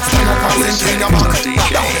 Stand up and sink in your back.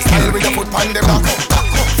 Down the style with your foot on the block.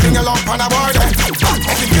 Bring your lump on a board.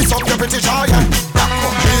 Make it kiss up your pretty jaw.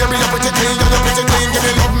 Baby, you're pretty clean, you're pretty clean. Give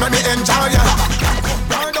me love, make me enjoy ya.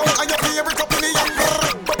 Burn down on your favorite company and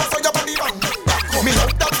but that's how your body bang. Me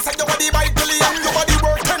love that say your body by billion, your body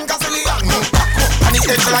worth 10 gazillion. And it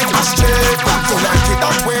edge like ashtray. So like it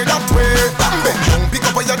that way, that way. Bend down, pick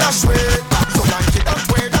up on your dash way. So like it that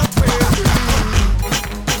way, that way.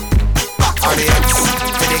 RDX,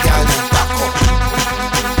 for the girl then.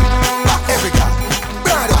 Every girl,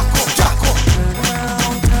 brother, Jacko.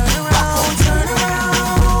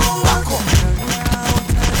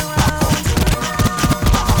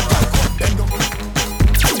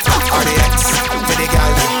 RDX, for the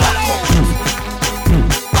girl then.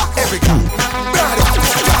 Every girl, brother,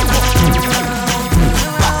 Jacko.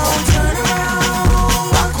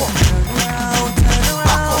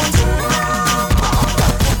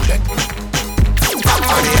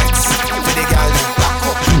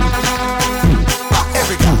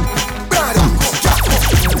 RDX, for the girl then.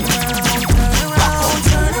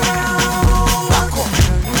 Every girl, brother, Jacko.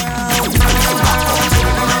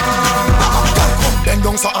 Bend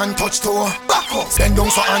down so and touch toe. Bend down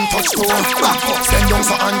so and touch toe. Bend down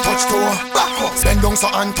so and touch toe. Bend down so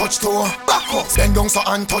and touch toe. Bend down so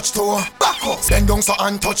and touch toe. Bend down so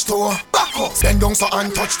and touch toe. Bend down so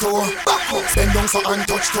and touch toe. Bend down so and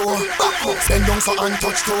touch toe. Bend down so and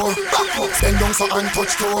touch toe. Bend down so and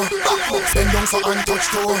touch toe. Bend down so and touch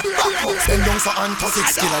toe. Bend down so and touch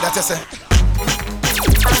 6 kilo, that you say?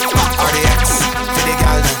 RDX, for the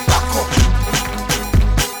girl then.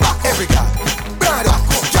 Every girl, brother,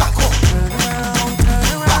 Jacko.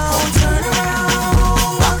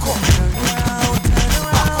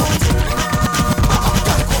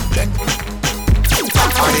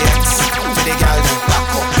 RDX, for the girl then.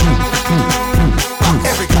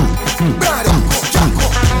 Every girl, brother, Jacko.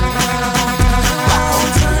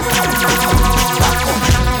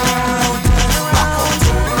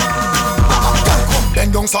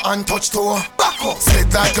 Bend down so and touch toe.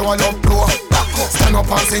 Sit like you a love blow. Stand up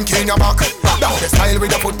and sink in your back. Down the style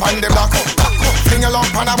with your foot on the block. Fling your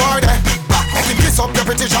lump on a board. Make it kiss up your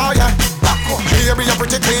pretty jaw. Baby, you're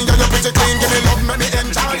pretty clean, you're pretty clean. Give me love, make me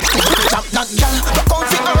enjoy. Tap that gal, rock out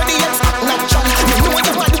for RDX, natural. You know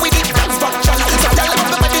you want with it, that's factual. So gal, have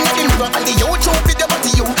the body in the mirror and the YouTube video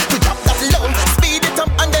body you. To drop that low, speed it up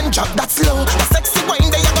and then drop that slow. The sexy wine,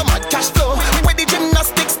 they have a mad cash flow. With the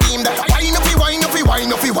gymnastics team, that wine up, wine up,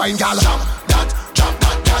 wine up, wine gal. Drop that gal, drop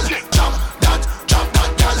that, drop that gal, drop that, drop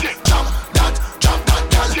that gal, drop that, drop that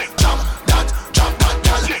gal, drop that, drop that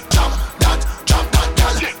gal, drop that, drop that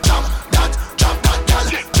gal, drop that, drop that gal,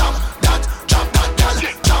 drop that, drop that gal,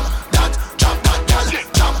 drop that,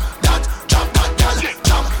 drop that gal, drop that, drop that gal,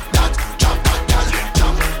 drop that, drop that gal,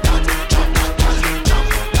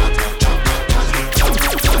 drop that, drop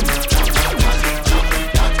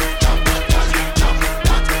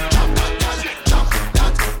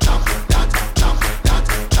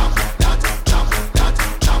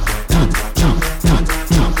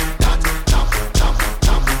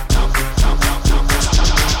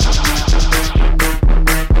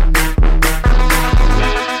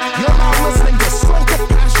You're now listening to Soca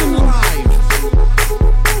Passion Live.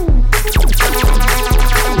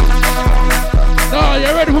 No,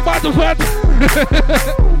 you ready for battle fight?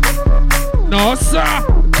 No, sir.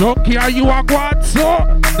 Junkie, are you a guan, so?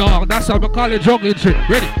 No, that's how we call it juggling shit.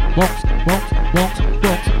 Ready? Bounce, bounce, bounce,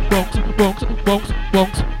 bounce, bounce, bounce, bounce,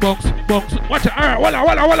 bounce, bounce, bounce. Watch it. All right, walla.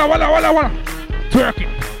 Twerk it,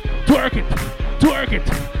 twerk it, twerk it,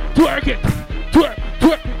 twerk it, twerk,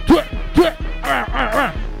 twerk, twerk, twerk. All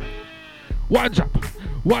right. One drop,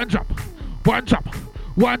 one drop, one drop,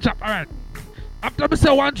 one drop. All right. After me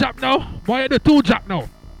say one drop now, why you do 2 drop now?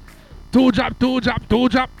 2 drop, 2 drop, 2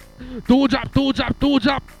 drop, 2 drop, 2 drop, 2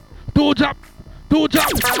 drop, 2 drop, 2 drop,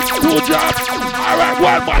 2 drop. All right,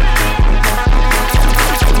 one more.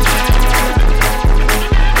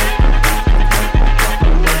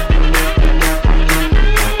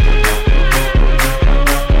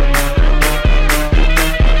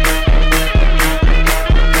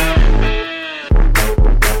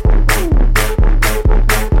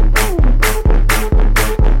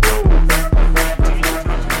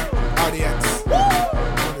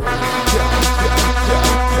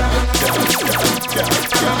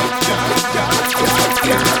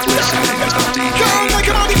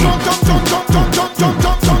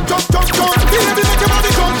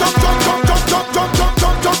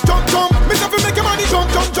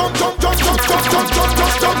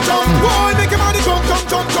 jump. Boy, make your body jump, jump,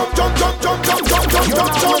 jump, jump, jump, jump, jump, jump, jump, jump,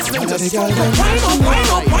 jump, jump. Wind up, wind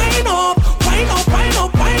up, wind up, wind up, wind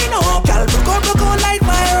up, wind up. Girl, broke out like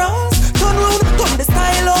virus. Turn round, turn the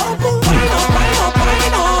style up. Wind up, wind up,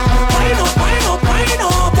 wind up, wind up, wind up, wind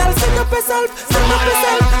up. Girl, set up yourself, set up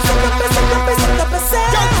yourself, set up yourself, set up yourself, set up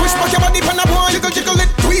yourself. Girl, push back your body, pan a boy, jiggle, jiggle it.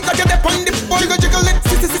 Do it like you're deep on the boy, jiggle, jiggle it.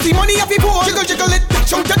 See money off your boy, jiggle, jiggle it.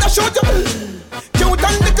 Shout to the shoot. Cute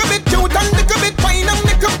and little bit, cute and little bit. Wine and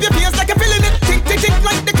make up your face like you're feeling it. Tick, tick, tick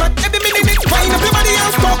like the clock every minute. Wine up your body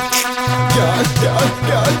and stop. Girl, girl,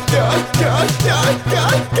 girl, girl, girl, girl,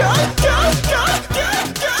 girl, girl, girl, girl, girl,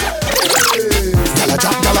 girl. Gyal a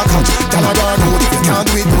drop, gyal a catch, gyal a run out. If you can't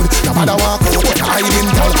do it good, you better walk out. Hide in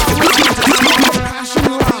tall. Passion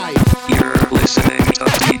live. You're listening to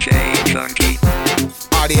DJ Junkie.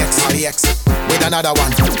 RDX, with another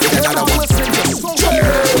one, with another one.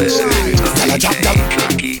 You're listening to DJ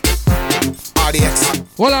Junkie. RDX.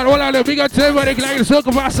 Hold on, we got everybody like the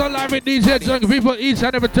Soca Pass on live with DJ Junkie. People each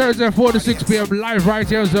and every Thursday 4 to 6 p.m. live right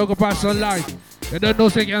here on Soca Pass on live. You don't know,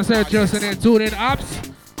 so you can search us and then tune in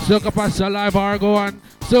apps. Soca Pass on live or go on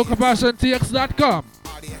SocaPassonTX.com.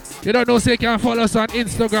 You don't know, so you can follow us on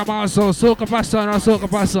Instagram also, Soca Pass on or Soca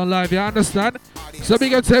Pass on live, you understand? So we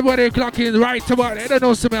got everybody clocking right about it. You don't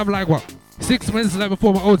know, so I'm like, what? 6 minutes left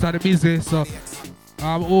before my out of the busy. So,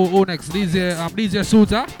 who next? DJ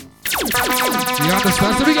Suta. You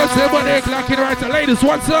understand? So we got everybody clocking right to ladies,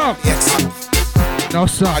 what's up? No,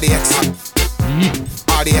 sir.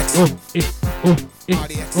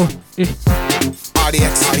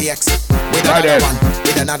 RDX, with another one,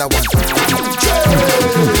 with another one.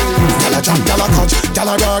 Gyal a jump, gyal a catch, gyal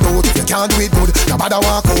a run out. If you can't do it good, you better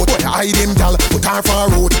walk out. Boy, hide him, gyal, put her for a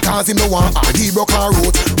road. Cause him no want, he broke her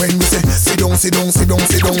road. When we say, sit down, sit down, sit down,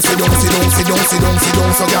 sit down, sit down, sit down, sit down, sit down, sit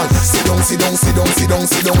down, so gyal, sit down, sit down, sit down, sit down,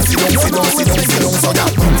 sit down, sit down, sit down, sit down, sit down, so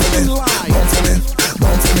gyal, bump for me, bump for me,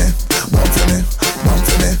 bump for me, bump for me, bump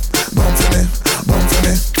for me, bump for me, bump for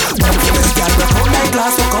me, bump for me. Gyal, broke out like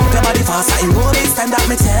glass, so come your body fast. I know this time that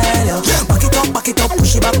me tell you. Back it up,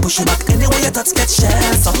 push it back. Anyway you touch, get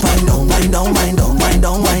shells. So wind down, wind down, wind down, wind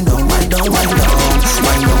down, wind down, wind down, wind down, wind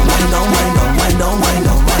down, wind down, wind down, wind down, wind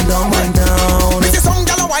down, wind down, wind down. This is some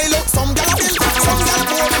gyal a wild out, some gyal a build, some gyal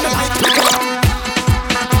pour in the light.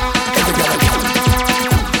 Every gyal a gyal,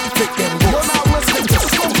 take them go. You're now listening to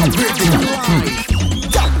Soca Live.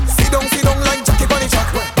 Gyal, sit down like Jackie Bunny Jack.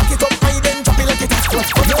 Back it up, high then drop it like it has.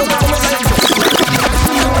 You're now listening to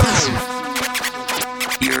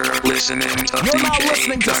You're listening to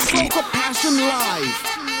DJ Junkie. Soca Passion Live.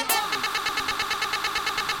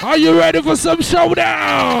 Are you ready for some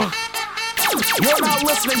showdown? You're now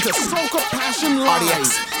listening to Soca Passion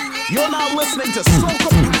Live. You're now listening to Soca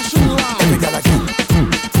Passion Live. Every gyal a gyal,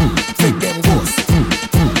 take them goes.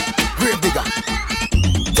 Grave digger.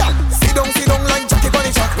 Gyal, sit down like Jackie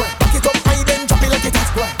Bunny Jack. Back it up high then drop it like it has.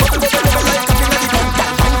 Bubble like coffee like it has.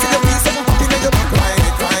 Wine till your piece and pop in your back.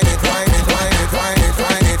 Wine it.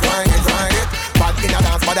 Bad in a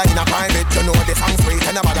dance, bad in a private. You know the song's sweet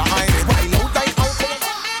and a bad hide it. Wild out like alcohol.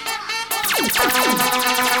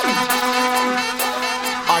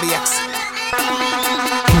 RDX.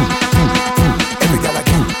 Every gyal a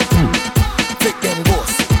gyal, take them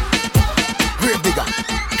goes. Grave digger.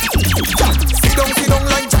 Sit down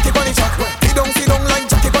like Jackie Bunny Jack. Sit down like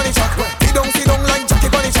Jackie Bunny Jack. Sit down like Jackie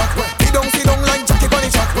Bunny Jack. Sit down like Jackie Bunny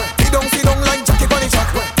Jack. Sit down like Jackie Bunny Jack.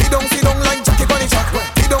 Sit down like Jackie Bunny Jack.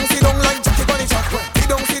 Sit down like Jackie Bunny Jack.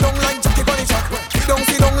 Sit down like Jackie Bunny Jack. Sit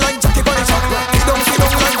down like Jackie Bunny Jack. Sit down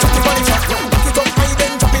like Jackie Bunny Jack. Back it up high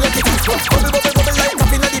then drop it like it is. Bubble like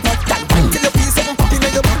coffee in the pot. Gyal, till your piece and pop in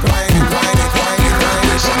your back.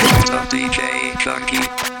 Listening to DJ Junkie.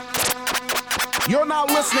 You're now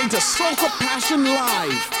listening to Soca Passion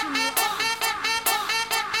Live.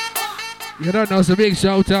 You don't know, so big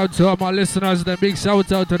shout out to all my listeners, then big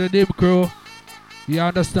shout out to the Dim crew. You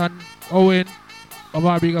understand? Owen, I'm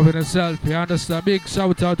gonna big up in himself. You understand? Big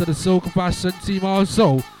shout out to the Soca Passion team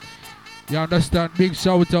also. You understand? Big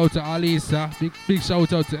shout out to Alisa. Big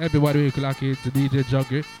shout out to everybody who clock in to DJ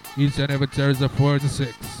Junkie each and every Thursday 4 to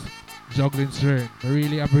 6. Juggling train. I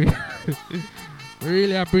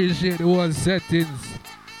really appreciate the whole settings.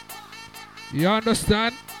 You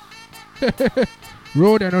understand?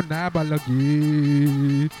 Road and on naba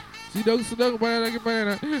lagi. Sit down,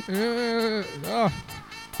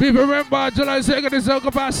 people remember July 2nd is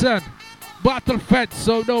Soca Passion Battle Fest,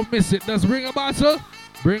 so don't miss it. Let's bring a bottle.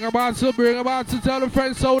 Bring a bottle. Tell the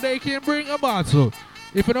friends so they can bring a bottle.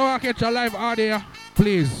 If you don't want to catch a live audio,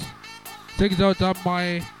 please take it out on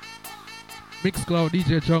my Mixcloud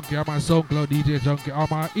DJ Junkie, on my Soundcloud DJ Junkie, on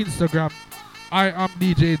my Instagram I am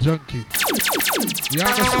DJ Junkie. You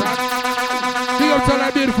understand? Big up to all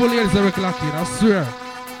that beautiful ladies that we're clocking, I swear.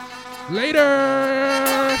 Later!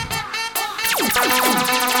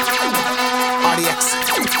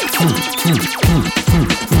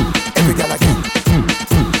 RDX.